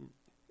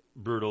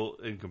brutal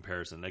in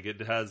comparison. Like,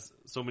 it has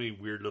so many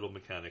weird little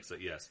mechanics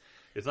that yes,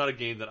 it's not a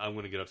game that I'm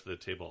going to get up to the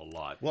table a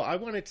lot. Well, I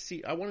wanted to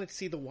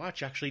see the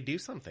watch actually do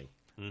something.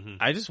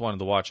 I just wanted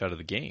to watch out of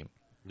the game.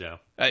 Yeah.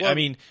 I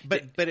mean,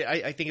 but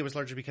I think it was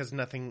largely because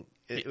nothing.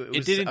 It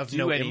was didn't of do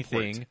no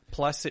anything. import.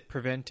 Plus, it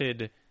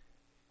prevented,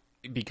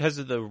 because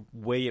of the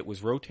way it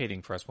was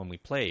rotating for us when we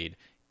played,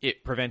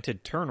 it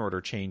prevented turn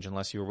order change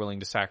unless you were willing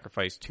to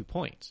sacrifice 2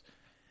 points,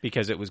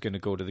 because it was going to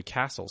go to the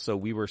castle. So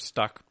we were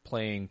stuck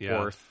playing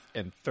fourth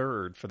and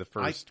third for the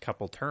first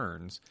couple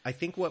turns. I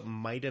think what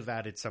might have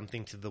added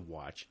something to the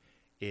watch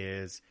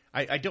is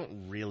I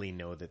don't really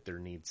know that there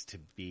needs to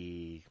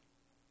be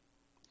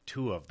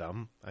two of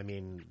them. I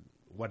mean,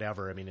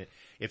 whatever. I mean,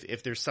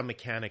 if there's some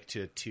mechanic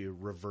to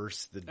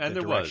reverse the And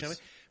there direction was.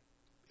 of it.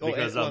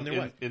 Because there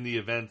was. in the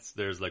events,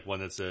 there's like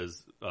one that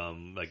says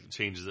like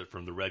changes it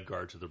from the red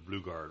guard to the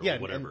blue guard or Yeah,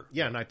 whatever.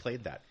 and I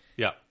played that.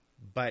 Yeah.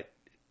 But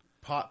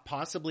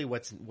possibly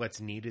what's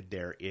needed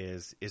there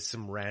is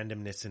some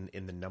randomness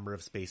in the number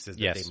of spaces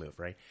that Yes. they move,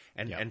 right?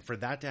 And for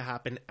that to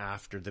happen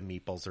after the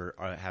meeples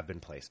have been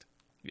placed,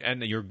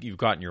 And you've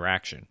gotten your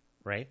action.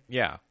 right?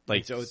 Yeah.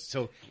 Like,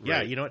 So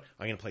Right. you know what?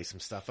 I'm gonna play some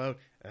stuff out.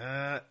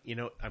 I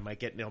might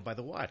get nailed by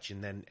the watch,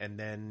 and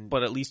then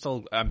but at least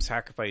I'm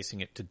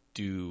sacrificing it to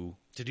do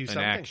an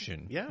something.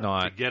 action. Yeah. To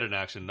Not get an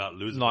action, not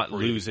lose it not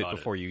before you lose even it got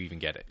before you even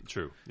get it.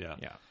 True. Yeah.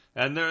 Yeah.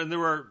 And there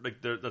were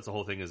like that's the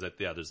whole thing is that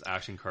there's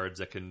action cards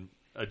that can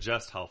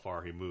adjust how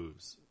far he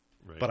moves.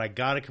 Right. But I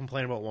gotta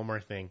complain about one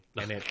more thing,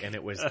 and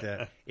it was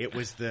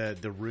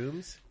the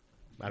rooms.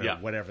 I don't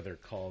know, whatever they're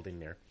called in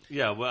there.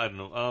 Yeah, well, I don't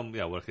know.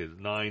 Yeah, well, okay.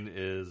 9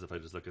 is, if I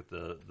just look at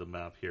the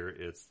map here,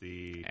 it's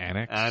the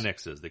Annex?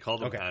 annexes. They call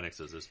them Okay.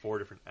 annexes. There's 4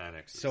 different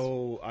annexes.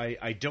 So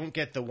I don't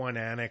get the one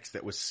annex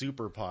that was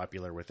super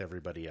popular with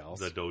everybody else.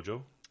 the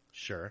dojo.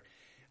 Sure.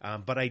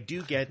 But I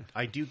do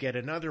get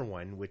another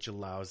one which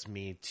allows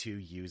me to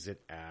use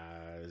it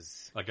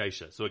as A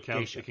geisha. So it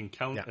counts. Geisha. It can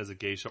count Yeah. as a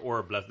geisha or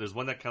a bless. There's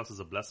one that counts as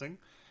a blessing.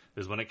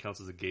 There's one that counts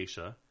as a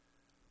geisha.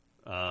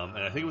 And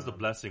I think it was the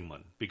blessing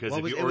one because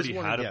well, if you it was already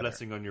one or had the a other.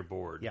 blessing on your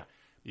board, Yeah.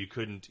 you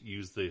couldn't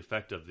use the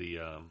effect of the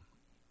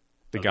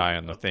Guy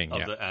on the thing. of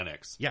Yeah. the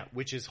annex. yeah,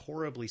 which is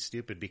horribly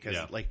stupid because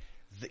Yeah. like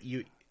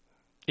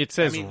It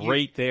says I mean,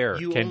 right there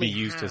you can be only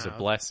used as a have-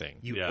 blessing.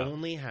 you Yeah.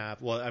 only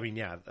have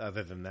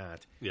other than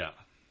that, Yeah.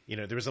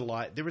 there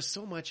was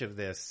so much of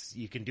this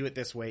you can do it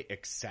this way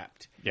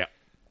except Yeah.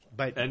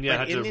 but And you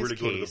had to in this really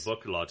go to case, the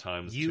book a lot of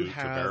times you to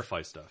have-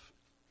 verify stuff.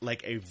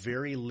 like a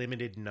very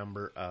limited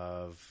number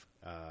of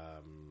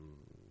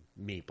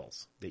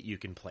meeples that you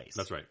can place.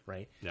 That's right.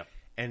 Right? Yeah.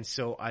 And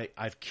so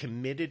I've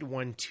committed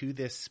one to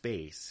this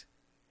space,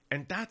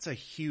 and that's a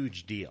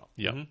huge deal.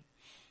 Yeah. Mhm.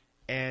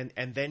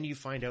 And then you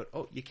find out,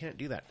 oh, you can't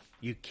do that.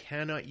 You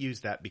cannot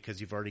use that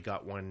because you've already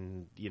got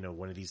one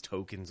of these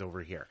tokens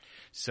over here.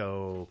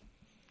 So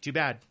too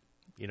bad.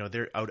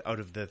 They're out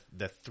of the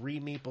 3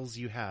 meeples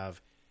you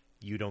have,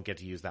 you don't get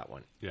to use that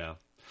one. Yeah.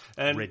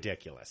 And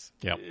Ridiculous.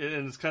 Yeah.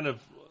 And it's kind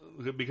of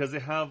because they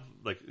have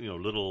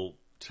little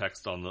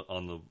text on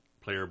the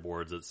player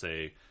boards that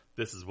say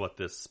this is what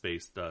this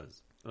space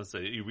does. Let's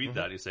say you read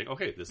that, you say,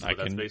 okay, this is I what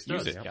that can space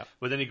use does. it, yeah.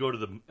 But then you go to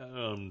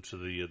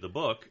the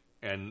book,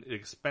 and it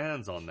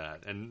expands on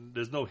that. And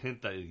there's no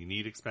hint that you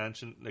need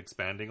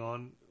expanding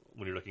on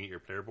when you're looking at your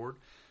player board.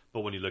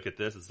 But when you look at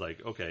this, it's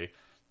like, okay,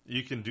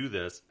 you can do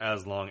this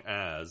as long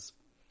as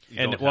you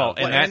And- don't well,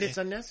 have, And it's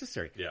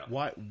unnecessary. Yeah.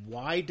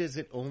 Why does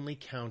it only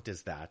count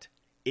as that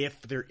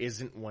if there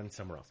isn't one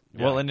somewhere else?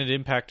 Well, and it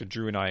impacted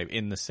Drew and I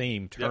in the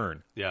same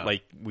turn. Yeah.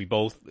 Like, we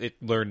both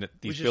learned that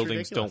these Which is buildings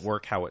ridiculous. don't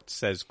work how it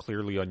says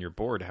clearly on your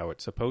board how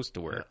it's supposed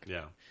to work.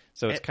 yeah.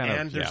 So it's kind of...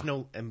 and there's yeah.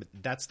 no, and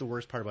that's the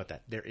worst part about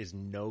that. There is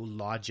no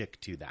logic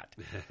to that.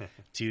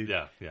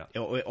 Yeah.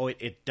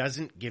 It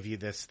doesn't give you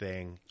this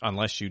thing.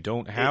 Unless you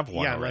don't have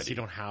one Yeah, already. unless you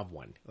don't have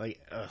one.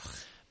 Like, ugh.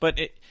 But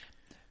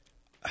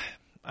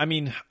I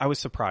mean, I was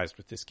surprised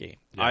with this game.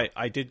 Yeah.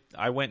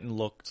 I went and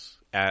looked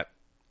at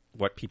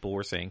what people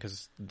were saying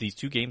because these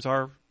two games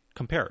are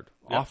compared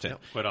often.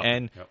 quite often.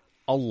 And Yep.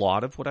 a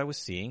lot of what I was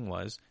seeing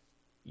was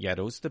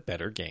Yetto's the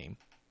better game.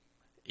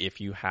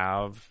 If you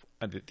have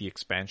the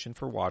expansion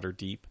for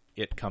Waterdeep,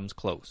 it comes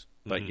close,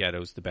 but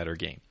Yetto's the better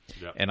game.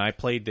 Yep. And I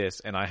played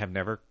this, and I have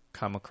never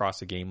come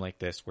across a game like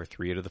this where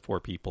 3 out of the 4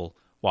 people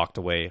walked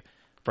away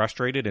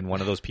frustrated, and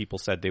one of those people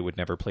said they would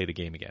never play the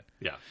game again.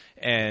 Yeah.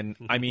 And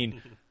I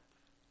mean,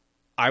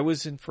 I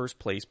was in first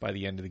place by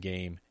the end of the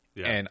game,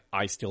 Yeah. and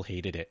I still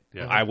hated it.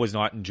 Yeah. I was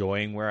not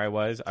enjoying where I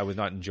was. I was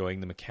not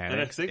enjoying the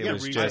mechanics. think It the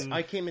was reason- just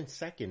I came in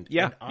second.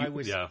 Yeah, and I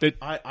was. yeah.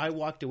 I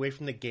walked away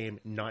from the game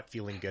not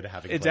feeling good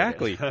having played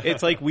exactly. it.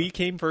 It's like we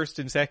came first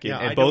and second, Yeah,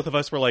 and I both don't- of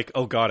us were like,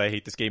 "Oh God, I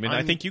hate this game." And I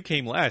I'm- think you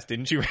came last,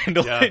 didn't you,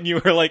 Randall? Yeah. And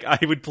you were like, "I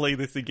would play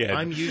this again."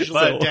 I'm usually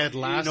But dead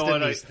last you know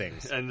in what, these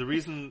things. And the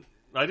reason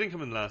I didn't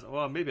come in last,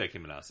 well, maybe I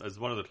came in last as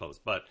one of the close,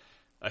 but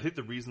I think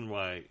the reason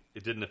why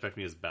it didn't affect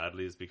me as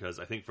badly is because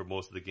I think for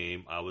most of the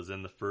game I was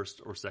in the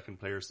first or second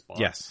player spot.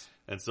 Yes.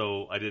 And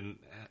so I didn't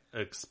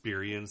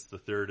experience the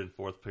third and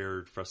fourth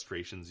player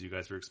frustrations you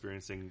guys were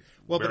experiencing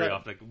Well, but very I-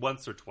 often, like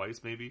once or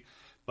twice maybe.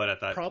 But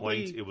at that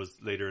Probably- point, it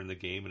was later in the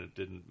game and it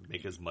didn't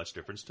make as much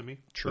difference to me.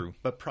 True.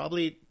 But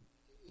probably,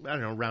 I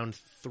don't know, round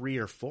 3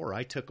 or 4,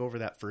 I took over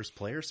that first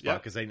player spot Yeah.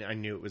 because I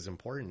knew it was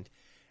important,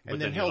 But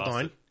and then then you held lost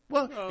on. it.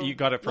 Well, You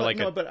got it for like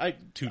no, a but I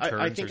 2 I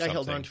turns think or I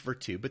held something. on for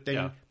 2, but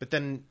Yeah.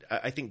 then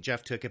I think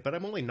Jeff took it, but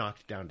I'm only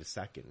knocked down to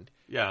second.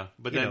 Yeah,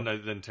 but You then know.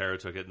 then Tara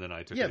took it and then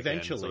I took Yeah, it again.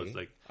 eventually, So it's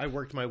like, I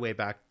worked my way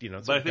back. So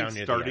but I think down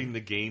near starting the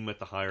the game at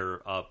the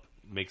higher up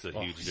makes a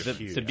huge the- difference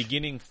huge. The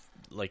beginning,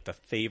 like the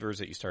favors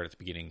that you start at the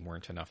beginning,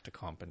 weren't enough to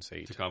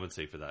compensate. to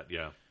compensate for that.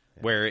 Yeah.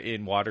 Where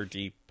in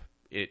Waterdeep,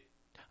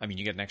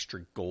 you get an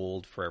extra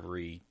gold for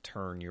every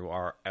turn you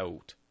are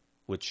out,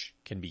 which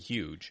can be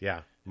huge.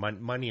 yeah,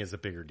 money is a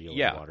bigger deal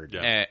Yeah, in Waterdeep.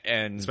 Yeah.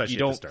 And Especially you at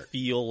the don't start.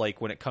 feel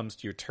like when it comes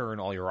to your turn,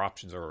 all your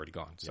options are already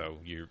gone.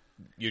 So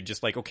you're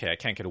just like, okay, I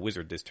can't get a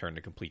wizard this turn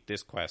to complete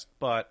this quest,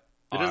 but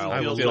It doesn't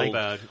I'll feel build, so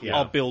bad. Yeah.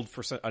 I'll build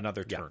for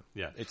another turn.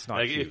 Yeah, It's not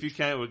like huge. if you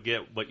can't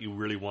get what you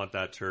really want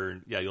that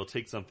turn. Yeah, you'll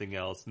take something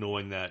else,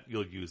 knowing that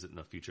you'll use it in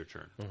a future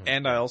turn.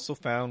 And I also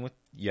found with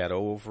Yetto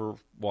over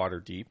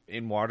Waterdeep,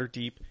 in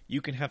Waterdeep,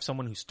 you can have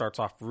someone who starts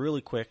off really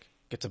quick,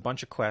 gets a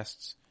bunch of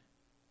quests,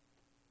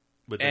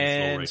 But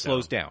then and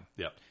slows down.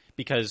 Yeah,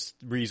 Because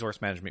resource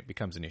management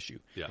becomes an issue.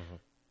 yeah,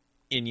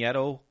 In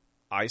Yetto,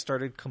 I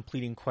started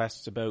completing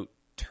quests about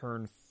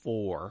turn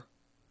 4,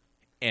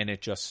 and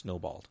it just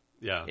snowballed.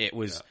 yeah. It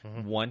was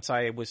once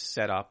I was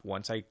set up,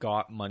 once I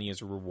got money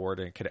as a reward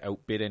and could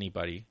outbid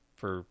anybody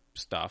for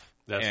stuff,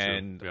 That's true,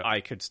 and yeah.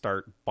 I could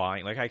start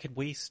buying. Like I could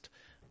waste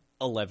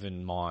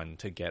 11 mon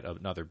to get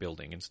another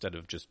building instead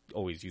of just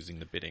always using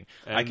the bidding.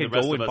 And I could the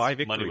rest go of and us, buy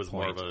victory money was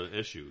points. more of an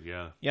issue.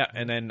 Yeah, Yeah,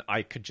 and then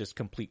I could just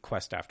complete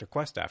quest after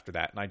quest after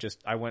that, and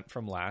I went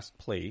from last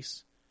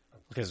place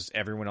because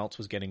everyone else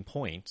was getting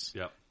points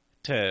yeah,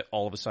 to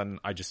all of a sudden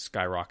I just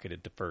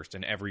skyrocketed to first,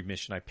 and every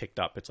mission I picked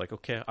up, it's like,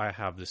 okay, I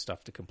have this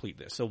stuff to complete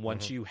this. So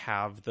once you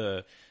have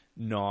the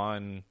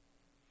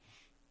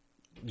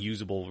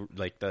non-usable,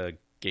 like the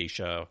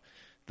geisha,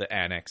 the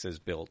annexes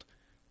built,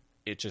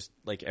 it just,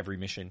 like every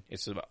mission,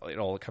 it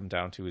all it comes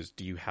down to is,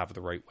 do you have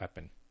the right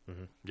weapon?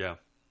 yeah.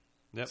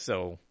 Yep.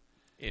 So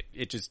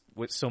it just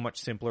was so much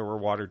simpler. Where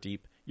Waterdeep,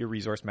 your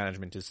resource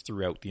management is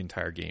throughout the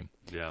entire game.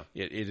 Yeah.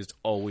 It is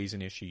always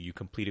an issue. You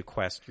complete a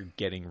quest, you're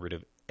getting rid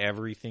of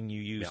everything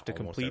you used to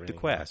almost complete the everything,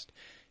 quest.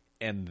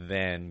 And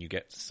then you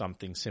get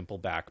something simple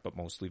back, but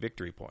mostly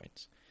victory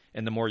points.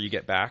 And the more you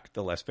get back,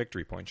 the less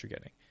victory points you're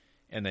getting.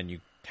 And then you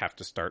have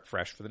to start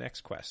fresh for the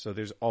next quest. So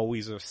there's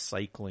always a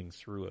cycling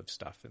through of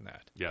stuff in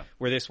that. Yeah.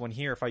 Where this one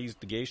here, if I used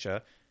the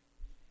geisha,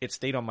 it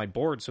stayed on my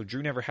board, so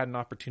Drew never had an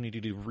opportunity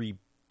to rebuy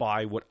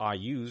what I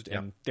used,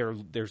 and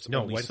there's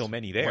only so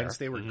many there. Once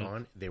they were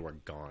gone, they were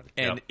gone.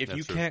 And Yep, if that's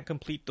you true. can't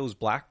complete those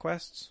black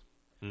quests,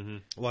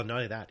 Well, not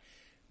only that,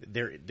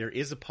 there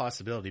is a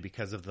possibility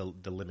because of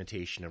the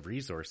limitation of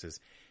resources,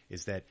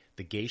 is that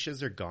the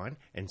geishas are gone,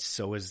 and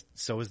so is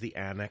the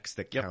annex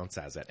that counts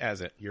as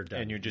it. You're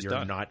done, And you're just you're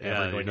done. not Yeah,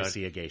 ever you're going to not-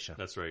 see a geisha.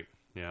 That's right.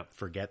 Yeah.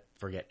 Forget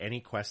any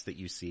quest that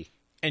you see.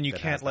 and you that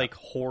can't has that. like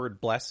hoard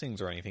blessings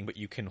or anything, but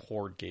you can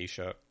hoard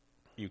geisha.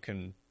 You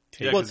can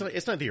Yeah, Well,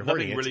 it's not that you're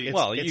hoarding. nothing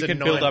really- It's you a can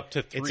build up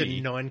to 3. It's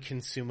a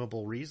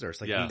non-consumable resource.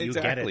 Like Yeah. you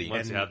Exactly. get it,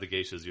 Once and you have the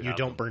geishas, you you have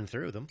don't them. burn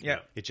through them. Yeah.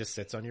 It just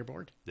sits on your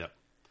board. Yeah.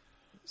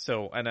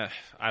 So, and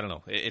I don't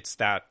know. It's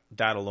that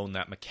alone,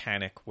 that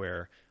mechanic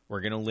where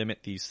we're going to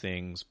limit these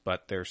things,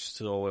 but they're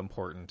so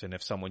important. And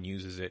if someone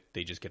uses it,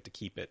 they just get to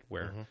keep it.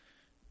 Where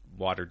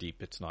Waterdeep,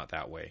 it's not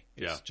that way.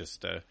 It's Yeah.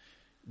 just a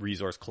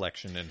resource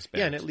collection and spend.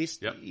 Yeah, and at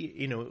least Yep.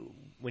 you know,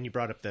 when you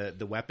brought up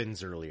the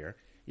weapons earlier,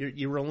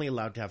 you were only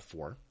allowed to have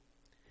 4.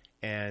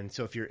 And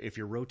so if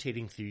you're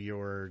rotating through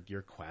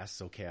your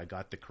quests, okay, I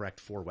got the correct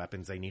 4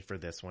 weapons I need for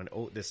this one.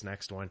 Oh, this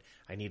next one,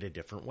 I need a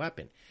different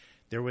weapon.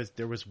 There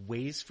was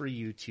ways for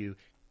you to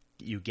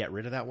get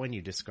rid of that one,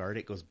 you discard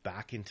it, goes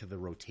back into the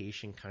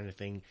rotation kind of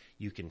thing.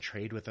 You can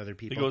trade with other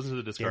people. It goes into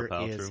the discard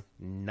pile, There is true.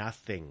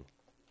 nothing.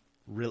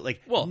 Really,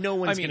 like, Well, no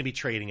one's I mean, going to be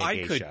trading a I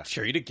geisha. could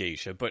trade a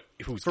geisha, but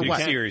who's For going what?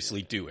 to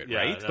seriously do it, Yeah,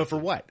 right? that's- But for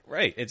what?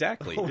 Right,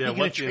 exactly. What are Yeah, you gonna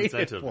what's the trade it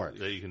incentive for?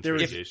 that you can There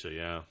trade is- geisha?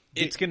 Yeah.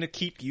 It's going to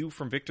keep you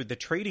from victory. The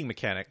trading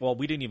mechanic, well,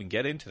 we didn't even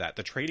get into that.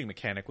 The trading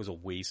mechanic was a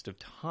waste of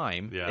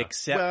time, Yeah.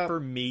 except Well- for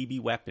maybe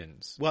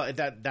weapons. Well,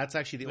 that's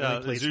actually the Yeah,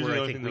 only place it's usually where the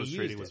I only think thing that we was used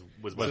trading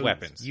it. was Was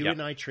weapons. You Yeah.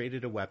 and I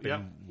traded a weapon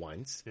Yeah.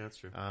 once. Yeah, that's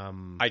true.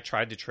 I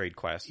tried to trade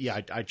quests. Yeah,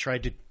 I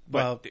tried to. but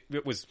Well,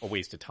 it was a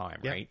waste of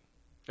time, Yeah. right?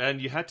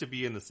 And you had to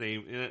be in the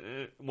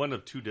same one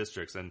of 2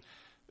 districts, and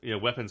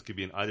weapons could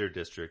be in either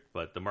district,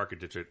 but the market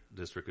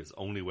district is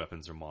only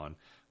weapons or mon,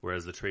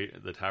 whereas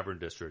the tavern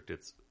district,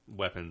 it's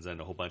weapons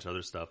and a whole bunch of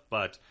other stuff.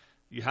 But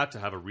you have to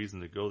have a reason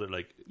to go there.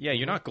 Like, Yeah,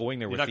 you're not going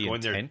there you're with not the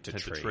going there intent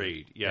to to trade.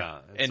 trade.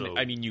 Yeah, And so-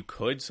 I mean, you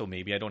could, so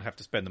maybe I don't have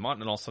to spend them on,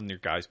 and all of a sudden your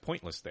guy's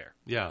pointless there.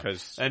 Yeah.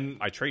 because And-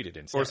 I traded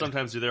instead. or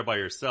sometimes you're there by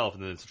yourself,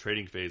 and then it's a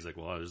trading phase. Like,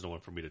 well, there's no one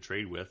for me to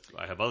trade with.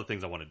 I have other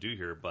things I want to do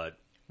here, but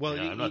Well,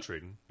 yeah, you- I'm not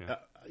trading. Yeah.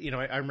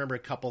 I remember a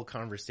couple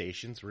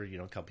conversations where a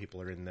couple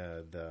people are in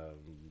the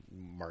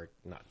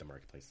not the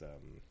marketplace,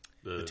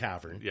 the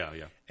tavern. Yeah,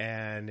 yeah.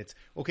 And it's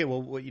okay.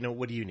 Well,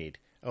 what do you need?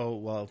 Oh,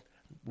 well,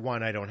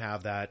 one, I don't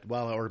have that.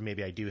 Well, or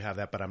maybe I do have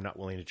that, but I'm not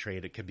willing to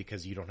trade it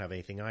because you don't have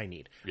anything I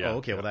need. Yeah, oh,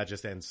 okay. yeah. Well, that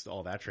just ends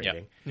all that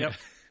trading. Yep.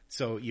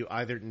 So you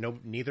either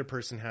neither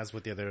person has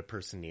what the other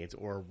person needs,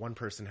 or one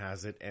person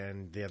has it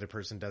and the other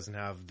person doesn't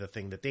have the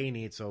thing that they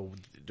need. So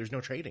there's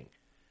no trading.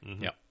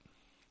 Yep.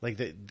 Like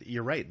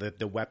you're right.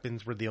 The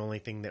weapons were the only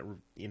thing that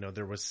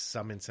there was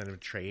some incentive to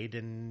trade,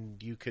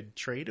 and you could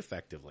trade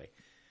effectively.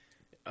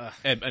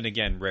 And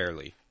again,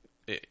 rarely.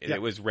 Yeah.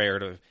 It was rare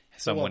to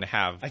someone Well,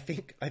 have. I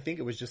think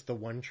it was just the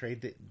one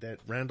trade that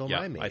Randall and yeah,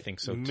 I made. I think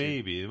so too.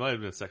 Maybe it might have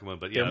been the second one,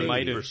 but There yeah,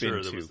 might for have sure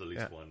been there was two. at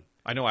least Yeah. one.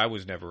 I know I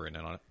was never in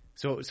on it.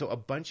 So a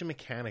bunch of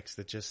mechanics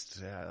that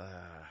just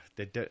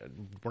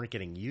weren't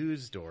getting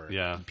used, or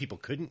Yeah. people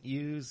couldn't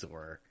use,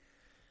 or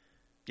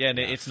Yeah, and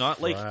it's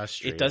not like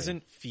frustrating. it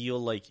doesn't feel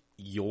like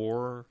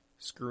you're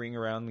screwing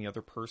around the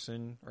other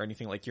person or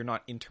anything. Like you're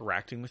not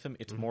interacting with them.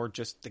 It's more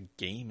just the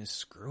game is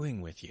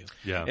screwing with you.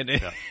 Yeah, and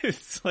yeah.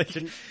 it's like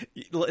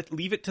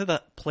leave it to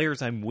the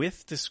players I'm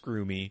with to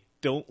screw me.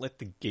 Don't let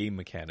the game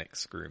mechanics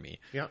screw me.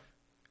 yeah.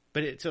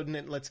 But so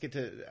then let's get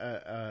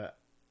to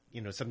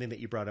something that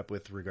you brought up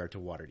with regard to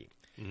Waterdeep,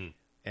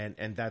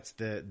 and that's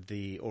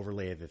the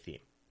overlay of the theme,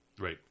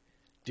 Right.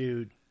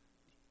 dude.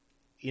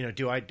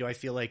 Do I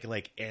feel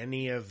like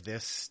any of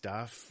this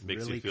stuff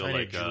Makes really you feel kind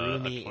like of drew a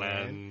me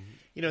clan.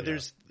 in?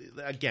 There's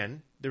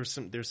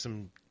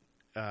some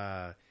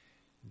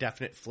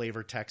definite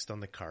flavor text on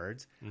the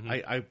cards.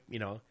 I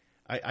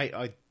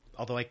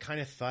although I kind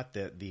of thought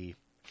that the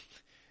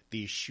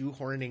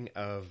shoehorning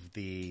of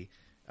the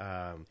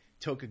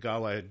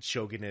Tokugawa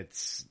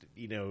shogunate's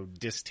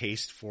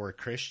distaste for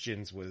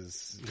Christians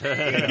was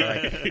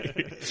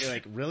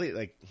like really,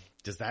 like,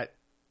 does that,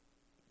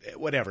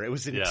 whatever, it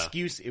was an Yeah.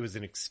 excuse. It was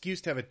an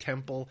excuse to have a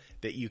temple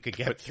that you could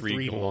get Put 3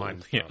 3 gold.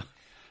 mon from. Yeah.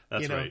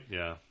 That's You know? right.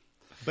 Yeah.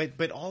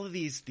 But all of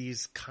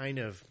these kind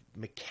of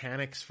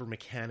mechanics for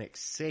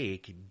mechanics'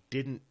 sake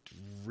didn't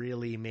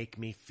really make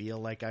me feel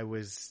like I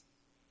was,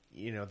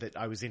 that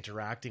I was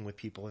interacting with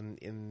people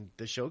in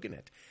the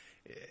shogunate.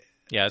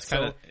 Yeah, it's So,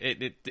 kind of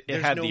it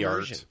There's had no the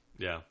immersion. art.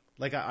 Yeah.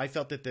 Like I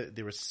felt that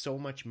there was so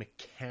much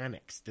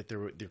mechanics that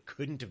there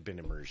couldn't have been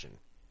immersion.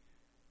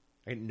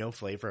 I had no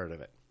flavor out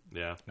of it.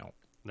 Yeah. No.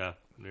 No.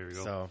 There you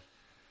go. So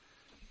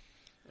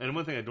And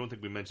one thing I don't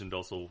think we mentioned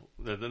also,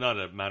 not that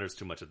it matters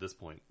too much at this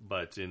point,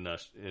 but in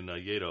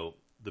Yedo,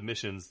 the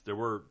missions, there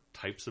were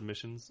types of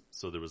missions.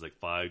 So there was like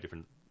 5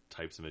 different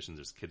types of missions.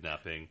 There's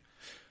kidnapping,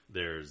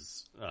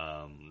 there's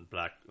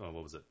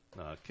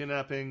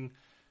kidnapping,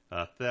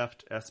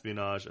 theft,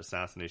 espionage,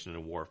 assassination,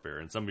 and warfare.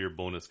 And some of your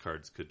bonus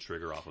cards could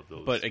trigger off of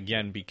those. But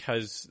again,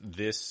 because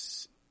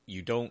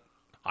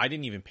I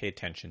didn't even pay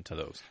attention to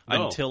those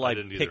No, until I I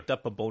didn't picked either.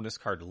 up a bonus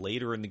card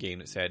later in the game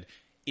that said,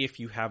 if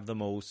you have the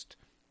most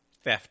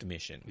theft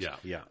missions,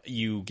 yeah.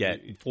 you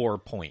get 4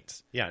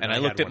 points. Yeah, and and I I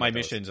looked had at one my of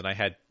those. missions and I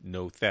had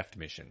no theft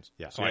missions.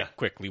 Yeah. So Yeah. I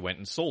quickly went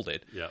and sold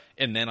it. Yeah.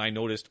 And then I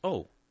noticed,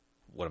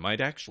 what am I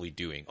actually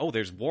doing? Oh,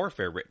 there's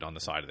warfare written on the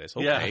side of this.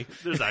 Okay. Yeah,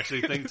 there's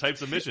actually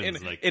types of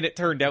missions. And it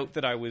turned out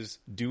that I was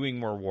doing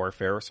more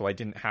warfare, so I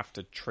didn't have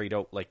to trade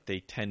out, like, they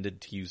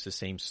tended to use the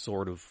same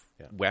sort of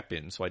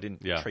weapon, so I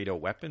didn't trade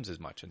out weapons as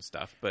much and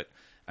stuff. But,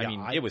 I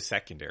mean, it was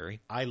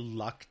secondary. I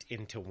lucked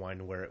into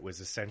one where it was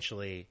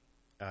essentially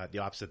the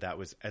opposite of that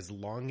was, as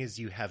long as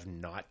you have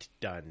not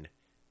done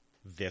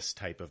this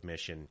type of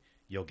mission,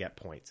 you'll get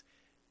points.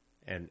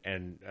 And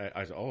I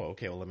was,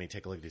 okay, well, let me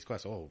take a look at these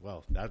quests. Oh,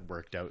 well, that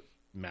worked out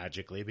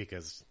magically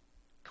because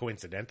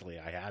coincidentally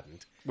I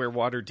hadn't. Where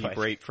Waterdeep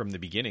right from the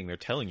beginning, they're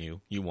telling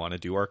you want to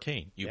do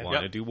arcane, you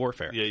want to do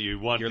warfare. Yeah,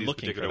 you're these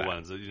particular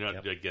ones. You're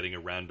not like getting a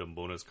random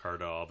bonus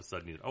card all of a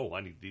sudden.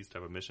 I need these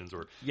type of missions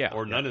or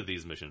none of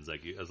these missions.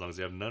 Like as long as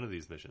you have none of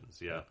these missions.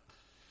 Yeah.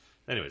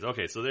 Anyways,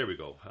 okay, so there we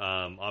go.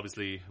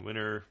 Obviously,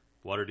 winner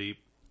Waterdeep,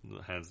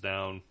 hands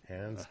down.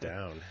 Hands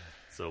down.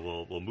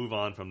 So we'll move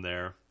on from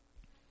there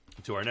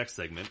to our next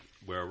segment,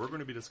 where we're going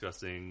to be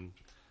discussing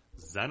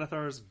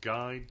Xanathar's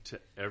Guide to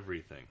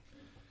Everything.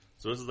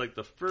 So this is like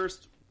the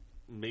first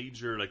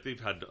major, like they've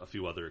had a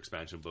few other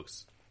expansion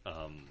books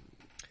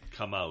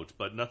come out,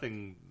 but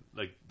nothing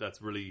like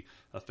that's really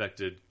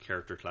affected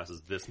character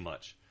classes this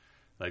much.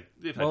 Like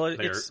they've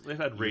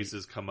had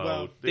races come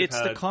out.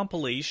 It's the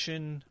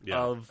compilation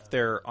of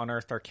their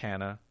Unearthed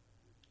Arcana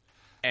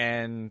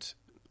and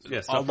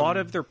a lot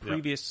of their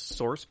previous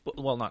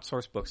not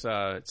source books,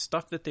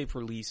 stuff that they've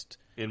released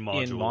in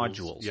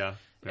modules. Yeah.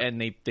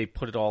 And they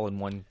put it all in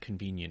one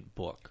convenient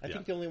book. I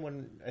think the only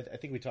one, I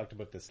think we talked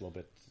about this a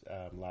little bit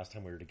last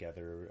time we were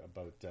together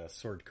about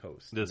Sword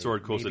Coast. The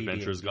Sword Coast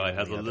Adventures Guide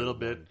has a little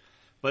bit,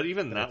 but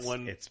even that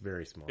one, it's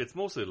very small. It's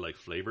mostly like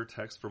flavor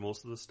text for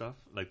most of the stuff.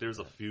 Like there's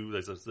a few,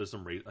 there's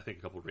some, I think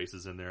a couple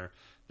races in there.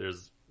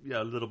 There's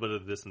a little bit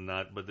of this and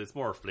that, but it's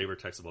more flavor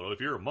text about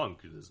if you're a monk,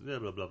 there's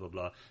blah blah blah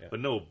blah. Yeah.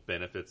 But no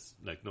benefits,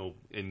 like no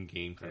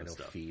in-game kind of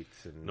stuff.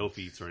 No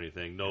feats or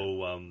anything.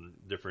 No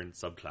different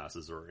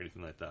subclasses or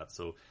anything like that.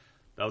 So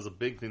that was a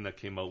big thing that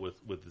came out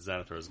with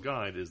Xanathar's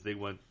Guide is they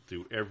went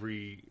through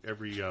every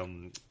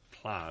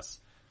class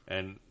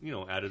and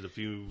added a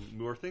few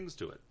more things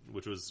to it,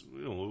 which was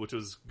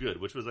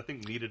good, which was I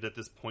think needed at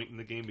this point in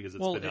the game because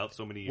it's been out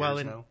so many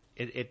years now.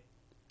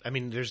 I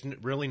mean, there's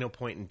really no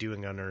point in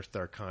doing Unearthed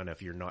Arcana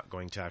if you're not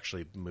going to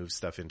actually move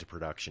stuff into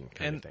production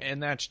kind of thing.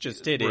 And that's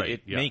just it. Right,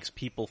 it makes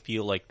people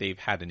feel like they've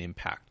had an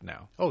impact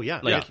now. Oh, yeah.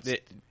 Like,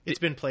 it's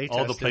been play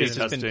tested. All the play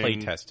testing. It's been play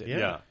tested.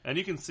 Yeah. And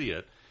you can see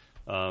it.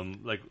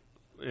 Like,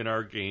 in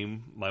our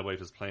game, my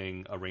wife is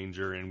playing a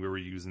ranger, and we were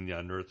using the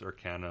Unearthed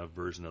Arcana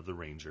version of the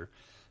ranger.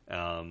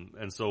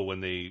 And so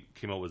when they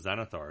came out with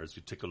Xanathar's,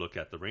 you take a look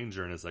at the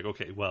ranger, and it's like,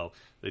 okay, well,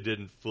 they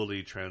didn't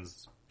fully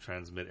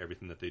transmit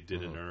everything that they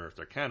did in Unearthed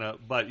Arcana,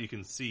 but you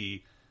can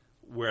see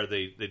where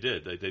they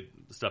did. They did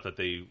the stuff that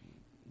they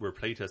were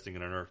playtesting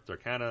in Unearthed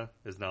Arcana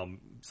is now,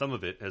 some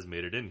of it has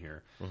made it in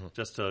here,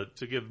 just to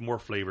give more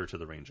flavor to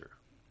the ranger.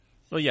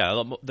 Well,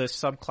 yeah, the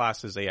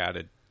subclasses they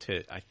added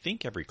to, I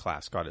think every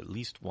class got at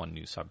least one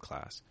new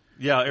subclass.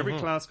 Yeah, every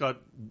class got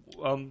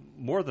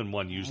more than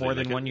one usually. More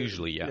than one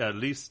usually, yeah. Yeah, at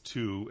least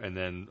two, and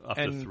then up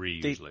to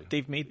three usually.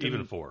 They've made them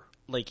even four.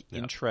 Like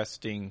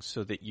interesting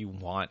so that you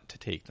want to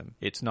take them.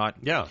 It's not,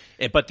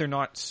 but they're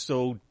not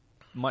so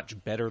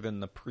much better than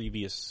the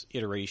previous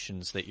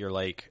iterations that you're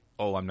like,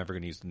 oh, I'm never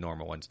going to use the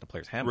normal ones in the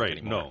player's handbook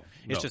anymore. No,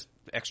 it's just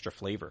extra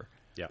flavor.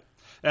 Yeah,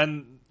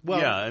 and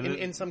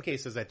in some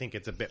cases, I think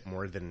it's a bit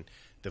more than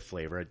the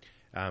flavor.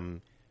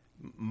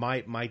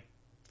 My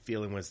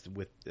feeling was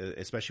with,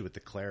 especially with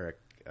the cleric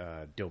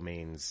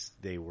domains,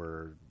 it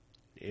was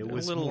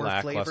a little more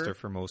lackluster flavor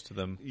for most of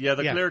them. Yeah,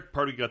 the cleric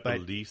party got the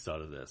least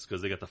out of this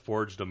because they got the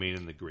forge domain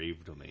and the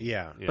grave domain.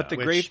 Yeah. But the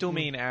grave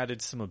domain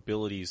added some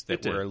abilities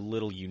that were a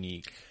little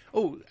unique.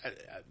 Oh,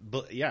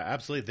 yeah,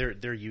 absolutely.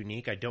 They're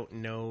unique. I don't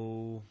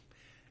know,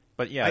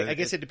 but yeah, I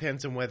guess it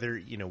depends on whether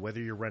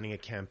you're running a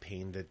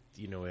campaign that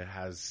it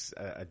has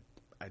a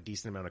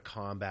decent amount of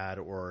combat,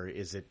 or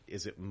is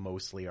it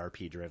mostly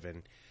RP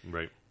driven?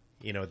 Right.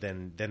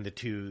 Then the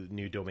two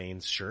new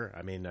domains, sure.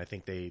 I mean, I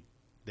think they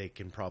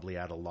can probably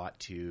add a lot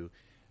to,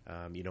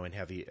 in a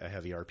heavy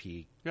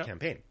RP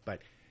campaign.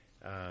 But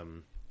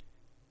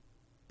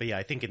yeah,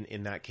 I think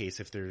in that case,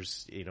 if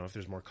there's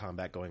more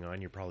combat going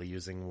on, you're probably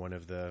using one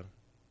of the,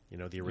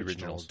 the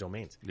original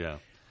domains. Yeah.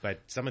 But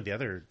some of the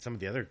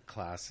other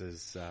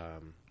classes,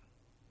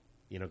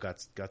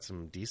 got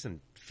some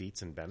decent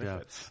feats and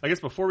benefits. Yeah. I guess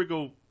before we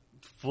go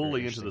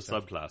fully into the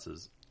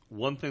subclasses,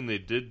 one thing they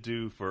did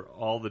do for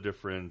all the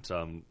different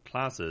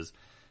classes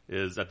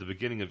is at the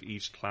beginning of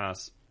each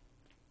class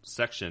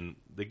section,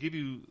 they give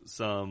you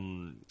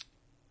some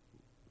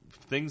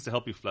things to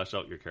help you flesh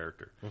out your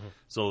character.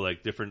 So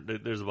like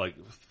there's like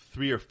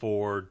 3 or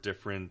 4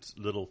 different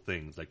little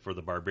things. Like for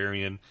the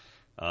barbarian,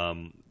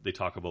 they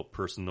talk about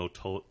personal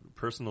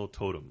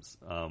totems.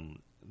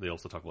 They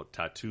also talk about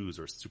tattoos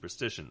or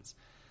superstitions.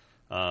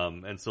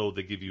 And so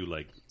they give you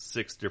like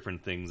 6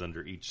 different things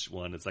under each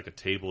one. It's like a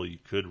table. You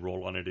could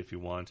roll on it if you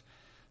want.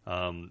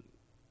 I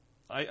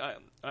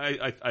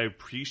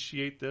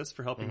appreciate this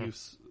for helping you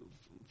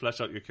flesh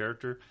out your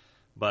character.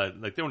 but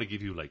like they only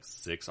give you like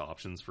 6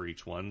 options for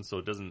each one, so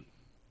it doesn't.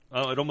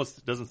 It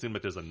almost doesn't seem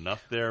like there's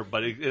enough there.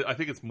 But I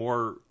think it's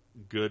more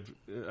good.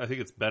 I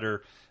think it's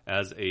better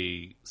as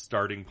a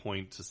starting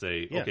point to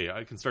say, okay,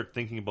 I can start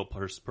thinking about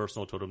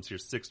personal totems.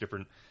 Here's 6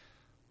 different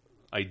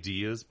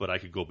ideas, but I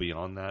could go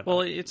beyond that.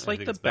 Well, it's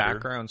like the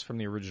backgrounds from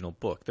the original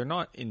book. They're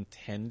not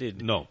intended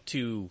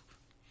to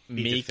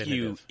make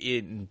definitive. You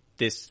in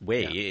this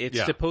way. Yeah.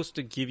 It's supposed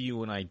to give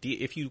you an idea.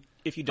 If you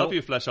don't help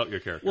you flesh out your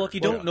character. Well, if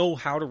you don't know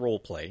how to role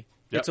play,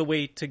 it's a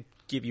way to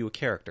give you a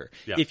character.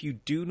 Yep. If you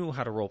do know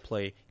how to role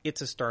play,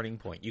 it's a starting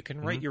point. You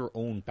can write your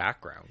own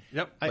background.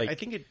 Yep. I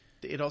think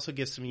it also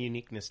gives some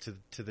uniqueness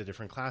to the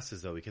different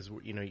classes though, because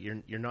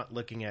you're not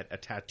looking at a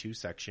tattoo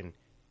section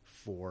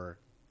for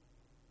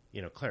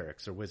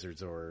clerics or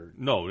wizards or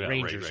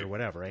rangers or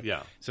whatever, right?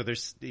 Yeah. So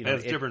there's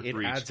different it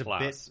for adds each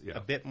class. a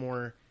bit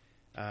more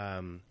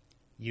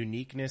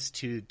uniqueness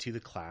to the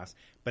class,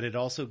 but it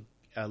also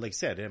like I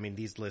said, I mean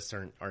these lists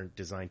aren't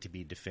designed to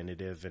be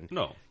definitive and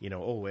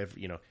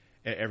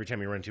every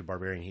time you run into a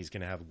barbarian he's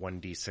going to have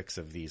 1d6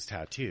 of these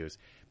tattoos,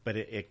 but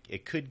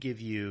it could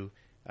give you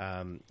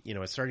a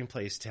starting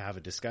place to have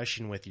a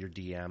discussion with your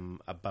DM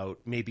about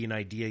maybe an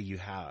idea you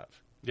have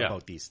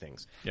about these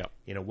things. Yeah.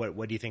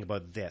 What do you think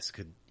about this?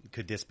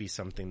 Could this be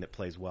something that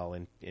plays well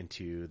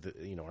into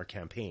the our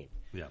campaign?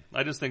 Yeah.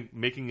 I just think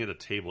making it a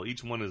table,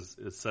 each one is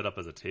set up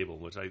as a table,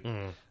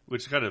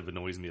 which kind of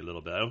annoys me a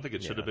little bit. I don't think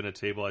it should have been a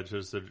table. I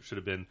just should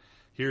have been,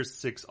 here's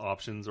 6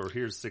 options or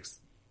here's 6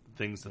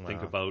 things to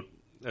think about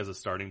as a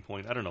starting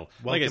point. I don't know.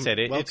 Like I said,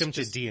 welcome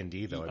to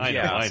D&D though.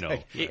 I know.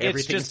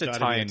 It's just a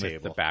tie-in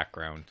with the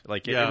background.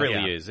 Like it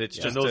really is. It's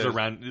just those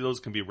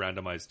those can be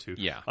randomized too.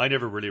 Yeah. I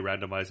never really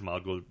randomize them. I'll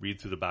go read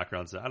through the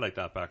background and say, I like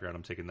that background.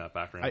 I'm taking that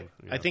background.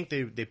 I think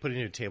they put it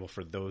in a table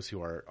for those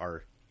who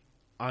are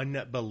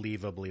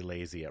unbelievably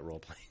lazy at role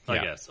playing.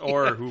 I guess.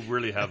 Or who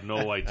really have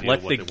no idea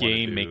Let what the they game want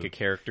to do. make a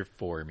character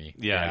for me.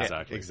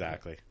 Yeah,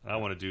 exactly. I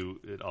want to do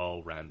it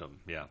all random.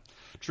 Yeah.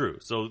 True.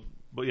 So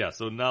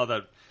now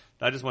that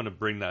I just want to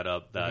bring that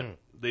up, that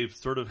they've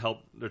sort of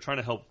they're trying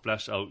to help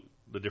flesh out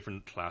the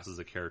different classes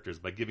of characters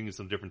by giving you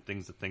some different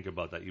things to think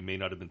about that you may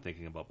not have been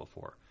thinking about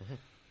before.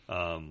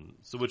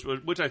 So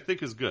which I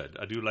think is good.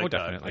 I do like that.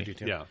 Definitely. I do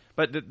too. Yeah.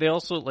 But they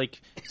also, like,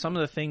 some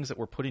of the things that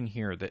were put in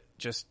here that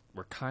just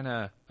were kind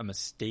of a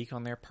mistake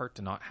on their part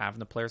to not have in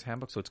the player's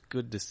handbook, so it's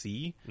good to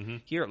see.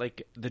 Here,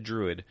 like, the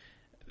druid,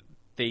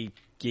 they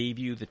gave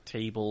you the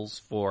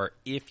tables for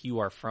if you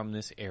are from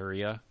this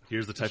area.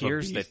 Here's the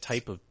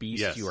type of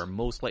beast you are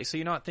most like. So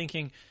you're not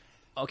thinking,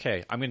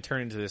 okay, I'm going to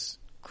turn into this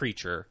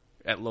creature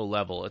at low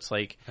level. It's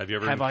like, have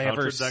I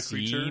ever that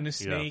seen a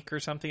snake or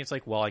something? It's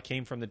like, well, I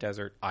came from the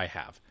desert. I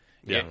have.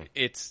 Yeah.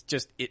 It's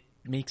just, it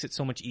makes it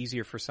so much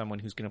easier for someone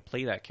who's going to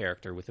play that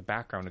character with a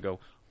background to go,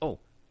 oh,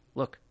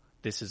 look,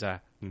 this is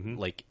a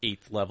like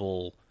 8th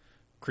level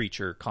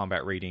creature,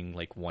 combat rating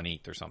like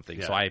 1/8 or something.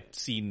 Yeah. So I've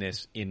seen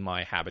this in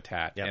my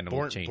habitat and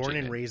I'm changing born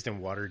and raised in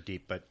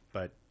Waterdeep,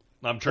 but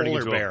I'm turning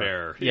into a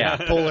bear. Yeah,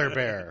 polar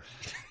bear.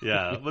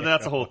 Yeah, but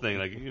that's the whole thing.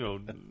 Like,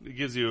 it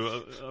gives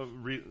you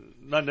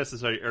not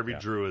necessarily every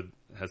druid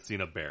has seen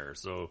a bear,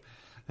 so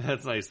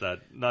that's nice that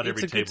not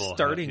every table. It's a good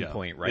starting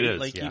point, right? It is.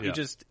 Like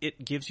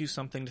it gives you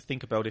something to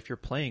think about if you're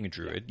playing a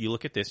druid. You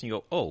look at this and you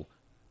go, oh,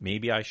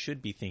 maybe I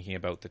should be thinking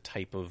about the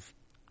type of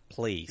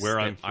place where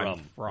I'm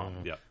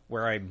from,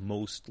 where I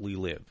mostly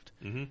lived,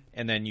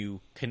 and then you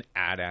can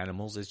add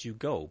animals as you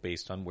go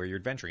based on where you're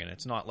adventuring. And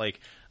it's not like,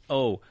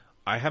 oh,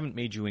 I haven't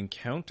made you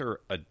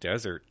encounter a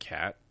desert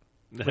cat.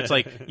 It's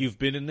like, you've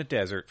been in the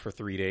desert for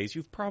 3 days.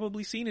 You've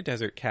probably seen a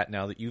desert cat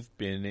now that you've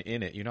been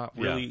in it. You're not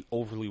really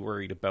overly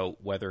worried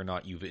about whether or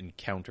not you've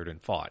encountered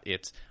and fought.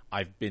 It's,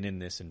 I've been in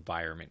this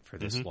environment for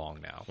this long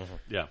now.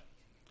 Yeah.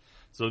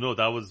 So no,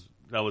 that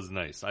was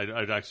nice. I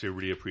actually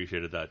really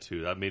appreciated that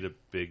too. That made a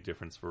big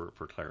difference for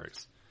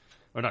clerics.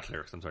 Or not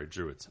clerics, I'm sorry,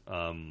 druids.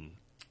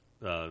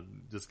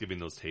 Just giving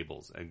those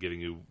tables and giving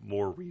you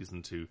more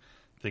reason to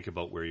think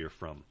about where you're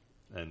from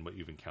and what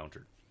you've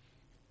encountered.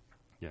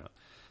 Yeah.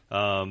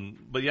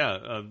 But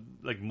yeah,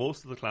 like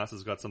most of the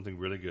classes got something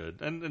really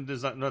good, and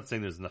there's I'm not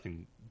saying there's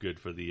nothing good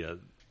for the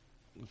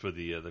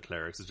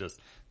clerics. It's just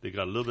they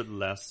got a little bit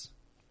less,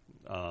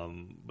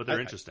 but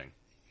they're interesting.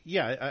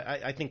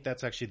 I think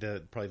that's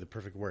actually probably the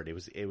perfect word.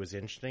 It was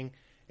interesting.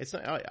 It's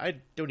not. I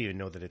don't even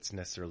know that it's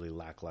necessarily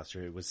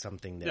lackluster. It was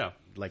something that,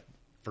 like,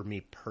 for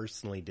me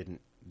personally,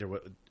 there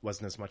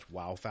wasn't as much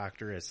wow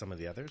factor as some of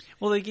the others.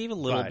 Well, they gave a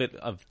little bit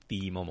of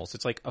theme almost.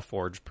 It's like a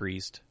forge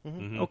priest.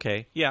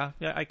 Okay, yeah,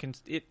 I can.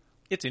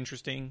 It's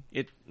interesting.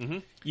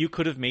 You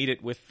could have made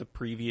it with the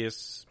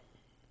previous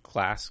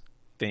class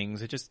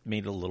things. It just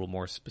made it a little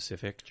more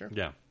specific. Sure.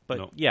 Yeah,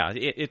 but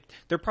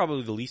they're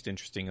probably the least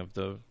interesting of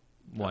the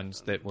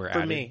ones that were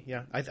added. For me,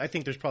 yeah, I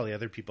think there's probably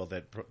other people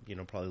that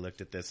probably looked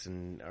at this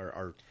and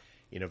are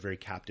very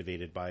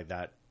captivated by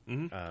that.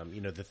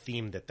 The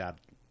theme that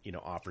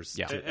offers.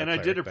 Yeah, and I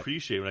did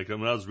appreciate, like,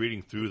 when I was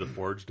reading through the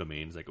Forge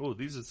domains, like, oh,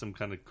 these are some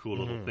kind of cool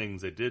little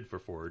things they did for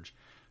Forge.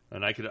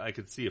 And I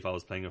could see if I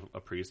was playing a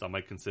priest, I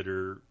might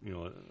consider,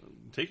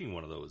 taking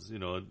one of those.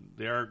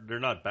 They're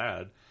not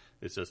bad.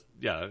 It's just,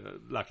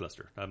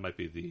 lackluster. That might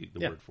be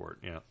the word for it.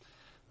 Yeah.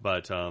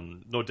 But,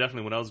 no,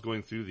 definitely when I was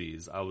going through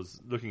these, I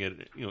was looking at,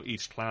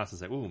 each class and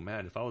saying, oh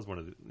man, if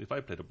I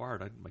played a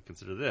bard, I might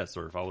consider this.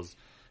 Or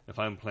if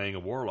I'm playing a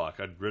warlock,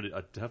 I'd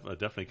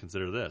definitely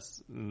consider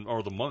this.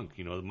 Or the monk,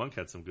 the monk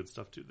had some good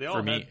stuff too. They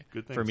all had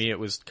good things. For me, it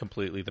was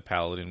completely the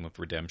paladin with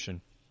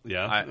redemption.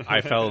 Yeah.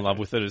 I fell in love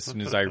with it as soon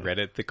as I read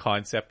it. The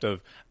concept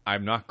of,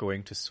 I'm not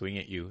going to swing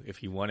at you.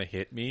 If you want to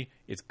hit me,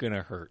 it's going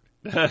to hurt.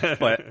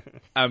 But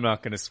I'm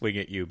not going to swing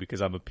at you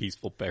because I'm a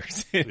peaceful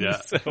person.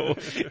 Yeah. So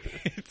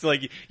it's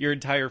like your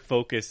entire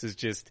focus is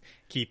just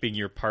keeping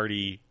your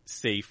party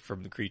safe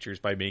from the creatures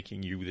by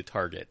making you the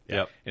target.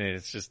 Yep. And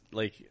it's just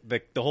like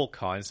the whole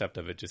concept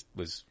of it just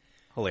was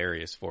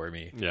hilarious for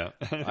me. Yeah.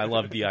 I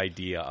love the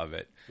idea of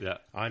it. Yeah.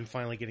 I'm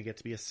finally going to get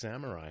to be a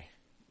samurai.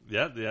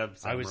 Yeah, they have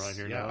samurai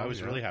here now. I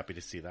was really happy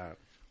to see that.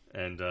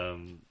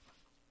 And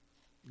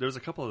there's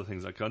a couple of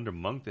things. Like under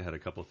monk, they had a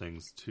couple of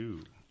things too.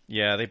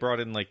 Yeah, they brought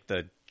in like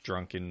the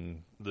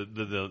drunken the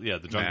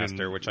drunken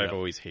master, which I've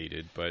always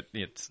hated, but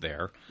it's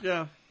there.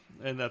 Yeah,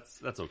 and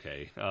that's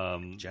okay.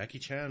 Jackie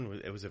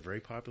Chan, it was a very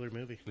popular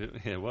movie.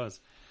 It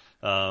was.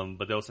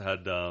 But they also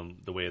had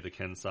the Way of the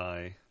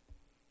Kensai,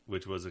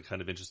 which was a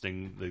kind of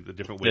interesting, the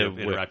different way of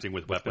interacting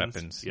with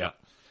weapons. Yeah.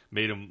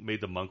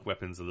 Made the monk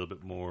weapons a little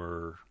bit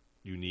more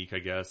unique, I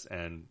guess,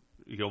 and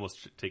you can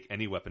almost take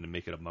any weapon and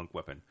make it a monk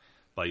weapon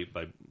by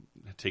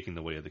taking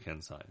the Way of the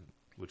Kensai,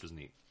 which was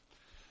neat.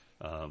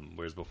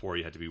 Whereas before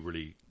you had to be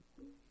really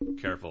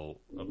careful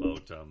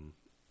about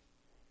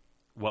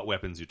what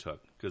weapons you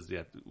took, because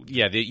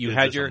you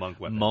had your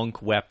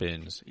monk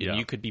weapons. And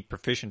you could be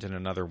proficient in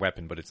another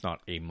weapon, but it's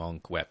not a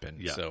monk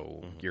weapon,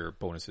 so your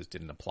bonuses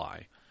didn't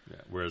apply.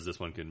 Yeah. Whereas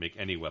this one can make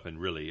any weapon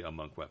really a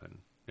monk weapon.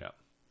 Yeah.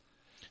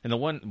 And the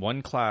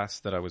one class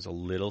that I was a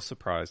little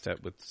surprised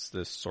at was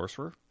the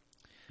sorcerer.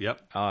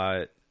 Yep.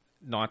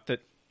 Not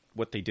that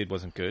what they did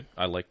wasn't good.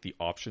 I like the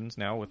options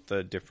now with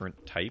the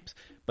different types,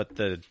 but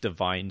the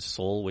divine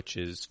soul, which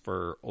is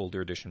for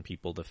older edition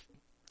people, the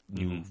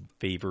new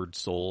favored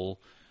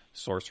soul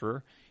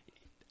sorcerer.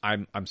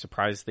 I'm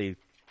surprised they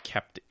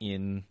kept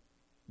in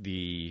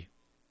the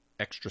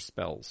extra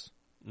spells,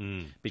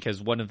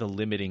 because one of the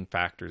limiting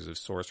factors of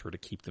sorcerer to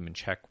keep them in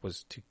check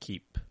was to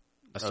keep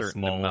a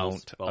certain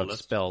amount of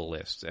spell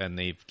lists, and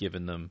they've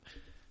given them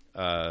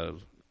a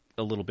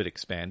little bit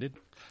expanded.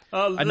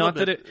 Not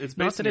that it's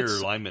based on your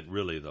alignment,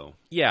 really, though.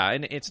 Yeah,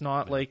 and it's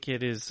not like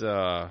it is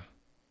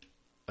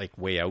like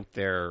way out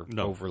there,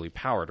 overly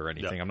powered or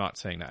anything. Yeah. I'm not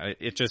saying that.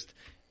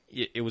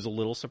 It was a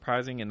little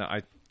surprising, and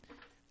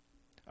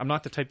I'm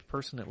not the type of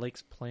person that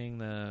likes playing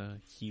the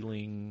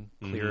healing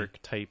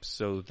cleric types,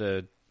 so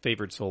the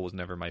favored soul was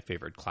never my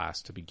favorite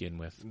class to begin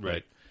with.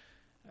 Right.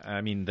 But,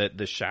 I mean,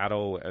 the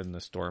shadow and the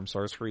storm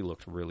sorcery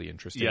looked really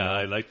interesting. Yeah,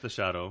 I liked the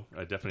shadow.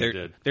 I definitely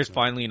did. There's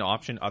finally an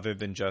option other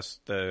than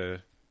just the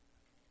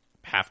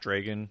half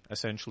dragon,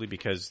 essentially,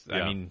 because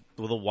I mean,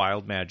 the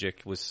wild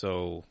magic was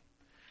so.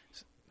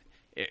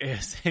 It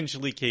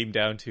essentially came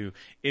down to: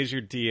 is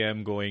your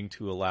DM going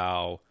to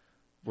allow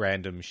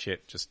random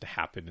shit just to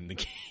happen in the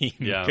game?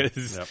 Yeah,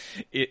 because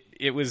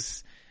it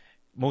was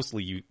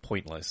mostly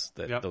pointless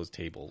those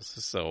tables.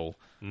 So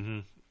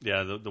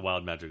yeah, the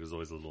wild magic is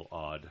always a little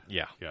odd.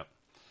 Yeah.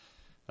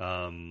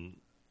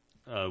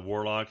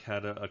 Warlock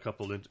had had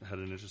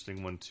an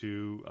interesting one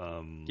too.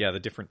 The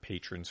different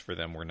patrons for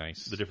them were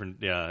nice.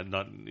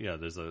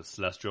 There's a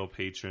celestial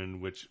patron,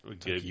 which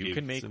you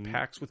can make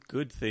pacts with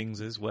good things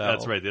as well.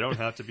 That's right. They don't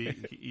have to be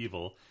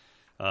evil.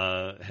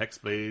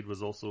 Hexblade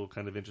was also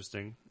kind of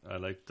interesting. I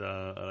liked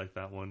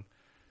that one.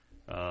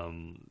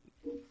 And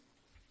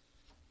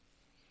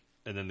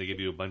then they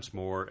give you a bunch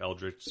more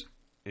Eldritch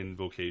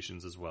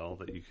invocations as well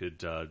that you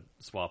could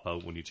swap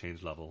out when you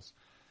change levels.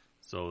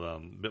 So a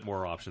bit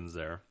more options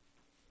there.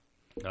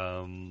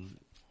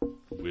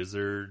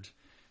 Wizard.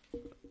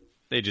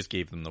 They just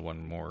gave them the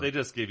one more. They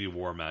just gave you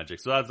War Magic.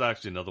 So that's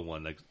actually another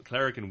one. Like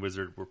Cleric and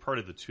Wizard were part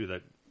of the two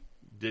that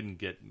didn't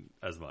get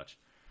as much.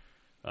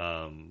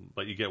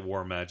 But you get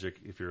War Magic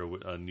if you're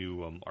a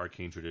new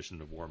arcane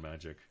tradition of War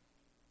Magic.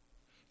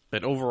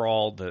 But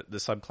overall, the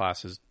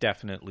subclasses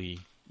definitely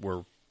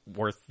were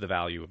worth the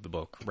value of the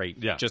book, right?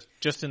 Yeah.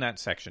 Just in that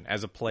section.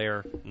 As a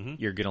player,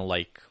 you're going to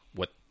like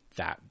what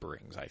that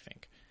brings, I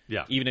think.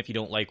 Yeah. Even if you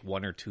don't like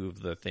one or two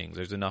of the things,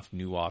 there's enough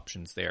new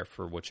options there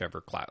for whichever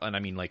class. And I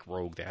mean, like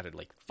Rogue, they added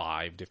like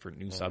 5 different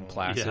new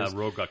subclasses. Yeah,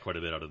 Rogue got quite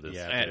a bit out of this.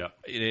 Yeah.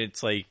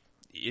 It's like,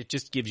 it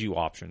just gives you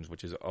options,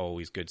 which is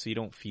always good. So you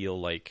don't feel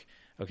like,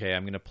 okay,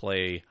 I'm going to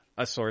play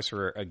a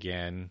sorcerer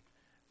again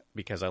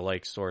because I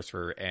like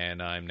sorcerer and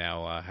I'm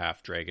now a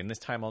half dragon. This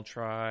time I'll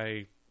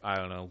try, I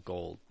don't know,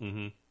 gold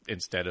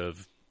instead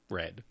of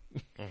red.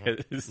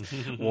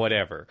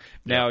 Whatever.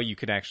 Now you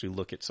can actually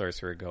look at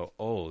sorcerer and go,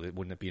 oh,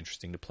 wouldn't it be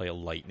interesting to play a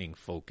lightning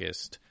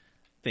focused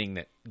thing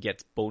that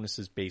gets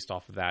bonuses based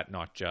off of that,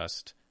 not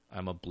just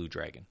I'm a blue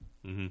dragon.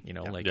 You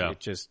know,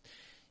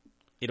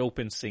 it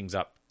opens things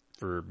up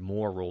for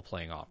more role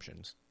playing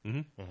options.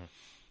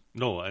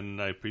 No,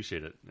 and I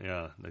appreciate it.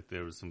 Yeah, like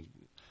there was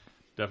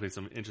definitely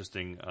some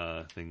interesting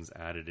things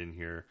added in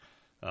here.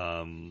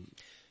 And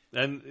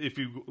if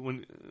you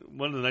one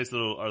of the nice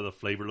little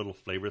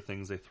flavor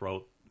things they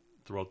throw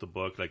throughout the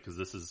book, like because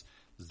this is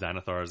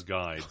Xanathar's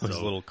guide, Those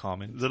so little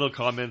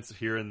comments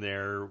here and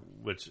there,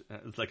 which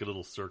it's like a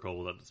little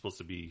circle that's supposed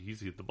to be he's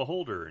the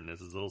beholder, and this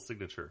is his little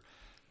signature,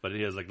 but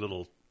he has like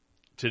little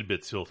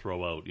tidbits he'll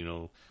throw out,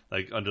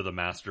 like under the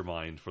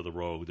mastermind for the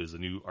rogue, there's a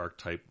new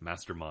archetype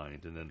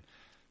mastermind, and then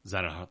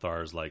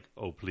Xanathar's like,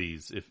 oh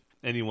please, if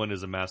anyone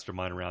is a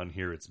mastermind around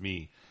here, it's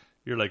me.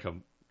 You're like a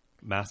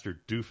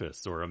master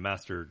doofus or a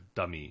master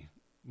dummy.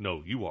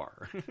 No, you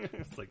are.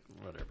 It's like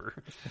whatever.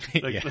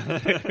 Like,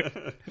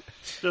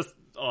 just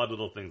odd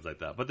little things like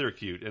that, but they're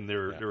cute and they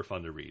were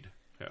fun to read.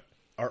 Yeah,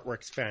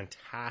 artwork's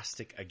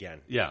fantastic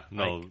again. Yeah,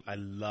 no, I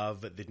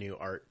love the new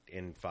art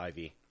in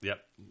 5e. Yep,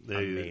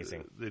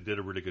 amazing. They did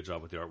a really good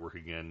job with the artwork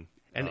again,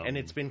 and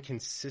it's been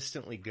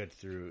consistently good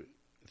through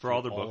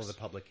all their all books, of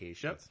the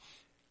publications.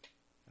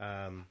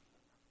 Yep.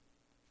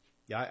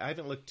 I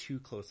haven't looked too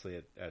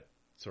closely at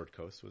Sword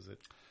Coast. Is it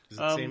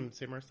the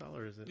same art style,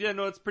 or is it? Yeah,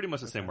 no, it's pretty much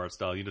the same art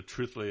style.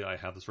 Truthfully, I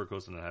have the Sword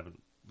Coast and I haven't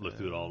looked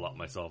through it all a lot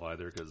myself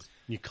either. Because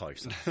you call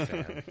yourself a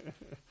fan.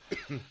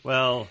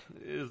 Well,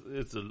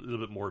 it's a little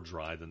bit more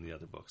dry than the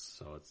other books,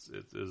 so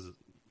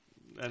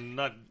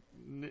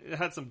it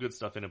had some good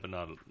stuff in it, but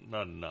not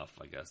enough,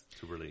 I guess,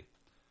 to really.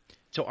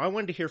 So I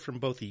wanted to hear from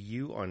both of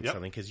you on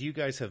something, because you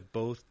guys have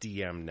both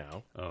DM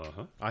now.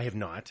 I have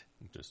not.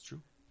 That's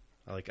true.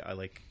 I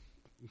like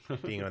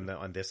being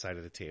on this side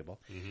of the table.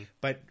 Mm-hmm.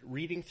 But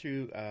reading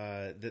through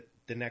the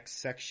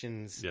next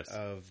sections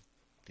of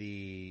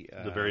the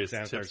various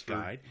Xanathar's tips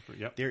guide,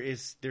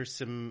 there's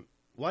some.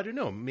 Well, I don't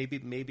know.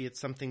 Maybe it's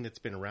something that's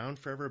been around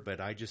forever, but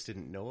I just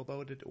didn't know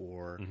about it.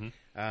 Or,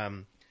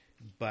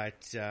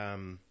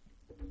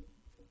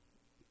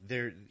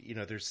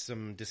 there's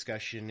some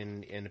discussion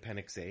in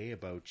Appendix A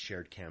about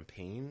shared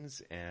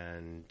campaigns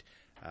and,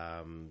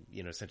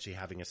 essentially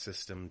having a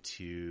system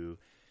to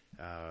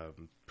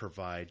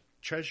provide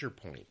treasure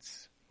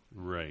points,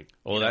 right?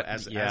 Well,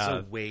 as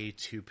a way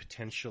to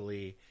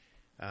potentially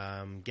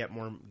get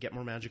more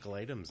magical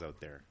items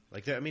out there.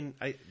 Like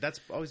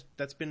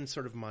that's been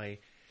sort of my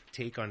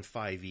take on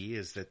 5e,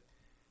 is that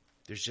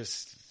there's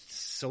just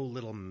so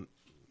little,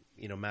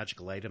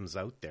 magical items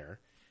out there.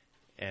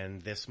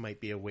 And this might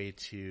be a way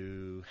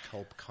to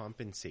help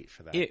compensate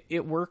for that.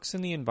 It works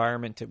in the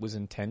environment it was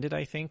intended,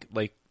 I think,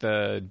 like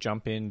the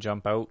jump in,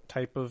 jump out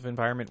type of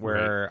environment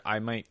where I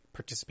might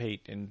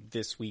participate in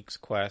this week's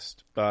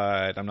quest,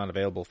 but I'm not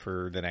available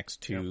for the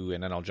next two,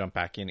 and then I'll jump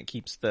back in. It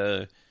keeps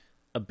the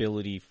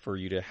ability for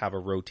you to have a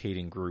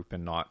rotating group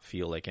and not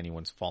feel like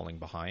anyone's falling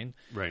behind.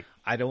 Right.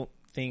 I don't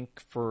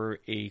think for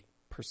a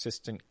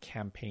persistent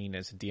campaign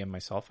as a DM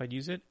myself I'd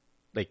use it,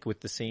 like with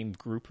the same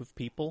group of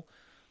people.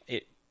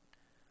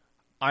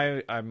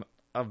 I'm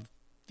of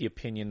the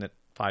opinion that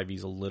 5e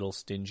is a little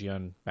stingy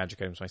on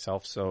magic items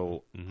myself,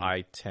 so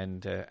I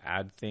tend to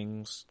add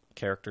things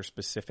character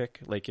specific.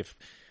 Like if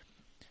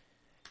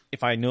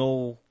I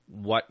know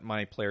what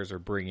my players are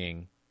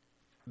bringing,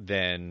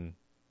 then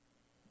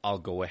I'll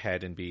go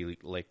ahead and be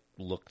like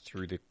look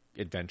through the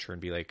adventure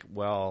and be like,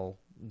 well,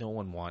 no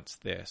one wants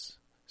this,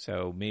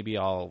 so maybe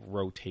I'll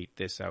rotate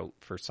this out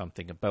for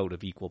something about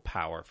of equal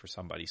power for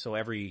somebody. So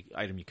every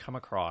item you come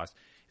across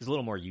is a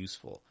little more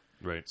useful.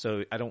 Right.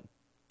 So I don't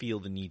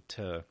feel the need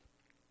to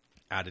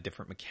add a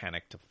different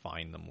mechanic to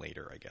find them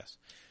later, I guess.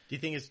 Do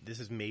you think this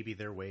is maybe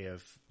their way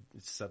of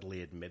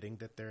subtly admitting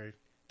that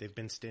they've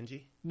been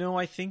stingy? No,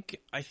 I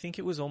think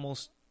it was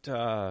almost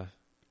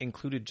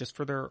included just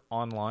for their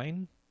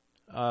online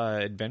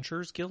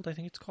Adventurers Guild, I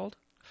think it's called.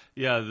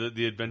 Yeah,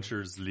 the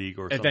Adventurers League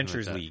or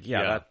Adventurers something League.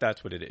 Yeah,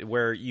 that's what it is.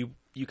 Where you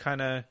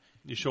kind of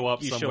you show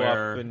up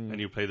somewhere and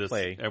you play this.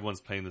 Everyone's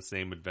playing the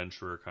same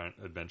adventure kind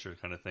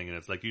of thing, and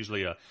it's like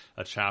usually a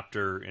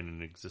chapter in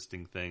an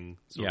existing thing.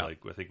 So like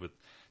I think with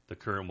the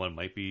current one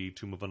might be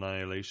Tomb of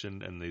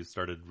Annihilation, and they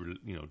started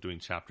doing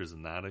chapters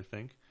in that, I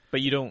think. But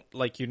you're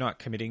not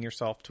committing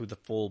yourself to the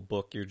full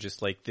book. You're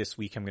just like, this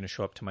week I'm going to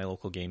show up to my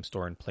local game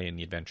store and play in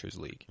the Adventures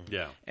League.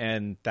 Yeah.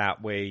 And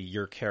that way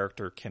your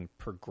character can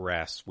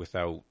progress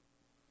without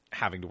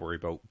having to worry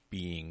about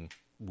being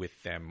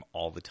with them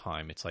all the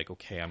time. It's like,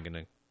 okay,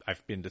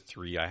 I've been to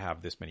 3. I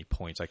have this many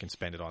points. I can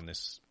spend it on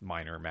this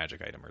minor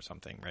magic item or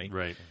something, right?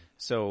 Right.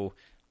 So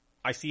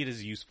I see it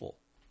as useful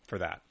for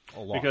that a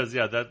lot. Because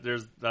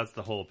that's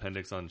the whole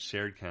appendix on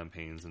shared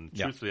campaigns, and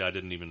truthfully, I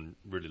didn't even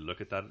really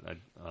look at that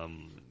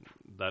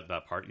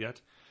that part yet.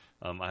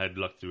 I had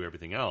looked through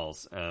everything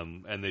else,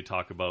 and they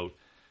talk about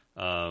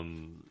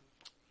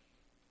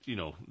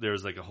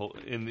there's like a whole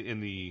in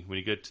the when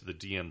you get to the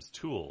DM's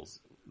tools.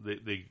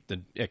 The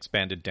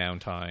expanded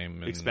downtime,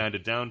 the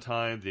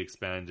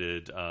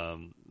expanded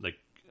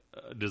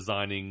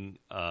designing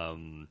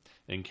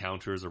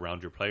encounters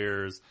around your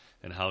players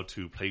and how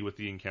to play with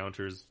the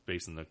encounters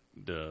based on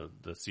the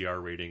CR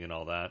rating and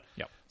all that.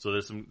 Yeah. So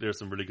there's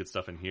some really good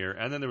stuff in here,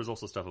 and then there was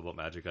also stuff about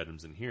magic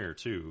items in here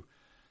too.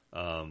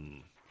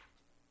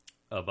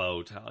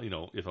 about how,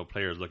 if a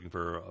player is looking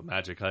for a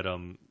magic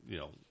item,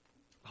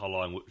 how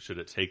long should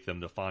it take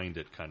them to find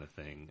it, kind of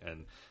thing.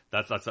 And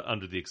that's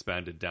under the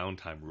expanded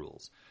downtime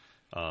rules.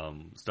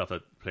 Stuff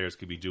that players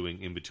could be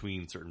doing in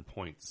between certain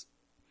points.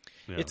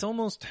 Yeah. It's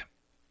almost,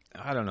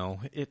 I don't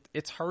know,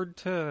 it's hard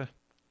to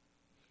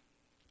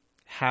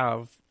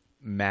have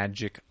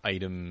magic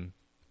item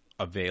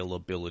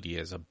availability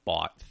as a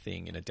bot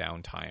thing in a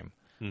downtime.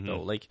 Mm-hmm.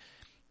 Though, like,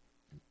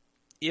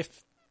 if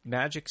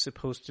Magic's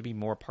supposed to be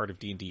more part of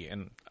D&D,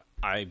 and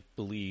I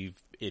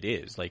believe it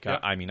is. Like, yep.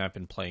 I mean, I've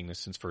been playing this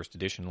since first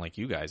edition, like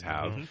you guys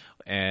have, mm-hmm.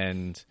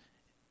 and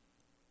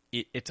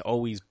it's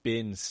always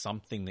been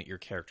something that your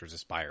characters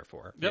aspire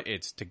for. Yep.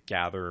 It's to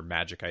gather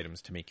magic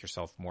items to make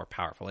yourself more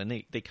powerful. And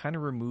they kind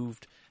of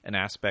removed an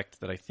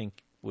aspect that I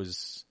think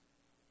was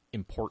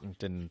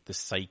important in the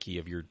psyche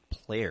of your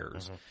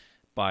players mm-hmm.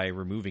 by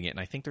removing it. And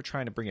I think they're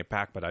trying to bring it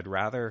back, but I'd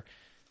rather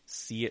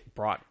see it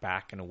brought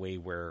back in a way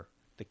where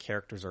the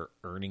characters are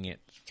earning it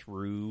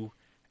through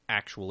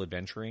actual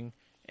adventuring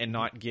and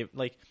not give,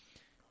 like,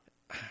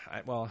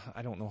 I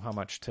don't know how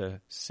much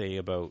to say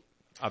about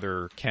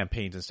other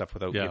campaigns and stuff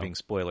without giving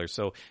spoilers.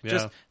 So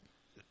just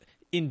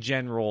in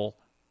general,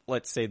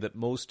 let's say that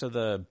most of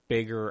the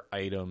bigger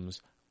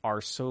items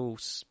are so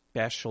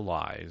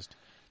specialized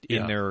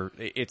in their,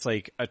 it's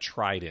like a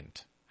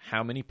trident.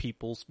 How many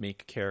people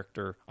make a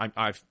character?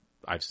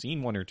 I've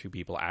seen one or two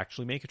people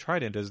actually make a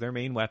trident as their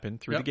main weapon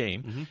through the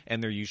game, mm-hmm.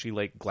 and they're usually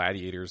like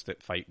gladiators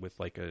that fight with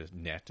like a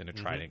net and a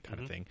trident kind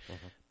mm-hmm. of thing.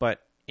 Mm-hmm.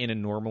 But in a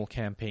normal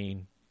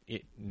campaign,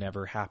 it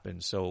never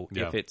happens. So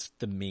if it's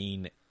the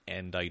main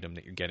end item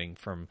that you're getting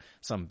from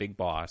some big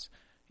boss,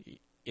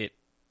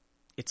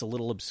 it's a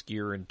little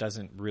obscure and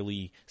doesn't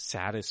really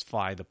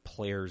satisfy the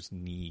player's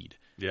need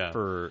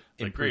for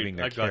improving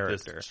their character.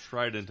 I got this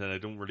trident and I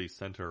don't really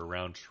center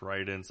around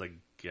tridents. I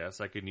guess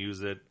I can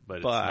use it, but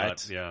it's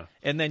not. Yeah.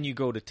 And then you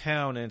go to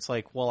town and it's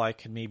like, well, I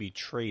can maybe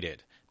trade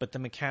it. But the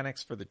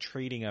mechanics for the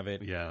trading of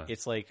it,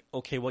 it's like,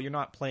 okay, well, you're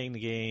not playing the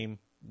game.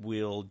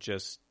 We'll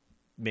just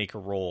make a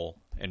roll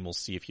and we'll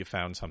see if you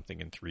found something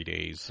in 3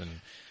 days.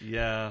 And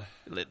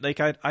like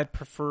I'd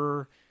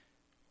prefer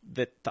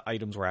that the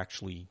items were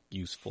actually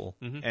useful.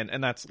 Mm-hmm.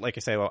 And that's, like I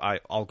say,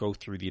 I'll go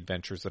through the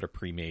adventures that are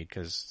pre-made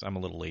because I'm a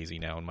little lazy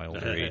now in my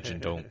older age and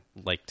don't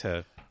like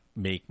to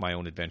make my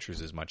own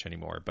adventures as much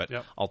anymore. But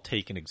I'll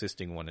take an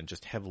existing one and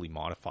just heavily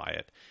modify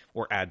it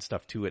or add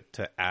stuff to it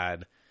to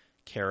add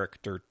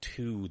character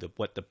to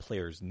what the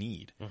players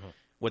need,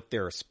 what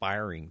they're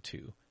aspiring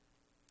to.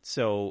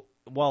 So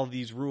while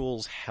these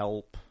rules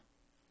help,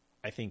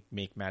 I think,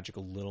 make Magic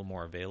a little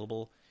more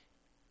available,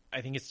 I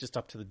think it's just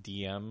up to the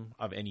DM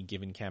of any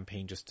given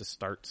campaign just to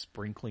start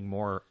sprinkling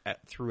more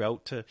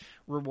throughout to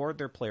reward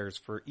their players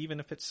for,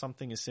 even if it's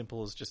something as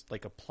simple as just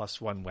like a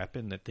 +1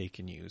 weapon that they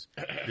can use.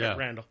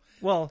 Randall.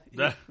 Well,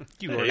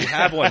 you already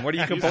have one. What are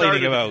you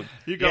complaining about?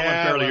 You got one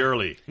fairly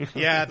early.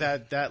 Yeah,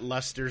 that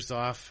luster's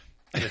off.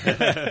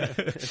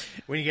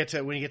 when you get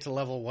to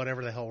level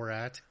whatever the hell we're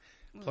at,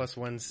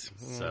 +1's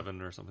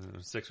 7 or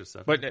something, 6 or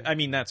 7. But I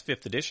mean, that's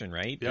 5th edition,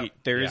 right? Yep.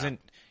 There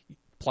isn't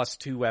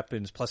 +2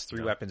 weapons,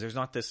 +3 weapons. There's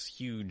not this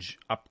huge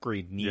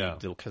upgrade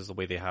need because the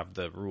way they have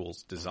the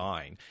rules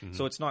designed. Mm-hmm.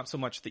 So it's not so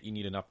much that you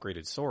need an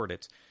upgraded sword.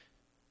 It's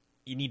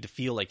you need to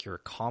feel like you're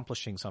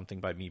accomplishing something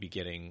by maybe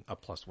getting a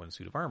 +1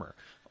 suit of armor,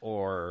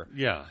 or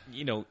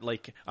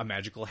like a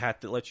magical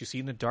hat that lets you see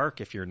in the dark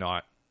if you're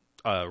not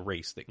a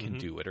race that can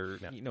do it, or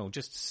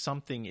just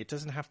something. It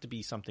doesn't have to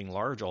be something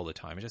large all the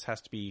time. It just has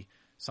to be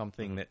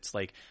something that's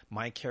like,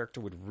 my character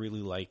would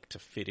really like to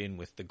fit in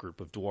with the group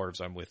of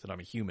dwarves I'm with, and I'm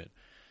a human.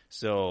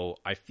 So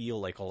I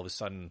feel like all of a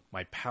sudden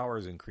my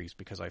powers increased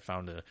because I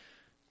found a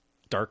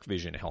dark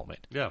vision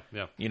helmet. Yeah.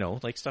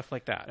 Like stuff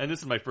like that. And this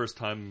is my first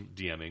time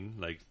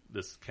DMing, like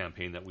this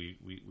campaign that we've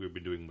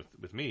been doing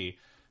with me.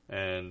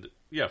 And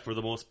for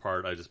the most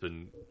part, I've just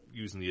been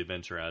using the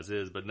adventure as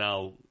is. But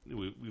now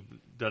we've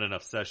done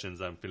enough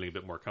sessions, I'm feeling a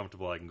bit more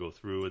comfortable. I can go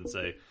through and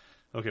say,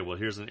 okay, well,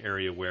 here's an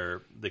area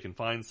where they can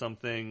find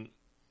something.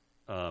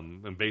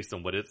 And based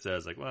on what it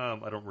says, like,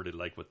 well, I don't really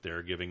like what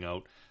they're giving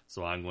out,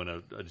 so I'm going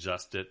to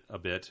adjust it a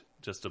bit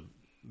just to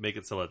make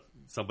it so that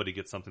somebody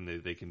gets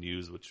something they can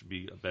use, which would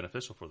be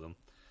beneficial for them.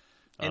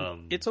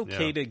 And it's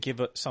okay to give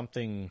it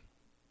something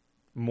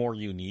more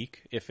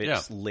unique if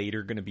it's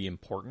later going to be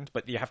important,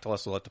 but you have to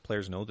also let the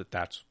players know that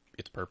that's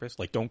its purpose.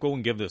 Like, don't go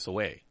and give this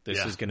away.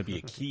 This is going to be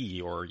a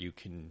key, or you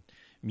can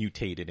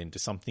mutate it into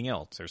something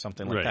else or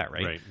something like that,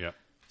 right? Right, yeah.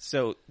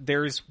 So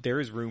there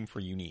is room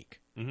for unique.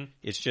 Mm-hmm.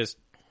 It's just...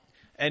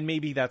 And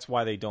maybe that's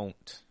why they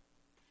don't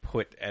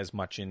put as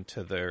much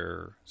into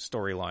their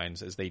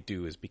storylines as they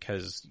do, is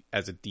because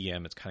as a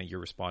DM, it's kind of your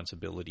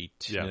responsibility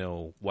to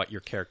know what your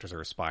characters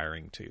are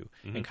aspiring to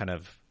and kind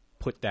of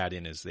put that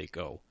in as they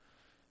go.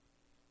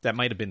 That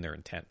might have been their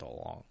intent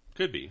all along.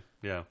 Could be,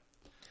 yeah.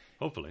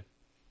 Hopefully.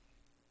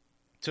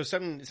 So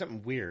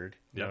something weird.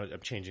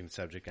 I'm changing the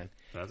subject again.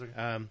 That's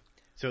okay.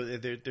 So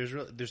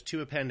there's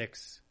 2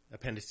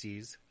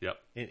 appendices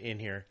in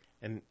here,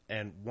 and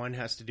one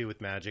has to do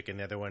with magic, and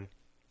the other one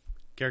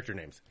character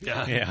names.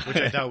 Yeah. Which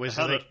I thought was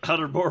How like,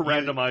 to more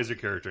randomize your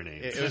character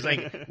names. it was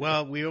like,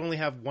 well, we only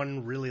have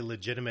one really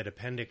legitimate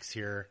appendix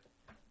here.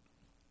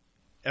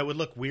 It would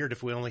look weird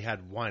if we only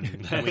had one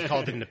and we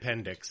called it an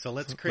appendix. So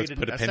let's create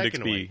put a appendix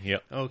second B. one.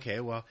 Yep. Okay,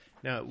 well,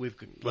 now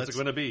What's it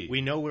going to be? We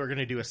know we're going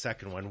to do a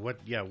second one.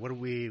 What do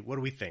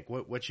we think?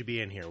 What should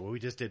be in here? Well, we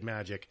just did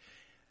magic.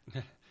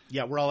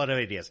 Yeah, we're all out of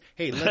ideas.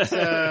 Hey, let's.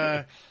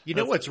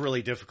 What's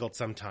really difficult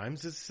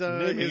sometimes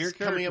is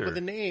coming up with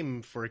a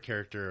name for a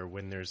character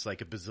when there's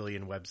like a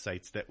bazillion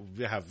websites that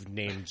have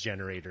name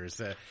generators.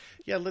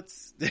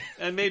 Let's.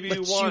 And maybe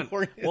you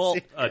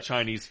want a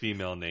Chinese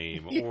female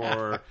name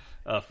or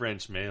a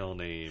French male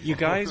name. You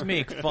guys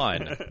make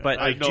fun, but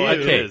I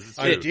do.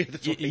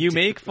 You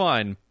make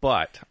fun,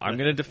 but I'm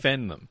going to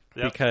defend them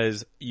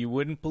because you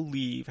wouldn't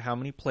believe how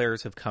many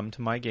players have come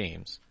to my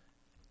games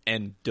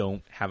and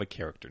don't have a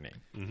character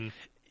name. Mm-hmm.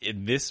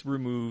 And this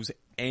removes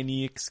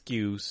any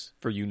excuse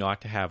for you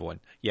not to have one.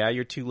 Yeah,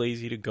 you're too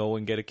lazy to go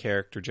and get a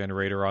character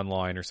generator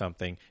online or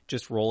something.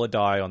 Just roll a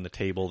die on the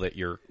table that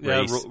your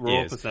race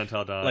roll is. a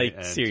percentile die. Like,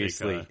 and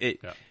seriously,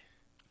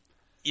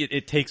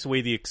 it takes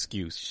away the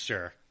excuse.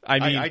 Sure. I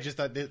mean, I just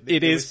thought that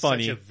it is was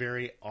funny. such a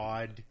very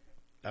odd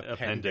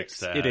appendix.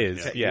 to It add,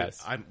 is, yeah.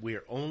 yes.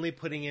 We're only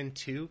putting in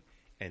 2,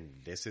 and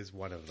this is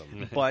one of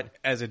them. But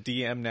as a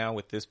DM now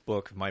with this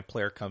book, if my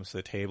player comes to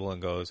the table and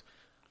goes,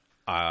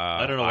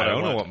 I don't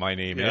know what my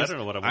name is. I don't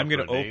know what I want I'm going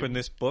to for a open name.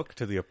 this book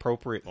to the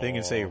appropriate thing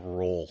and say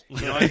roll.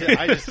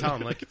 I just tell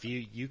them, look, if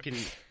you can,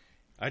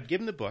 I'd give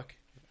them the book.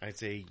 I'd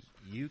say,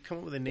 you come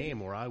up with a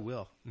name or I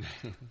will.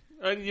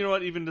 And you know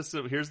what? Even just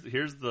here's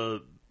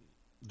the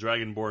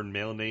Dragonborn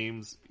male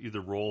names. Either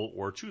roll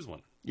or choose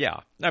one. Yeah.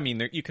 I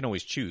mean, you can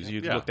always choose.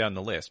 You Yeah. look down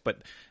the list. But,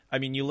 I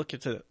mean, you look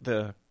at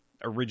the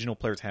original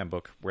Player's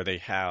Handbook where they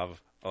have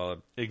a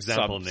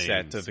Example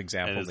subset names of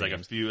example and it's names.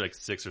 like a few, like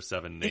 6 or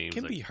 7 names. It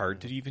can be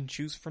hard to even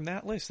choose from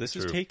that list. This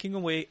is True. taking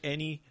away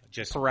any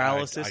Just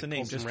paralysis I and name.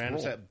 pulled some Just random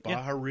roll. set. Yeah.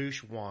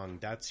 Baharush Wong.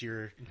 That's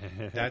your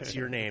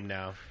name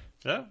now.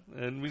 Yeah,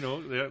 and we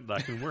know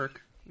that can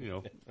work. You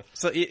know,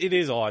 So it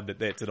is odd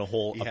that it's in a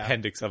whole Yeah.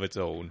 appendix of its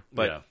own.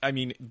 But, Yeah. I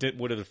mean,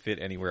 would it have fit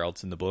anywhere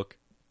else in the book?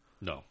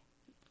 no.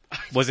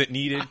 Was it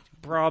needed?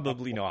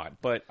 Probably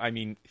not. But, I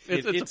mean,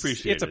 It's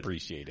appreciated. It's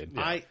appreciated.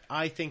 Yeah.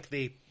 I think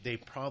they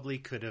probably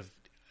could have.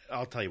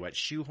 I'll tell you what,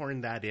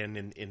 shoehorn that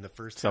in the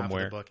first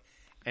Somewhere. half of the book,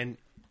 and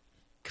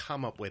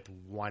come up with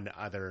one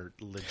other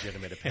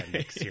legitimate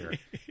appendix here.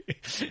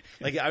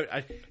 Like,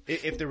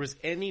 if there was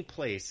any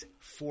place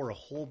for a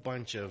whole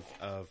bunch of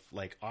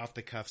like off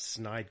the cuff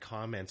snide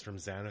comments from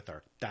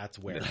Xanathar, that's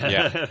where.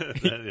 Yeah.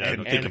 Yeah,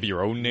 Couldn't think of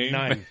your own name?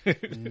 None,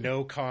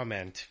 no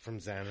comment from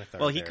Xanathar.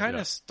 Well, he there. kind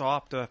of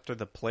stopped after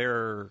the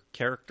player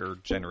character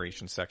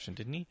generation section,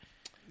 didn't he?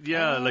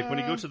 yeah, like when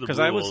you go to the 'Cause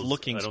I was rules,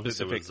 looking I don't think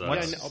there specific.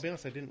 was, Yeah, I'll be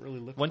honest, I didn't really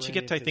look. Once for you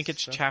any get to, I of think his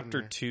it's stuff in chapter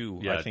there. 2,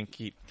 Yeah. I think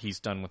he's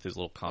done with his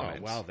little Oh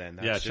comments. wow, then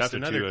that's Yeah, just chapter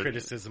another 2,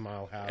 criticism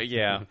I'll have.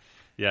 Yeah.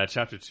 Yeah,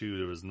 chapter 2,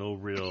 there was no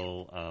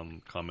real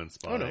comments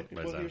by, Oh no.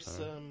 by Well, Xanathar. here's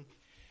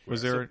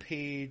Was so there?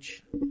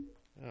 page?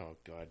 Oh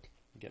god,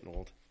 I'm getting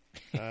old.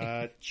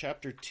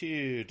 Chapter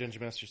 2,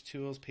 Dungeon Master's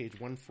Tools, page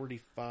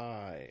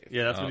 145.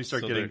 Yeah, that's when you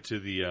start so getting they're- to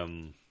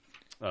the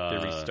They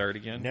restart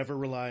again? Never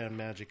rely on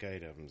magic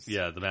items.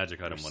 yeah, the magic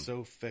They're item one.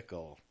 so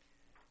fickle.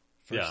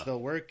 First Yeah. they'll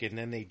work, and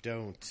then they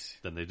don't,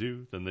 Then they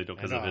do, then they don't,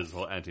 because And of his off.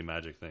 whole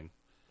anti-magic thing.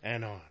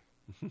 and on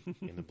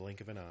in the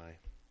blink of an eye.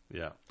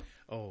 Yeah.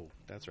 Oh,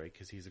 that's right,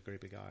 because he's a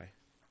great big eye.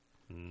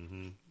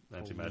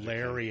 Anti-magic thing.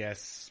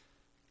 Hilarious.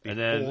 And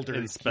then Beholder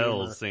in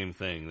spells, humor. same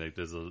thing. Like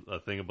there's a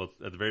thing about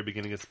at the very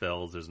beginning of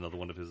spells. There's another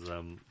one of his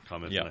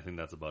comments, Yeah. and I think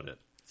that's about it.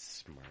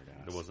 Smart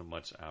ass. There wasn't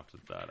much after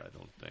that, I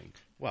don't think.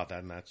 Well,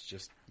 then that's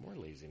just more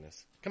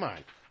laziness. Come on.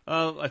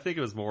 I think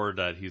it was more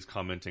that he's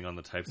commenting on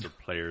the types of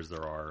players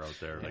there are out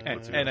there. Like,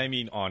 what's And I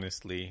mean,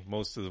 honestly,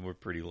 most of them were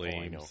pretty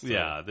lame. know. so-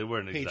 yeah, they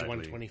weren't Page exactly.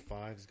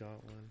 125's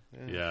got one.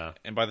 Yeah,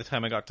 And by the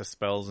time I got to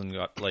spells and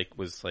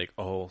was like,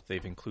 oh,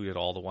 they've included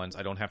all the ones.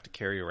 I don't have to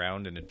carry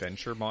around an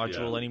adventure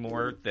module Yeah.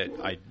 anymore that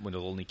I would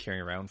only carry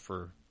around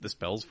for the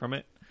spells from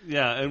it.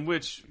 yeah, and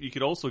which you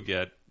could also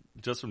get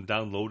just from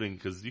downloading,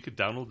 because you could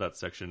download that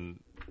section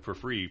for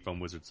free from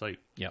Wizard site.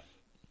 Yeah.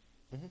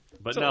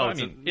 But So, now I it's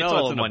mean, now it's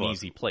all in in a one book,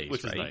 easy place,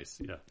 which right? is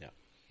nice. Yeah. Yeah.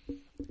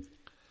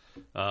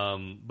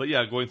 But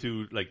yeah, going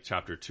through like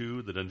chapter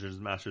 2, the Dungeons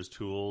Master's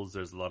tools,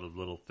 there's a lot of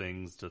little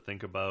things to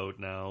think about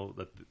now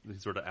that he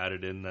sort of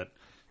added in that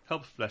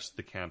help flesh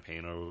the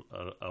campaign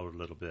out a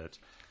little bit.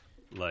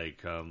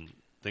 Like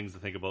things to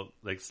think about,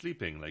 like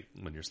sleeping, like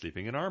when you're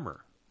sleeping in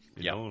armor.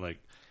 You Yeah. know, like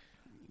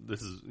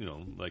this is, you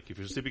know, like if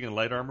you're sleeping in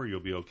light armor, you'll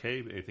be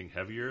okay. But anything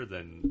heavier,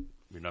 then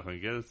you're not going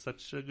to get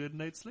such a good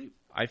night's sleep.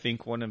 I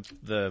think one of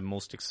the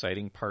most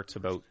exciting parts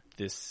about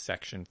this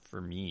section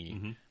for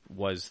me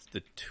was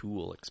the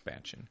tool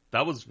expansion.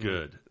 That was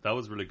good. That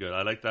was really good.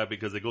 I like that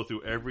because they go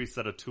through every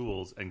set of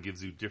tools and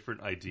gives you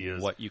different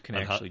ideas. What you can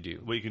on actually do.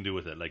 What you can do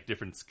with it. Like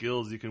different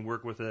skills you can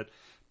work with it.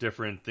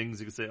 Different things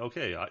you can say,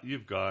 okay,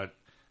 you've got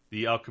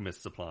The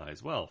alchemist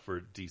supplies. Well,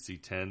 for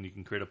DC 10, you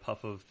can create a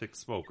puff of thick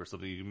smoke or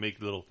something. You can make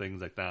little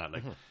things like that,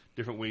 like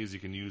different ways you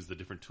can use the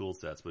different tool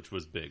sets, which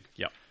was big.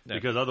 Yeah.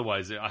 Because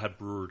otherwise, I had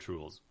brewer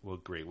tools. Well,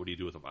 great. What do you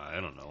do with them? I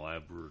don't know. I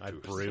have brewer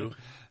tools. brew.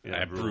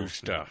 Yeah, I brew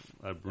stuff.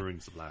 I have brewing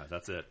supplies.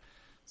 That's it.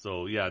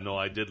 So yeah, no,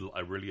 I did. I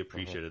really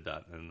appreciated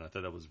that, and I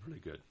thought that was really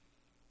good.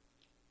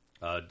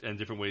 And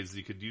different ways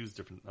you could use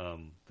different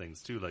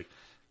things too, like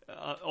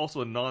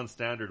also in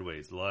non-standard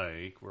ways.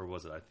 Like where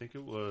was it? I think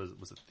it was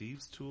it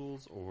thieves'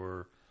 tools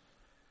or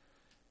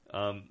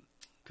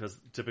because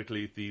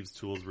typically thieves'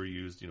 tools were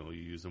used. You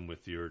use them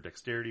with your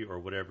dexterity or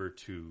whatever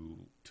to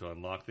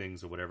unlock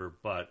things or whatever,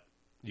 but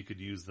you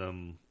could use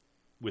them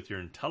with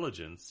your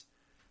intelligence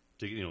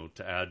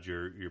to add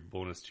your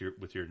bonus to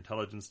with your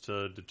intelligence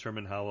to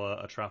determine how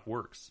a trap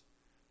works.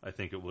 I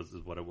think it was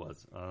what it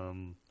was.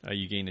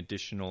 You gain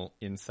additional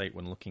insight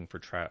when looking for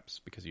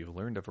traps because you've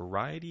learned a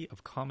variety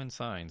of common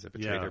signs that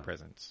betray their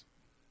presence.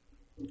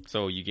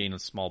 So you gain a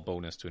small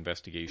bonus to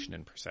investigation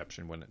and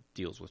perception when it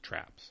deals with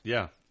traps.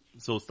 Yeah.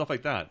 So stuff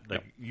like that,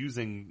 like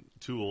using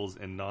tools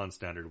in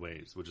non-standard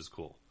ways, which is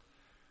cool.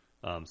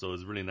 So it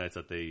was really nice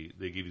that they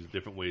give you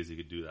different ways you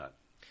could do that.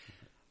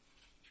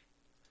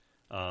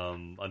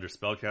 Under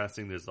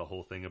spellcasting, there's the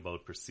whole thing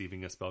about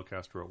perceiving a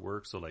spellcaster at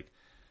work. So like,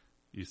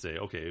 you say,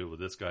 okay, well,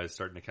 this guy's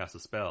starting to cast a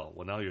spell.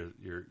 Well, now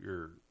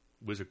your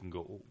wizard can go,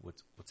 oh,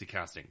 what's he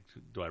casting?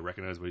 Do I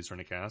recognize what he's trying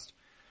to cast?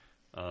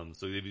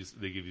 So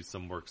they give you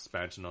some more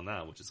expansion on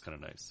that, which is kind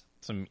of nice.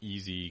 Some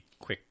easy,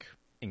 quick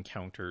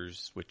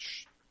encounters,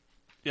 which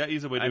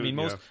easy way to. I mean,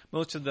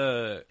 most of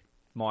the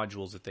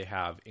modules that they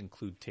have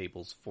include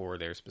tables for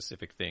their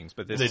specific things,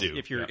 but this they do.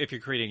 If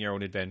you're creating your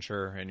own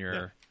adventure and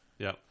you're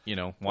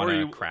want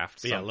to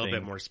craft something a little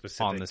bit more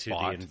specific on the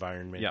spot. to the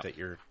environment that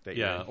you're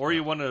or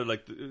you want to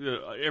like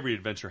every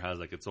adventure has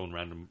like its own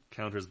random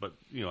counters, but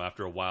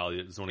after a while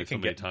there's only so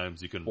many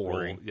times you can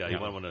boring. Roll. You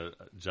might want to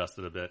adjust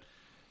it a bit.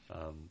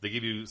 They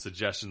give you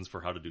suggestions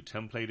for how to do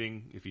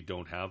templating. If you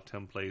don't have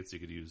templates, you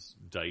could use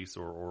dice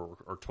or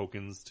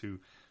tokens to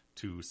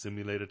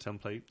simulate a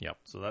template. Yep.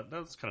 So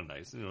that's kind of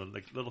nice.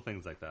 Like little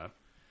things like that.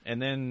 And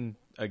then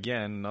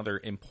again, another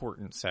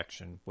important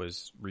section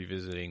was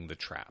revisiting the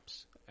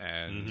traps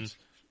and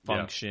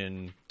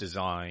function,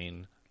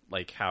 design,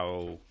 like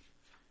how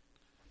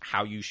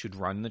you should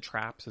run the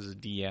traps as a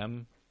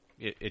DM.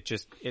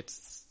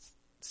 It's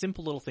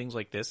simple little things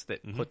like this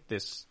that put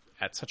this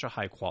at such a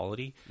high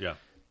quality. Yeah.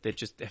 That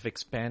just have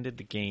expanded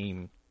the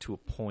game to a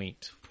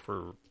point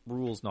for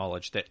rules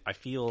knowledge that I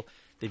feel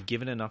they've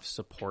given enough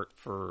support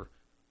for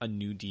a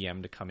new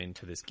DM to come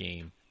into this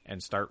game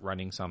and start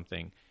running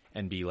something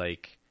and be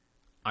like,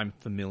 I'm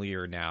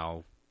familiar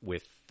now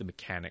with the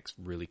mechanics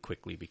really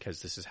quickly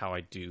because this is how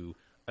I do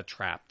a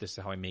trap. This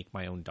is how I make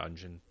my own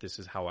dungeon. This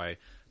is how I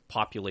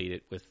populate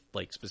it with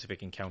like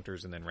specific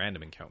encounters and then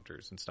random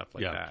encounters and stuff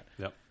like that.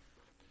 Yep.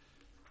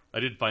 I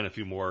did find a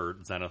few more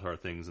Xanathar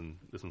things, and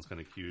this one's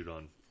kind of cute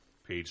on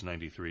page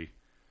 93.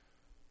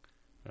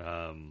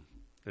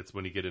 It's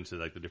when you get into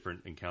like the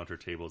different encounter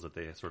tables that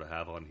they sort of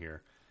have on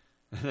here.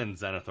 And then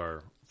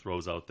Xanathar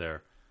throws out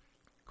there,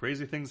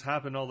 crazy things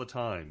happen all the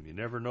time. You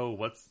never know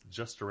what's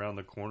just around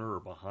the corner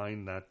or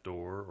behind that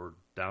door or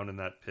down in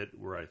that pit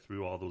where I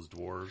threw all those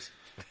dwarves.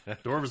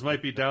 Dwarves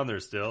might be down there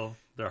still.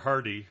 They're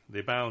hardy.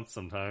 They bounce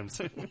sometimes.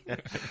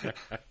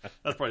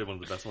 That's probably one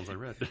of the best ones I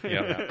read.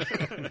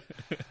 Yeah.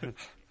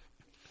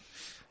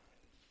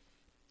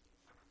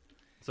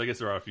 So I guess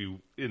there are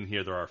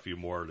a few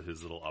more of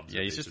his little observations.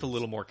 Yeah, he's just a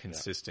little more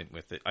consistent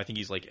with it. I think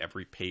he's like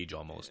every page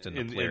almost in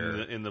the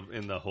player in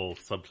the whole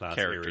subclass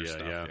character area.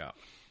 Stuff,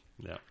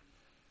 yeah.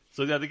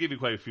 So they give you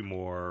quite a few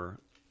more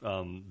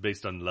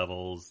based on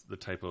levels, the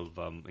type of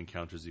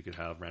encounters you could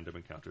have, random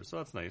encounters. So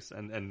that's nice,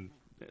 and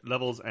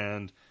levels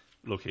and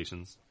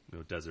locations,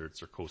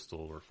 deserts or coastal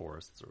or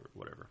forests or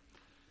whatever.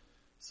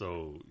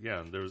 So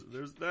yeah,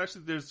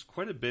 there's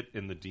quite a bit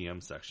in the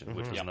DM section,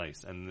 which was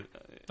nice. And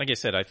like I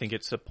said, I think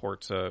it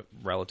supports a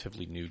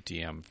relatively new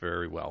DM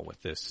very well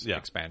with this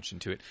expansion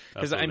to it.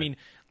 Because I mean,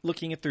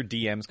 looking at their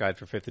DM's guide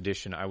for 5th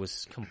edition, I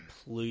was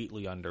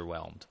completely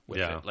underwhelmed with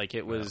it. Like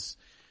it was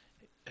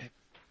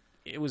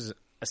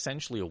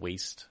essentially a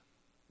waste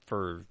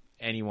for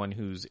anyone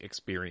who's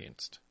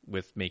experienced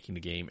with making the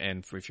game,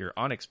 and if you're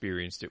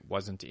unexperienced, it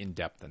wasn't in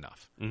depth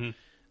enough. Mm-hmm.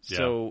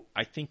 So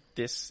I think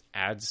this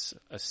adds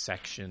a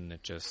section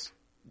that just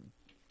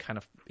kind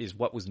of is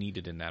what was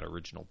needed in that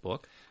original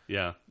book.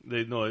 Yeah,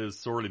 it was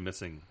sorely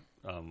missing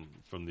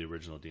from the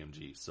original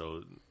DMG,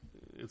 so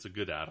it's a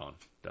good add-on,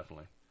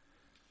 definitely.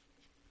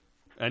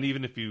 And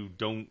even if you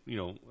don't,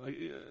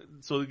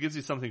 so it gives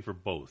you something for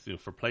both.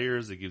 For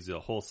players, it gives you a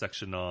whole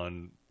section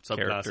on subclasses.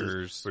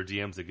 Characters. For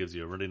DMs, it gives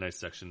you a really nice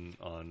section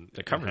on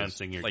that covers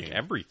enhancing your like game.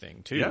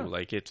 Everything too. Yeah.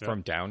 Like it's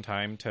from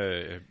downtime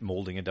to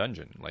molding a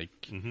dungeon.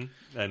 Like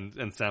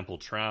and sample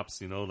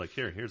traps. Like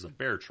here's a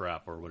bear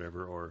trap or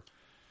whatever. Or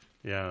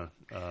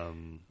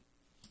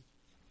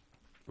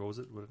what was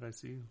it? What did I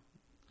see?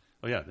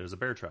 Oh yeah, there's a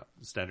bear trap,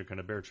 standard kind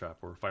of bear trap,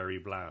 or fiery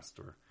blast,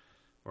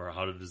 or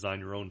how to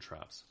design your own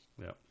traps.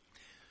 Yeah.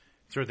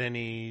 So are there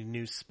any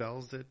new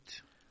spells that?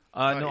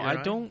 No,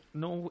 I don't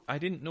know. I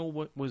didn't know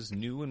what was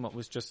new and what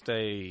was just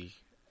a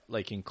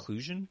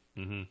inclusion.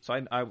 Mm-hmm.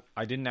 So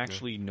I didn't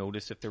actually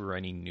notice if there were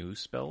any new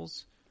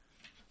spells.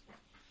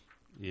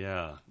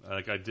 Yeah,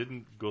 like I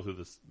didn't go through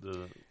this.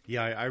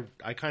 Yeah,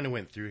 I kind of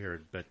went through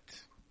here, but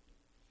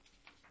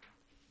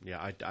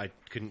yeah, I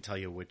couldn't tell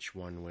you which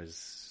one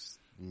was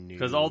new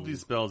because all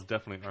these spells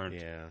definitely aren't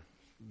Yeah.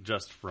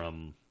 just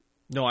from.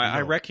 No,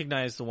 I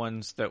recognize the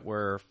ones that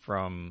were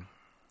from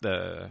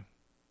the.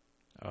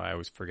 Oh, I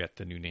always forget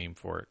the new name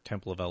for it.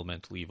 Temple of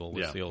Elemental Evil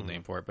was the old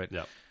name for it, but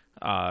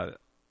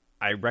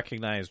I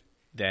recognized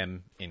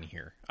them in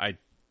here.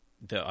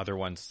 The other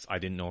ones, I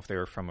didn't know if they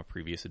were from a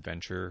previous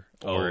adventure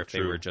or if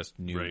they were just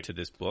new to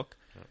this book.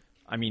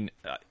 I mean,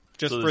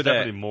 just so for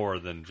definitely more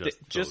than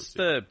just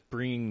the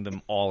bringing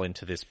them all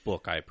into this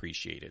book, I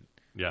appreciated.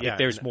 Yeah, if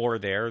there's more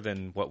there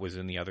than what was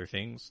in the other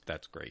things,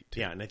 that's great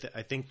too. Yeah, and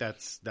I think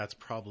that's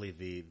probably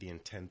the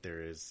intent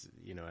there is,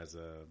 as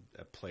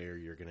a player,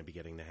 you're going to be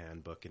getting the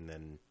handbook and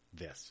then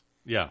this.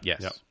 Yeah.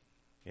 Yes.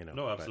 Yeah.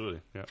 No, absolutely.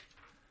 Yeah.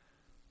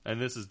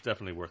 And this is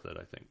definitely worth it,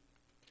 I think.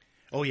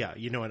 Oh yeah,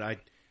 you know what?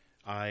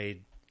 I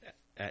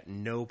at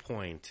no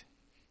point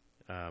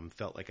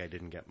felt like I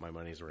didn't get my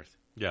money's worth.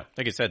 Yeah.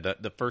 Like I said,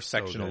 the first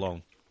section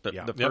alone. The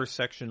Yeah. first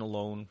section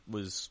alone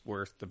was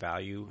worth the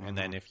value, and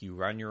then if you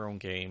run your own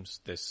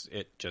games,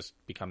 it just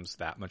becomes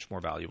that much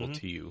more valuable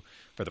to you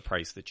for the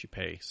price that you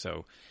pay.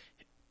 So,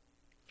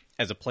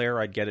 as a player,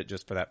 I'd get it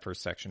just for that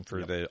first section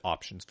for the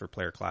options for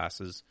player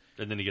classes,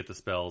 and then you get the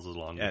spells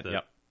along with it.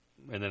 Yep.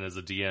 And then as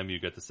a DM, you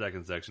get the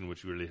second section,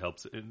 which really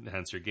helps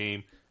enhance your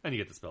game, and you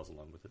get the spells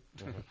along with it.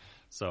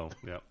 So,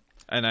 yeah.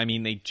 And I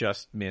mean, they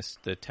just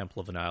missed the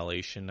Temple of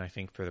Annihilation, I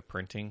think, for the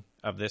printing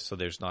of this, so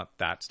there's not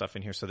that stuff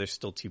in here. So there's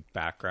still 2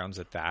 backgrounds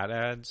that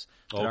adds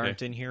that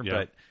aren't in here.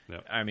 Yeah.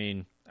 But, I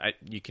mean,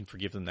 you can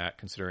forgive them that,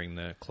 considering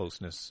the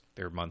closeness.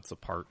 They're months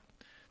apart.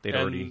 They'd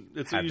already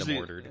had them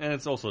ordered. And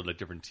it's also like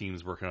different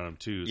teams working on them,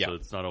 too, Yeah. so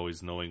it's not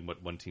always knowing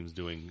what one team's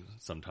doing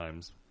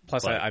sometimes.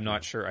 Plus, I'm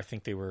not sure. I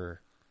think they were,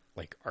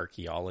 like,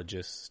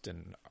 archaeologist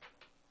and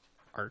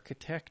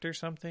architect or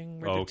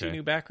something were the 2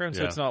 new backgrounds,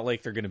 so it's not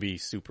like they're going to be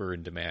super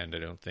in demand. I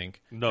don't think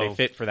they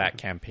fit for that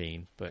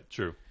campaign, but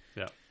true,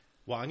 yeah.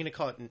 Well, I'm going to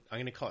call it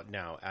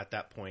now. At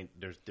that point,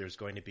 there's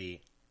going to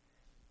be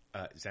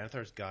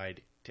Xanathar's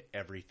Guide to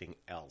Everything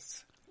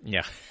Else.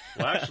 Yeah.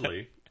 Well,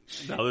 actually,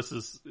 now this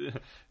is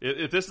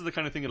if this is the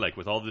kind of thing you like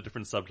with all the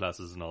different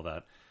subclasses and all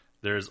that.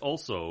 There's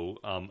also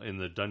in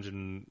the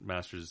Dungeon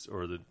Masters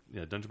or the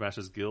Dungeon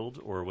Masters Guild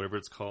or whatever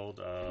it's called.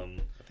 I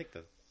think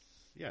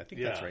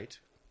that's right.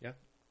 Yeah.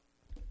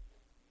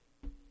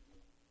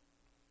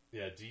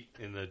 Yeah,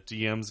 in the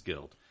DM's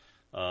Guild,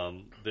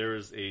 there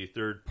is a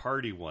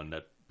third-party one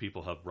that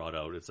people have brought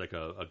out. It's like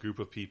a group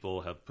of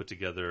people have put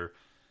together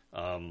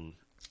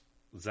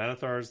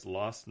Xanathar's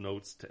Lost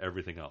Notes to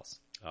Everything Else.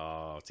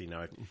 Oh, see,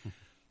 now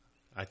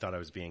I thought I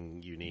was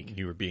being unique.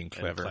 You were being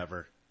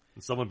clever.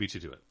 And someone beat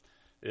you to it.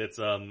 It's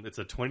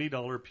a $20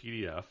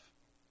 PDF.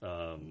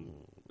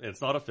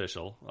 It's not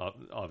official,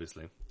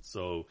 obviously,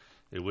 so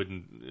it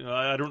wouldn't.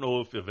 I don't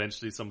know if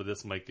eventually some of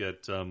this might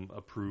get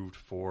approved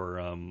for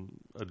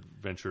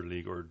Adventure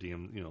League or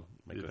DM,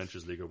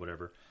 Adventures League or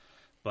whatever.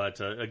 But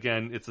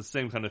again, it's the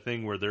same kind of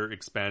thing where they're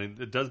expanding.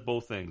 It does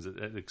both things.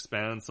 It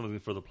expands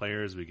something for the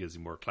players. It gives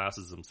you more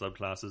classes and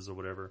subclasses or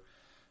whatever.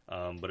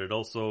 But it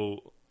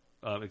also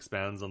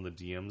expands on the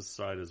DM's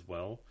side as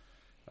well.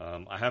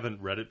 I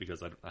haven't read it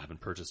because I haven't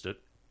purchased it.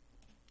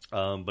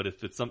 But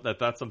if it's if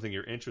that's something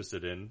you're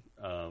interested in,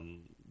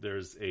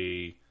 there's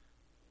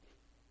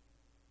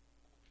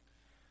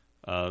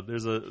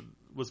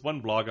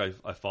one blog I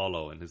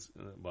follow, and his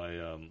by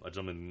a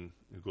gentleman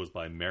who goes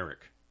by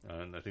Merrick,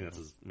 and I think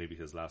that's maybe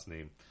his last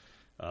name.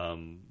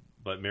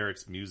 But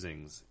Merrick's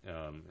Musings,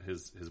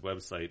 his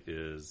website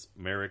is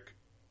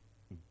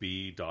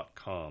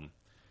merrickb.com.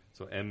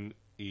 So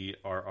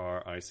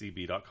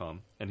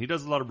MERRICB.com, and he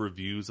does a lot of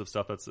reviews of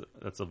stuff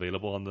that's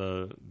available on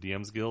the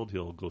DM's Guild.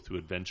 He'll go through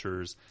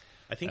adventures.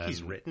 I think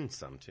he's written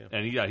some too.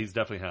 And he's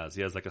definitely has.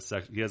 He has like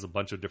he has a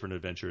bunch of different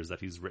adventures that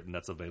he's written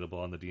that's available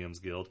on the DM's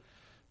Guild.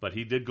 But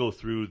he did go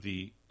through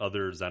the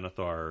other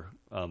Xanathar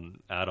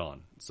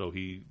add-on, so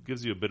he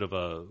gives you a bit of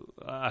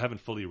I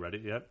haven't fully read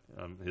it yet.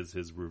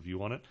 His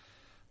review on it.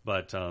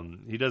 But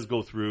he does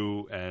go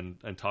through and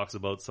talks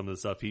about some of the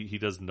stuff. He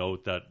does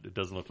note that it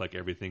doesn't look like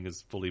everything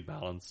is fully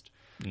balanced.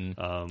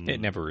 It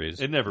never is.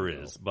 It never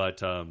is. But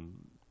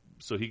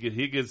so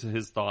he gives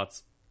his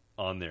thoughts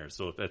on there.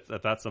 So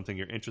if that's something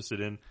you're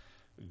interested in,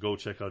 go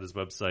check out his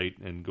website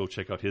and go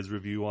check out his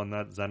review on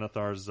that.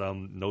 Xanathar's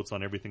notes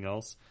on everything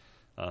else.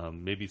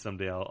 Maybe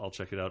someday I'll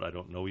check it out. I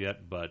don't know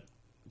yet, but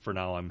for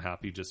now I'm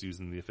happy just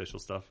using the official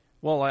stuff.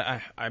 Well,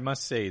 I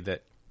must say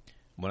that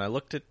when I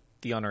looked at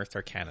the Unearthed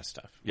Arcana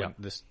stuff,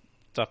 this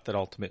stuff that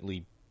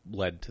ultimately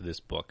led to this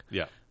book,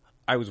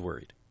 I was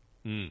worried.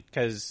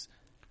 Because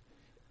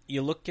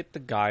you look at the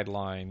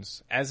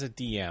guidelines as a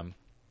DM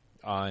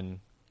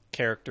on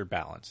character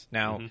balance.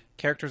 Now,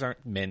 characters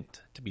aren't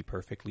meant to be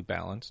perfectly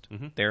balanced.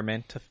 They're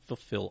meant to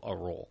fulfill a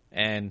role.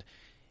 And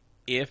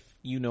if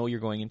you know you're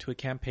going into a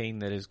campaign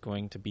that is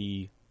going to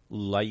be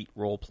light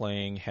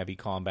role-playing, heavy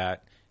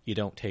combat, you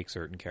don't take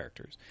certain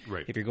characters.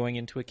 Right. If you're going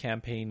into a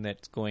campaign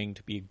that's going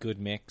to be a good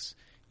mix,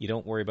 you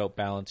don't worry about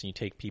balance, and you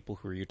take people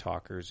who are your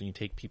talkers, and you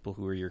take people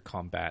who are your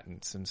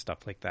combatants and stuff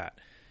like that.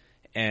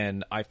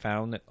 And I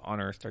found that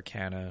Unearthed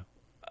Arcana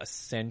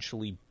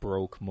essentially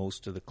broke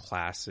most of the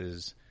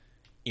classes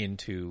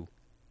into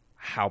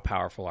how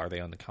powerful are they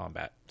on the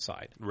combat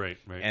side. Right.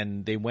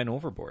 And they went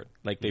overboard.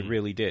 Like, they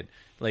really did.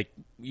 Like,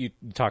 you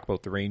talk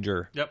about the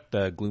Ranger,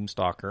 the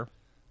Gloomstalker.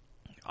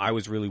 I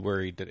was really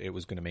worried that it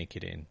was going to make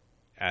it in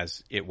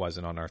as it was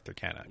in Unearthed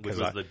Arcana. Which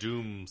was the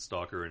Doom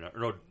Stalker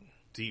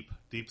Deep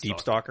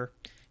Stalker.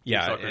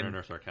 Yeah, Stalker in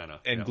Unearthed Arcana.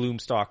 And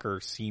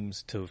Gloomstalker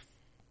seems to have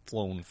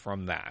flown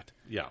from that.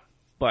 Yeah.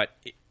 But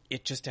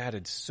it just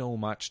added so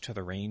much to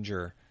the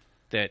Ranger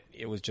that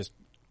it was just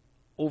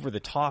over the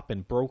top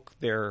and broke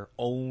their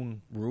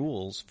own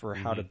rules for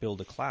how to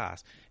build a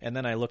class. And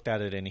then I looked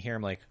at it in here,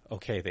 I'm like,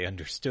 okay, they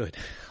understood.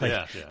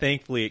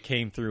 Thankfully it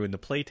came through in the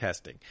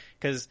playtesting.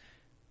 Because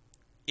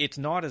it's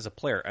not as a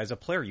player. As a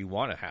player, you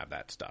want to have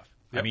that stuff.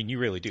 Yep. I mean, you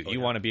really do. You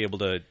want to be able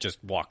to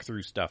just walk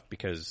through stuff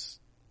because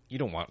you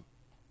don't want...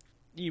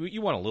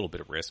 You want a little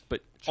bit of risk,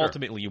 but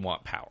ultimately you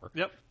want power.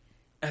 Yep.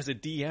 As a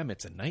DM,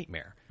 it's a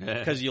nightmare.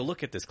 Because you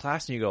look at this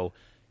class and you go,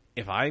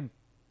 if I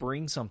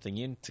bring something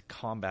in to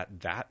combat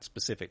that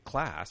specific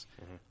class,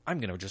 I'm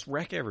going to just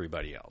wreck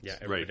everybody else. Yeah,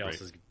 everybody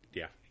else is...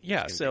 Yeah.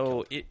 Yeah,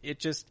 so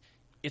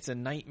it's a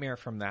nightmare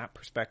from that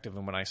perspective.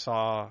 And when I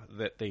saw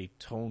that they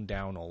toned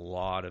down a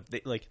lot of...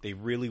 They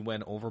really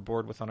went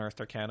overboard with Unearthed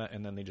Arcana,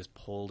 and then they just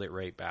pulled it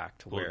right back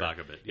to Pulled it back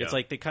a bit, yeah. It's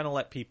like they kind of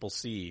let people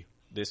see...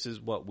 This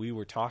is what we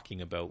were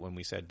talking about when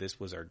we said this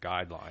was our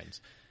guidelines.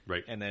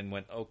 Right. And then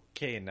went,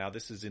 okay, and now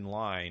this is in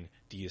line.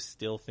 Do you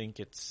still think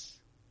it's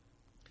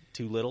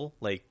too little?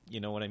 Like,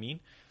 you know what I mean?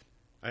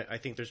 I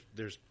think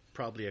there's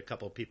probably a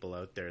couple people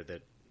out there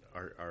that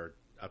are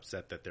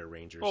upset that their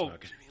Ranger's not going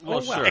to be...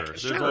 Well, sure.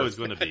 There's always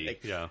going to be,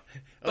 yeah.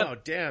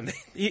 But damn.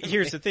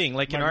 Here's the thing.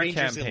 Like, in our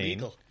Ranger's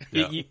campaign,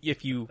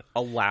 if you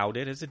allowed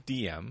it as a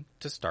DM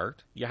to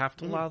start, you have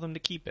to allow them to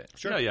keep it.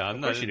 Sure. Yeah,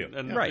 of course you do.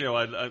 And, right. You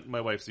know,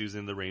 my wife's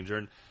using the Ranger,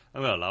 and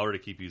I'm going to allow her to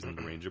keep using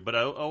the Ranger. But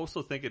I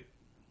also think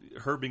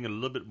her being a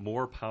little bit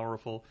more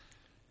powerful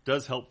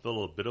does help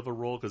fill a bit of a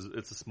role because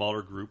it's a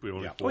smaller group. We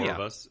only four of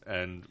us,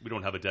 and we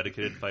don't have a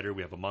dedicated fighter.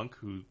 We have a monk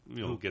who's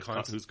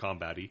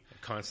combatty,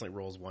 constantly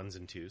rolls ones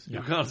and twos.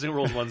 Yeah. Constantly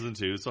rolls ones and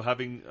twos. So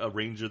having a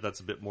Ranger that's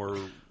a bit more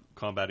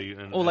combatty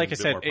and, like a I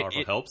said, more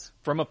powerful helps.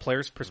 From a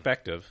player's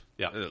perspective,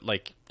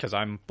 because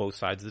I'm both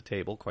sides of the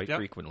table quite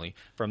frequently.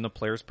 From the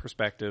player's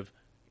perspective,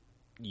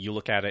 you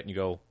look at it and you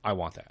go, "I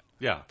want that."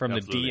 Yeah. From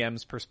absolutely. the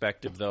DM's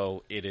perspective,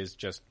 though, it is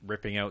just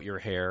ripping out your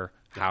hair.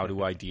 How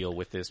do I deal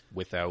with this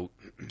without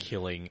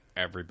killing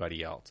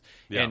everybody else?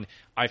 Yeah. And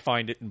I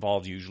find it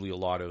involves usually a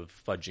lot of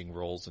fudging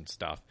rolls and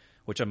stuff,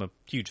 which I'm a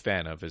huge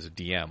fan of as a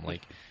DM.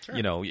 Like,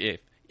 you know,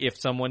 if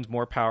someone's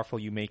more powerful,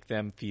 you make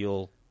them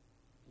feel...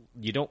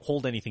 You don't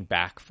hold anything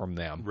back from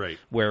them. Right.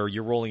 Where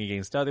you're rolling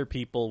against other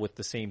people with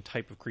the same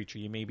type of creature,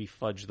 you maybe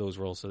fudge those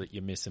rolls so that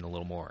you're missing a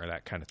little more or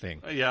that kind of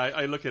thing. Yeah,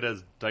 I look at it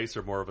as dice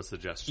are more of a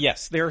suggestion.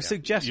 Yes, they're a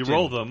suggestion. You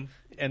roll them,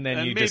 and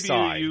then you maybe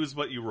decide. You use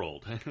what you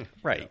rolled.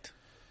 Right.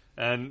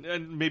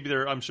 And maybe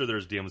I'm sure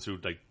there's DMs who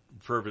like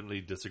fervently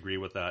disagree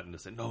with that and they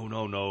say,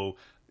 no,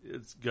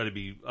 it's got to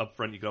be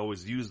upfront. You can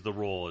always use the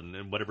roll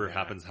and whatever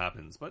happens.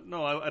 But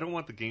no, I don't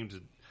want the game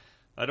to...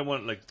 I don't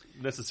want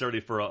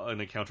necessarily for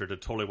an encounter to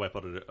totally wipe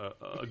out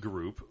a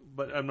group,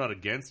 but I'm not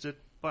against it.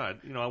 But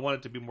I want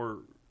it to be more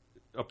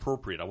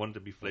appropriate. I want it to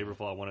be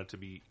flavorful. I want it to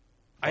be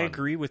fun. I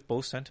agree with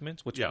both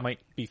sentiments, which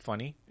might be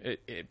funny.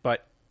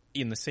 But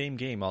in the same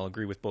game, I'll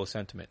agree with both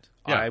sentiments.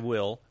 Yeah. I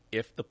will,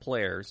 if the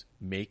players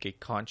make a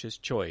conscious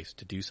choice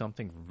to do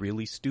something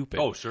really stupid.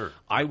 Oh, sure.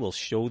 I will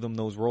show them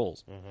those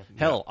rolls.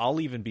 Hell,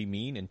 I'll even be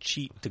mean and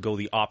cheat to go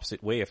the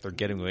opposite way if they're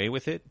getting away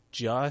with it,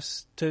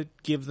 just to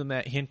give them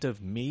that hint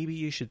of maybe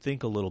you should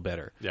think a little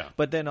better. Yeah.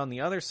 But then on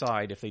the other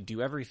side, if they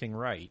do everything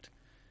right,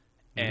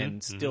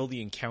 and still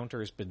the encounter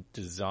has been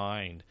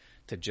designed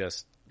to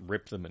just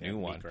rip them a new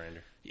one.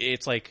 Grinder.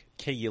 It's like,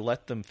 okay, you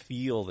let them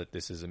feel that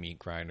this is a meat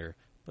grinder,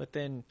 but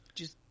then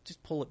just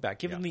pull it back.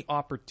 Give them the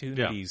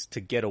opportunities to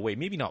get away.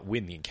 Maybe not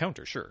win the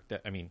encounter, sure.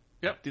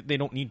 They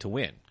don't need to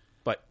win,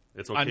 but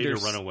it's okay to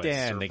run away.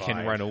 Understand they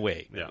can run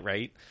away,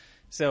 right?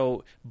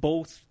 So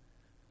both,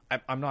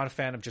 I'm not a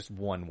fan of just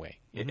one way.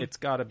 It's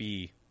got to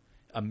be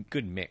a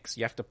good mix.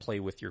 You have to play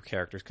with your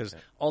characters because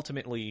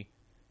ultimately,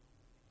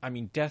 I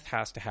mean, death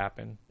has to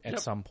happen at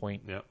some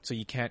point. Yep. So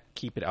you can't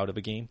keep it out of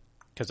a game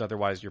because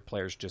otherwise your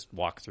players just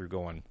walk through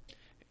going,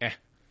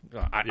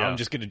 I'm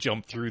just going to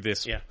jump through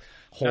this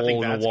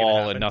hole in the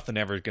wall and nothing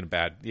ever is going to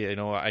bad.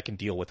 I can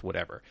deal with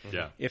whatever.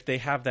 Yeah. If they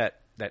have that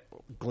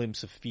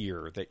glimpse of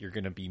fear that you're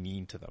going to be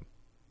mean to them,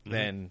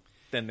 then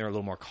they're a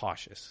little more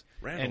cautious.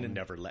 Randall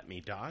never let me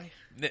die.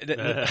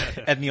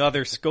 And the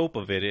other scope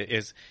of it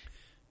is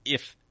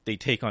if they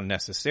take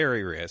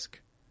unnecessary risk.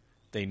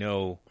 They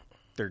know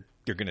they're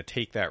going to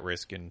take that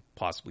risk and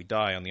possibly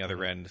die. On the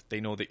other end,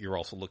 they know that you're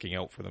also looking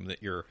out for them,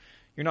 that you're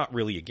not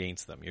really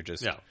against them. You're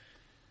just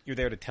you're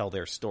there to tell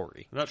their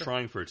story. I'm not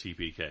trying for a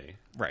TPK,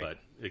 right?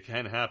 But it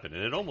can happen,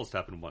 and it almost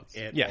happened once.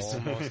 It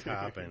almost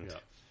happened. Yeah.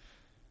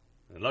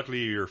 And luckily,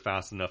 you're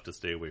fast enough to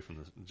stay away from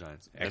the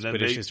giants.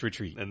 Expeditious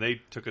retreat. And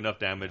they took enough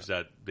damage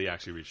that they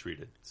actually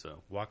retreated.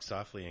 So walk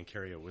softly and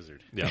carry a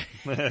wizard. Yeah.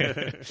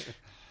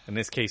 In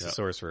this case, a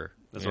sorcerer.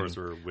 A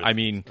sorcerer with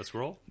a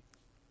scroll?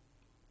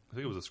 I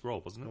think it was a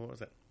scroll, wasn't it? What was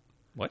that?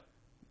 What?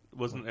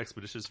 Wasn't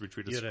Expeditious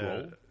Retreat a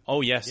scroll?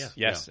 Oh, yes.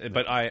 Yeah.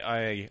 But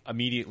I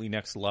immediately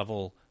next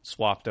level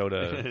swapped out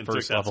a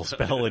first level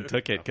spell and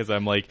took it because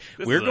I'm like,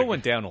 we're going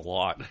down a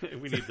lot.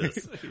 We need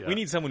this. Yeah. We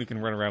need someone who can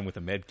run around with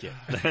a med kit.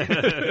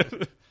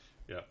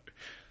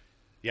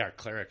 Yeah,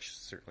 cleric's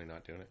certainly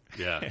not doing it.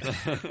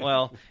 Yeah.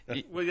 Well,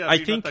 yeah,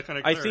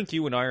 I think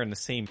you and I are on the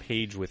same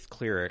page with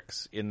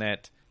clerics in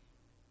that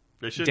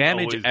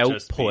damage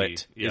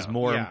output is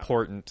more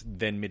important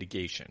than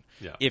mitigation.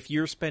 Yeah. If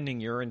you're spending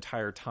your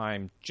entire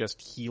time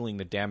just healing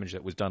the damage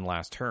that was done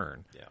last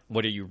turn,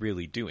 what are you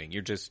really doing?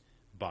 You're just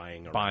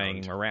buying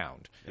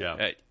around.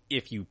 Yeah.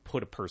 If you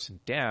put a person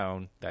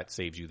down, that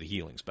saves you the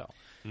healing spell.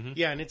 Mm-hmm.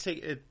 Yeah, and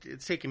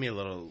it's taken me a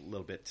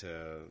little bit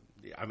to.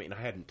 I mean,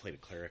 I hadn't played a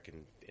cleric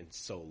in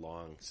so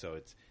long, so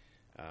it's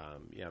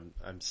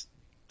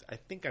I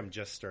think I'm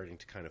just starting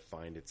to kind of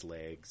find its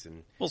legs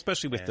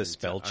especially with the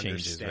spell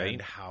changes, right?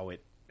 How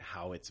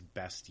it's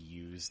best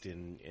used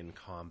in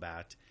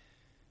combat.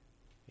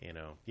 You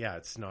know,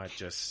 it's not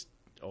just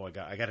I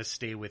got to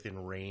stay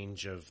within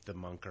range of the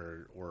monk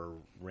or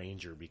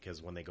ranger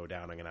because when they go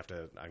down, I'm gonna have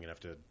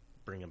to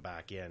bring them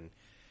back in.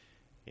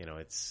 You know,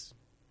 it's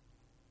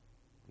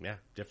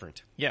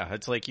different. Yeah,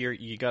 it's like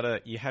you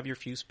have your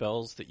few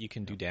spells that you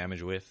can do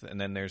damage with, and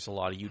then there's a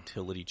lot of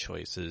utility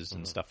choices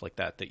and stuff like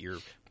that you're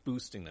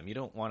boosting them. You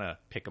don't want to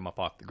pick them up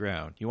off the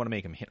ground. You want to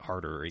make them hit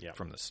harder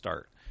from the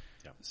start.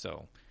 Yeah.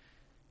 So,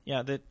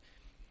 that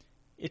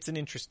it's an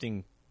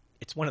interesting.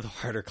 It's one of the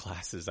harder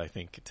classes, I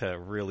think, to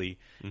really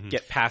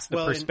get past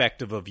the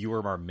perspective of you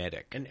are our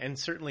medic, and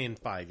certainly in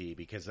 5e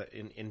because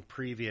in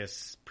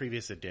previous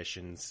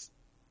editions,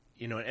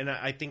 and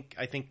I think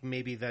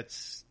maybe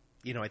that's.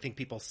 I think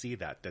people see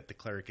that the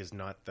cleric is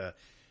not the,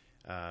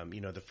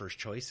 the first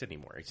choice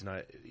anymore. It's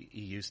not.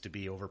 He used to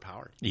be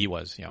overpowered. He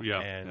was, I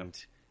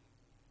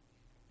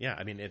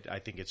mean, I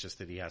think it's just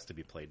that he has to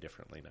be played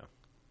differently now.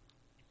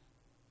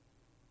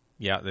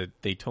 Yeah,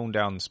 they toned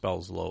down the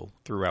spells low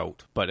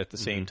throughout, but at the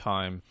same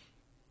time,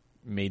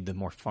 made them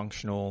more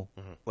functional.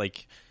 Mm-hmm.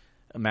 Like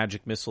a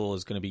magic missile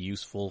is going to be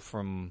useful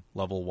from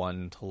level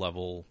 1 to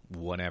level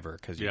whatever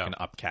because you can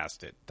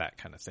upcast it, that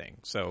kind of thing.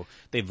 So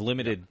they've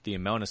limited the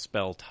amount of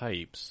spell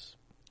types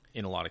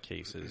in a lot of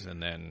cases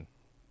and then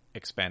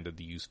expanded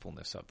the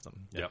usefulness of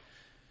them. Yeah.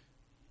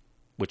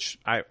 Which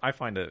I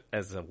find it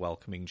as a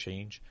welcoming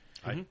change.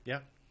 I'm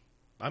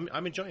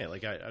enjoying it.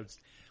 Like I was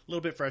a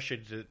little bit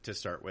frustrated to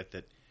start with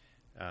that.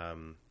 I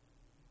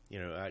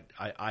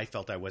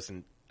felt I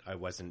wasn't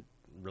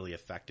really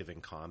effective in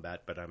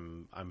combat, but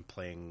I'm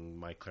playing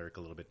my cleric a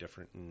little bit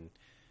different, and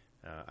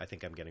I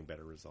think I'm getting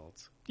better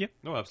results. Yeah,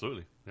 no,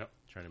 absolutely. Yeah,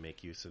 trying to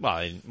make use of.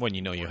 Well, when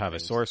you have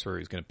things. A sorcerer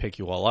who's going to pick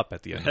you all up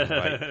at the end of the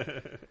fight.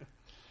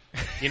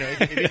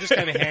 If you just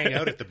kind of hang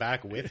out at the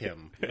back with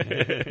him,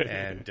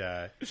 and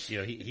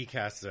he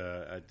casts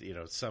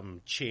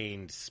some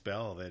chained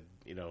spell that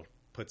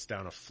puts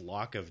down a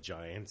flock of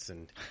giants,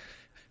 and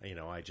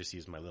I just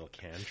use my little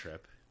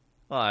cantrip.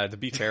 To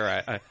be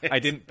fair, I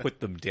didn't put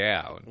them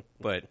down,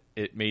 but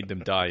it made them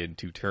die in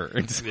 2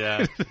 turns.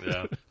 Yeah.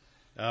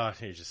 Oh,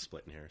 you're just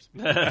splitting hairs.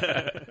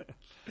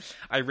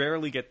 I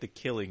rarely get the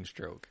killing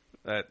stroke,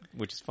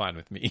 which is fine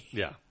with me.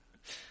 Yeah,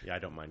 I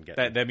don't mind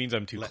getting that means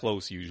I'm too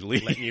close usually.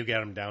 Letting you get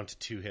them down to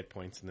 2 hit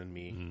points and then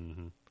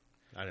me,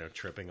 I don't know,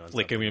 tripping on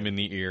flicking him in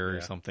the ear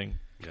or something.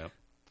 Yeah.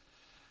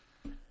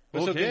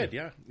 Well, so good,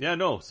 yeah. Yeah,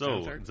 no,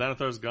 so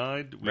Xanathar's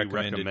Guide, we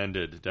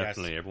recommended.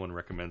 Definitely, yes. Everyone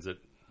recommends it.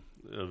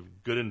 A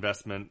good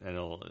investment, and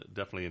it'll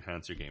definitely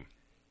enhance your game.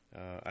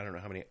 I don't know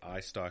how many eye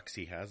stocks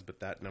he has,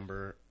 but that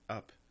number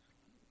up.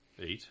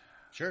 8?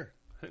 Sure.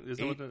 I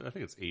think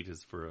it's 8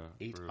 is for a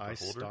 8 for a eye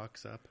holder.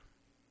 stocks up.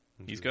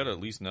 He's got at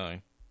least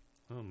 9.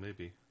 Oh,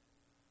 maybe.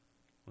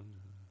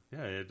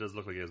 Yeah, it does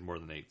look like he has more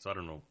than 8, so I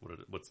don't know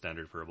what's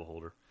standard for a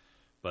beholder.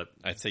 But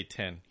I'd say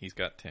 10. He's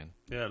got 10.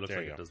 Yeah, it looks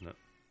like it, doesn't it?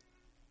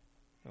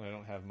 Well, I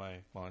don't have my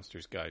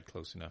Monster's Guide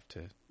close enough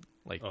to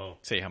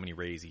say how many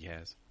rays he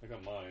has. I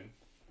got mine.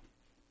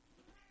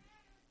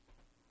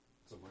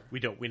 Somewhere. We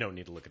don't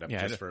need to look it up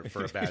just for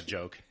a bad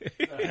joke.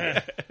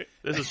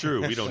 This is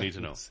true. We don't need to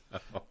know.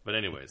 But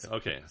anyways,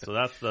 okay. So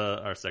that's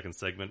our second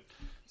segment.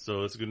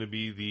 So it's going to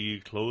be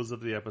the close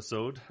of the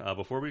episode.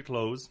 Before we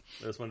close,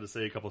 I just wanted to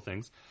say a couple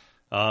things.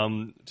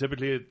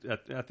 Typically,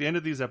 at the end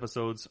of these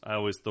episodes, I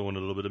always throw in a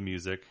little bit of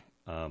music.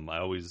 I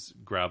always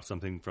grab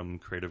something from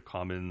Creative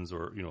Commons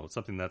or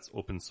something that's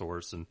open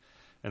source and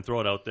and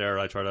throw it out there.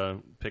 I try to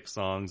pick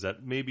songs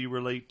that maybe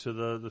relate to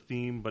the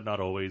theme, but not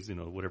always.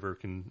 Whatever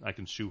I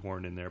can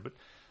shoehorn in there. But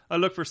I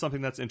look for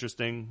something that's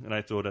interesting, and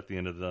I throw it at the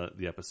end of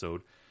the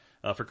episode.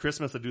 For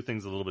Christmas, I do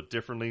things a little bit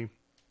differently.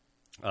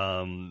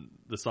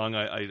 The song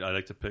I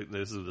like to pick.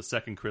 This is the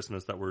second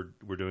Christmas that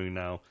we're doing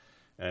now,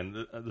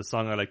 and the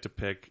song I like to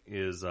pick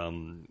is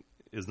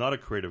not a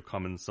Creative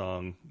Commons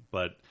song,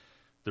 but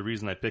the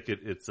reason I pick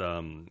it's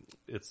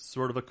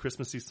sort of a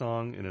Christmassy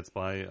song, and it's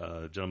by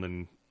a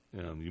gentleman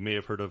you may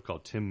have heard of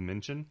called Tim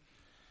Minchin,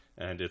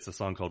 and it's a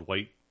song called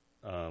White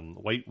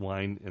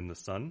Wine in the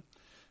Sun.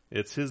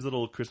 It's his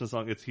little Christmas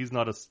song. He's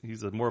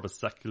more of a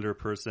secular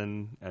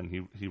person,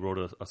 and he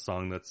wrote a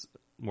song that's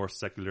more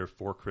secular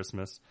for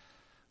Christmas.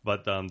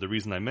 But the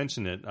reason I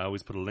mention it, I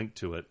always put a link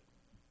to it,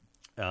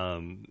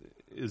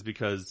 is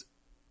because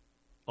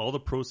all the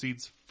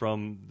proceeds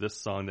from this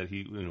song that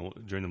he,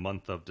 during the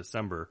month of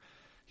December,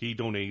 he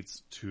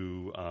donates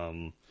to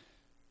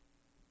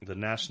the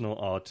National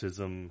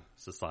Autism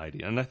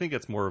Society, and I think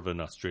it's more of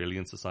an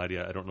Australian society.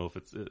 I don't know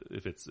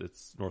if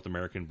it's North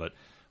American, but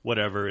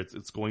whatever.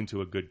 It's going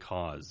to a good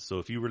cause. So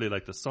if you really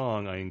like the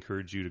song, I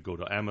encourage you to go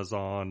to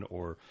Amazon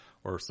or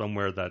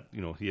somewhere that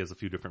he has a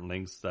few different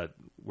links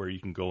where you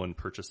can go and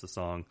purchase the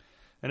song,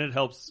 and it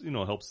helps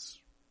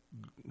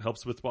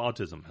helps with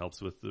autism,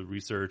 helps with the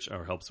research,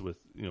 or helps with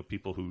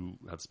people who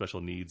have special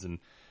needs and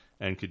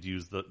could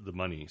use the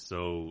money.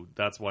 So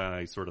that's why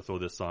I sort of throw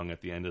this song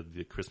at the end of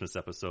the Christmas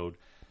episode.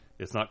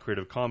 It's not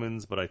Creative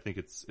Commons, but I think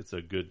it's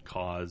a good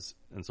cause,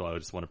 and so I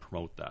just want to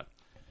promote that.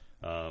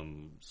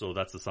 So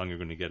that's the song you're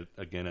going to get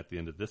again at the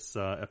end of this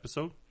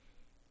episode.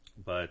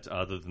 But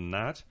other than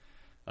that,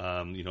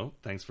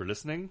 thanks for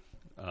listening.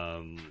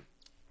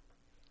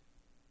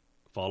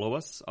 Follow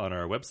us on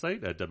our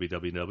website at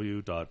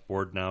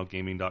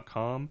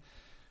www.boardnowgaming.com.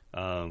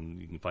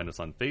 You can find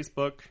us on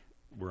Facebook.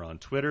 We're on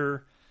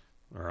Twitter.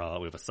 We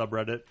have a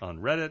subreddit on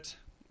Reddit.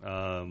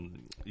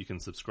 You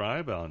can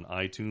subscribe on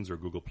iTunes or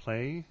Google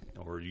Play,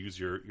 or use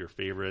your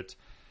favorite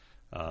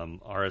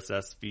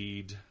RSS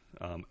feed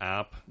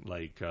app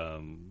that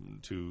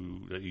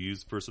you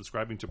use for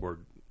subscribing to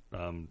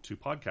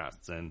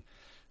podcasts,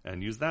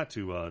 and use that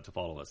to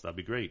follow us. That'd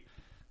be great.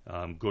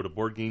 Go to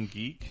Board Game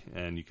Geek,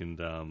 and you can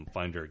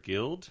find our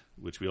guild,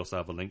 which we also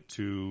have a link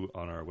to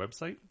on our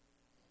website,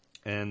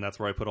 and that's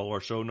where I put all our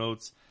show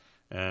notes.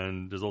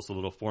 And there's also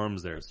little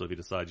forums there, so if you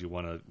decide you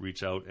want to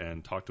reach out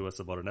and talk to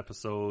us about an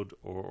episode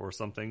or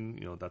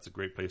something, that's a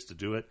great place to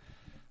do it.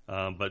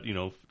 But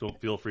don't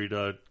feel free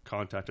to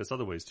contact us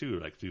other ways too,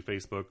 like through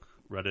Facebook,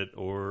 Reddit,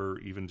 or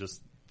even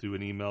just through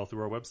an email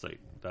through our website.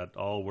 That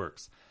all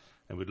works.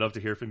 And we'd love to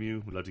hear from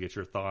you. We'd love to get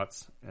your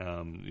thoughts.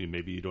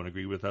 Maybe you don't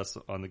agree with us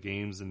on the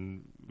games,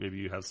 and maybe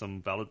you have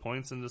some valid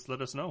points, and just let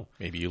us know.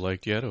 Maybe you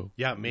like Yeto.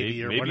 Yeah, maybe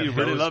you're maybe one you of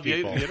really those love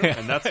people. Yeto,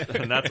 and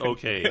that's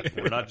okay.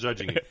 We're not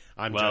judging you.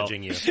 I'm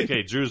judging you.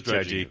 Okay, Drew's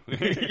judging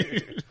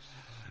you.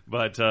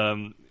 But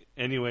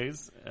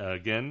anyways,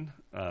 again,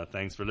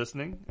 thanks for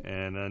listening,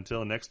 and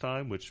until next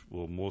time, which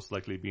will most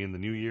likely be in the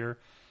new year,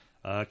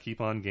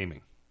 keep on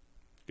gaming.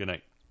 Good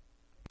night.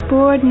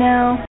 Board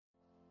now.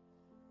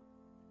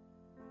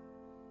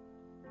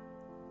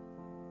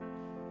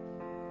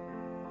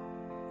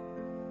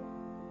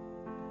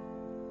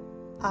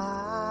 I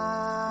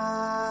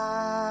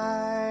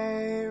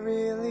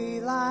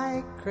really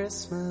like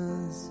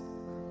Christmas.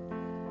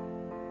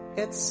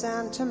 It's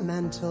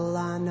sentimental,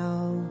 I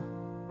know,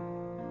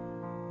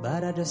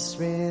 but I just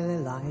really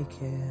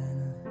like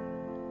it.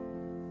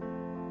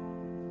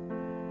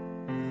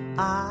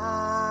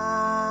 I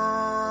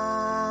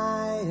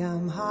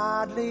am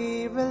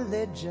hardly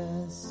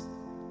religious.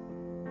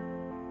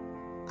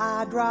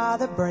 I'd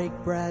rather break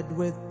bread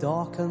with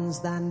Dawkins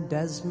than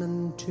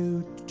Desmond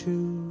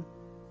Tutu,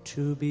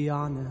 to be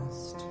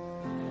honest.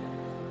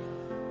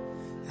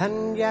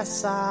 And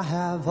yes, I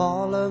have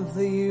all of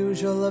the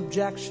usual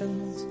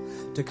objections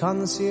to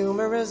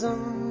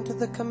consumerism, to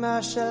the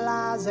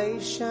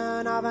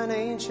commercialization of an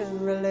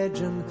ancient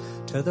religion,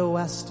 to the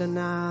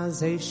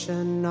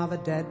westernization of a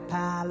dead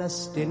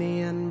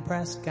Palestinian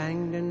press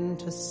ganged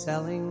into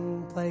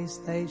selling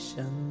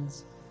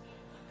PlayStations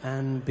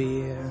and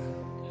beer.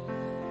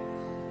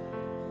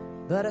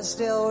 But I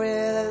still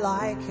really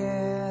like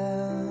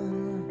it.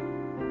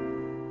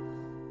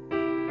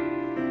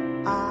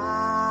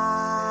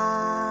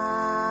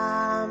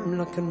 I'm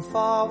looking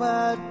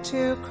forward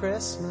to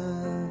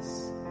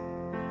Christmas,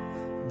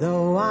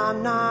 though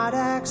I'm not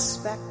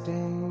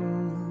expecting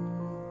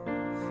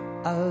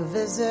a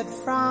visit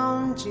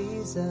from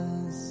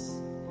Jesus.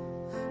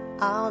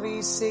 I'll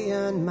be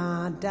seeing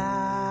my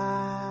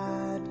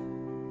dad,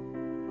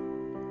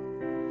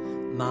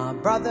 my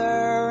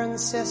brother and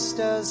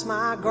sisters,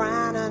 my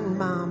gran and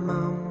my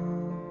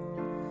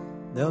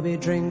mom. They'll be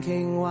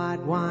drinking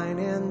white wine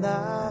in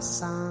the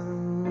sun.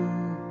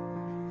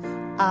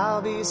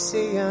 I'll be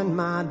seeing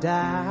my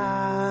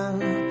dad,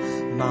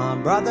 my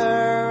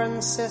brother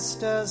and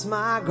sisters,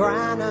 my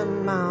gran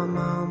and my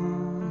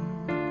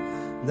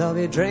mom. They'll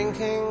be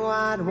drinking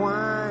white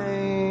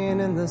wine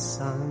in the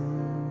sun.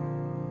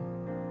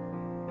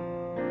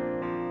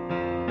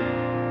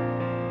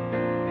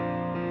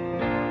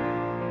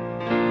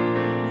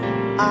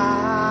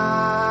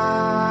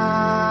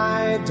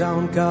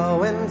 don't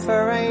go in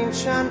for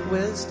ancient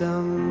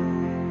wisdom.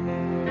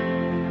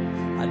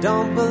 I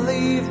don't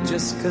believe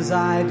just 'cause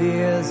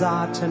ideas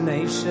are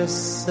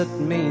tenacious, it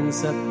means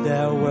that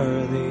they're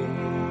worthy.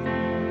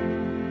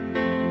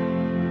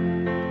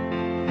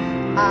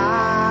 I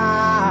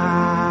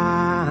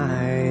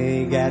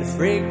get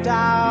freaked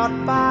out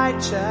by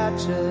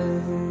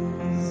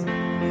churches.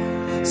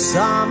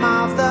 Some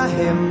of the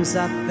hymns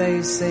that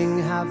they sing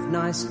have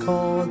nice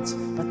chords,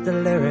 but the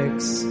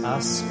lyrics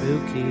are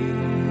spooky.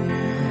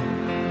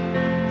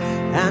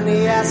 And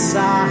yes,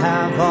 I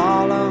have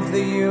all of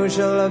the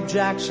usual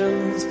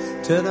objections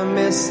to the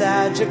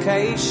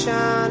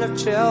miseducation of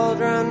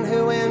children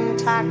who in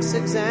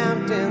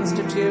tax-exempt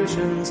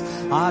institutions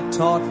are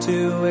taught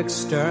to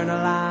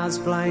externalize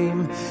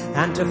blame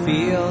and to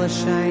feel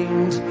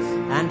ashamed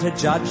and to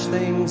judge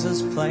things as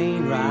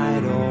plain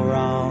right or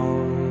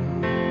wrong.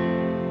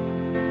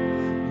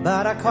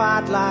 But I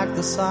quite like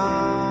the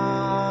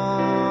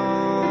song.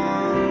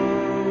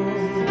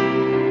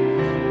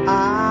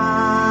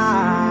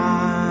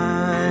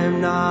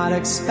 I'm not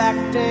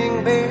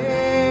expecting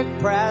big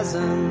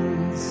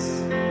presents.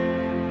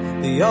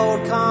 The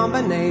old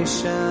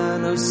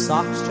combination of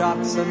socks,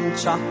 chocks, and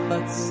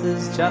chocolates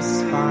is just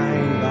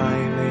fine by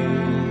me.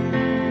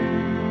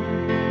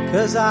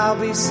 'Cause I'll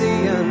be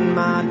seeing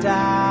my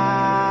dad,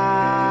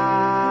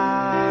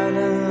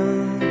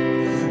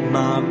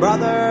 my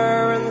brother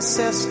and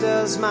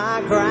sisters, my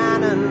gran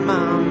and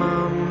my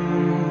mum.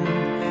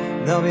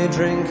 They'll be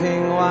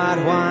drinking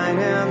white wine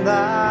in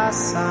the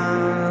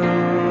sun.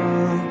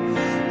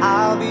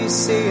 I'll be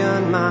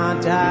seeing my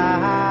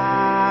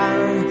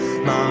dad,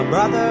 my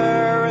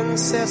brother and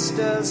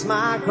sisters,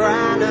 my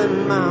gran and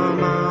my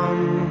mum.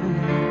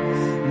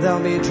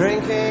 They'll be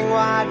drinking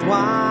white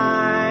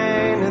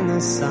wine in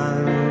the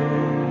sun.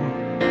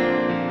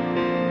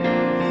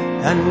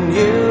 And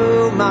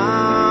you,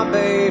 my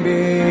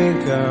baby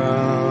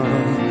girl,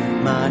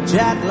 my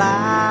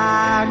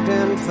jet-lagged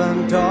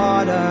infant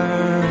daughter,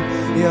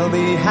 you'll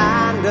be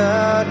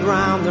handed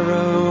round the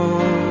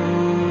room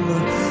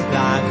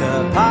like a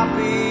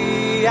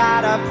puppy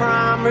at a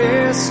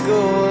primary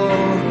school.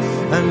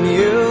 And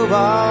you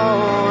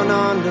won't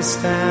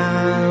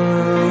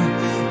understand,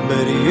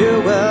 but you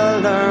will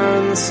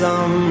learn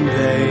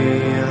someday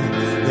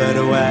that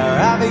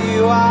wherever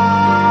you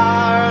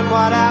are and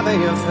whatever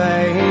you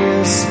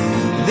face,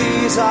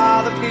 these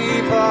are the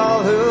people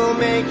who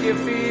make you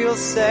feel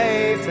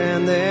safe in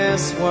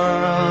this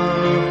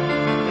world.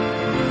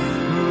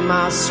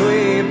 My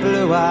sweet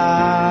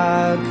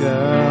blue-eyed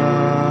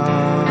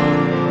girl.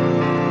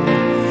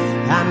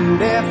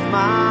 And if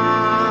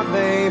my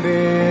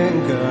baby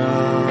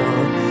girl,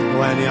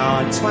 when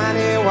you're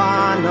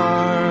 21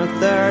 or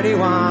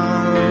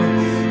 31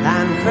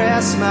 and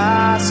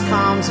Christmas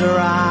comes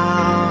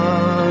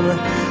around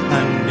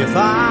and you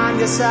find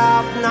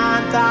yourself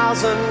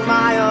 9,000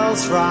 miles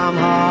from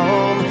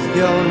home,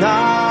 you'll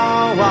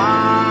know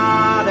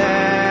whatever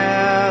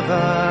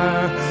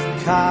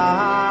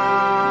comes.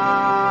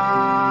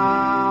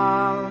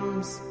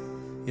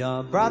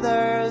 Your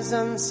brothers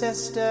and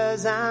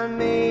sisters and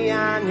me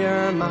and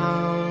your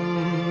mom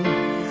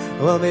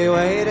will be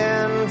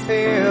waiting for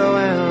you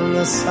in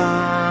the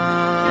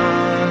sun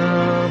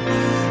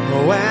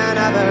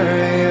whenever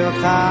you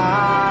come.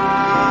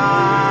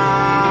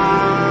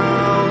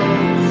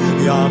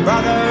 Your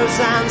brothers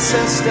and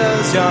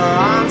sisters, your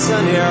aunts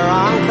and your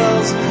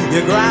uncles,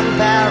 your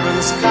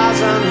grandparents,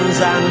 cousins,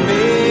 and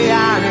me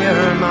and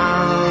your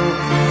mom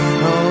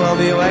will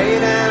be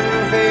waiting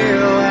for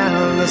you in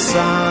the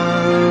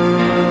sun,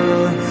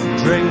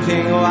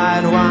 drinking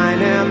white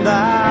wine in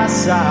the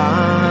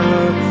sun.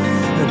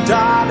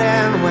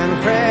 Darling, when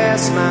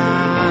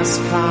Christmas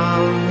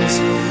comes,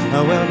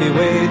 we'll be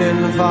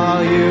waiting for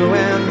you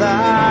in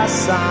the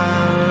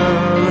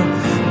sun,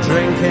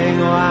 drinking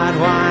white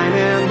wine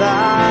in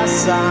the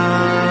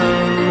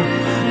sun,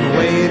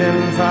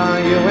 waiting for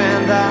you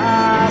in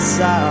the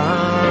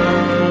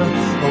sun,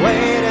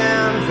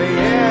 waiting for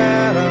you,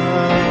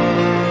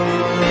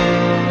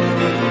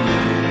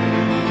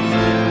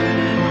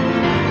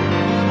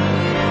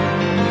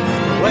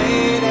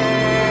 waiting.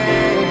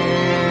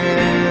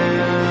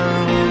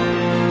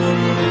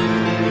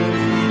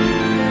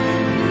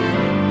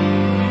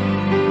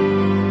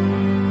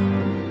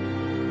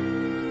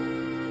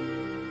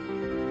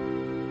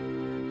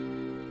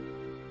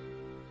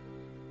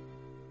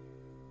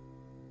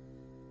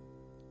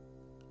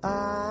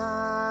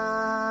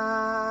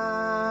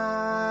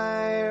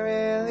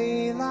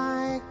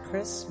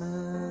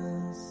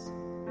 Christmas.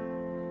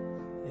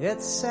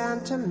 It's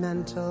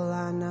sentimental,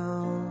 I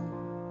know.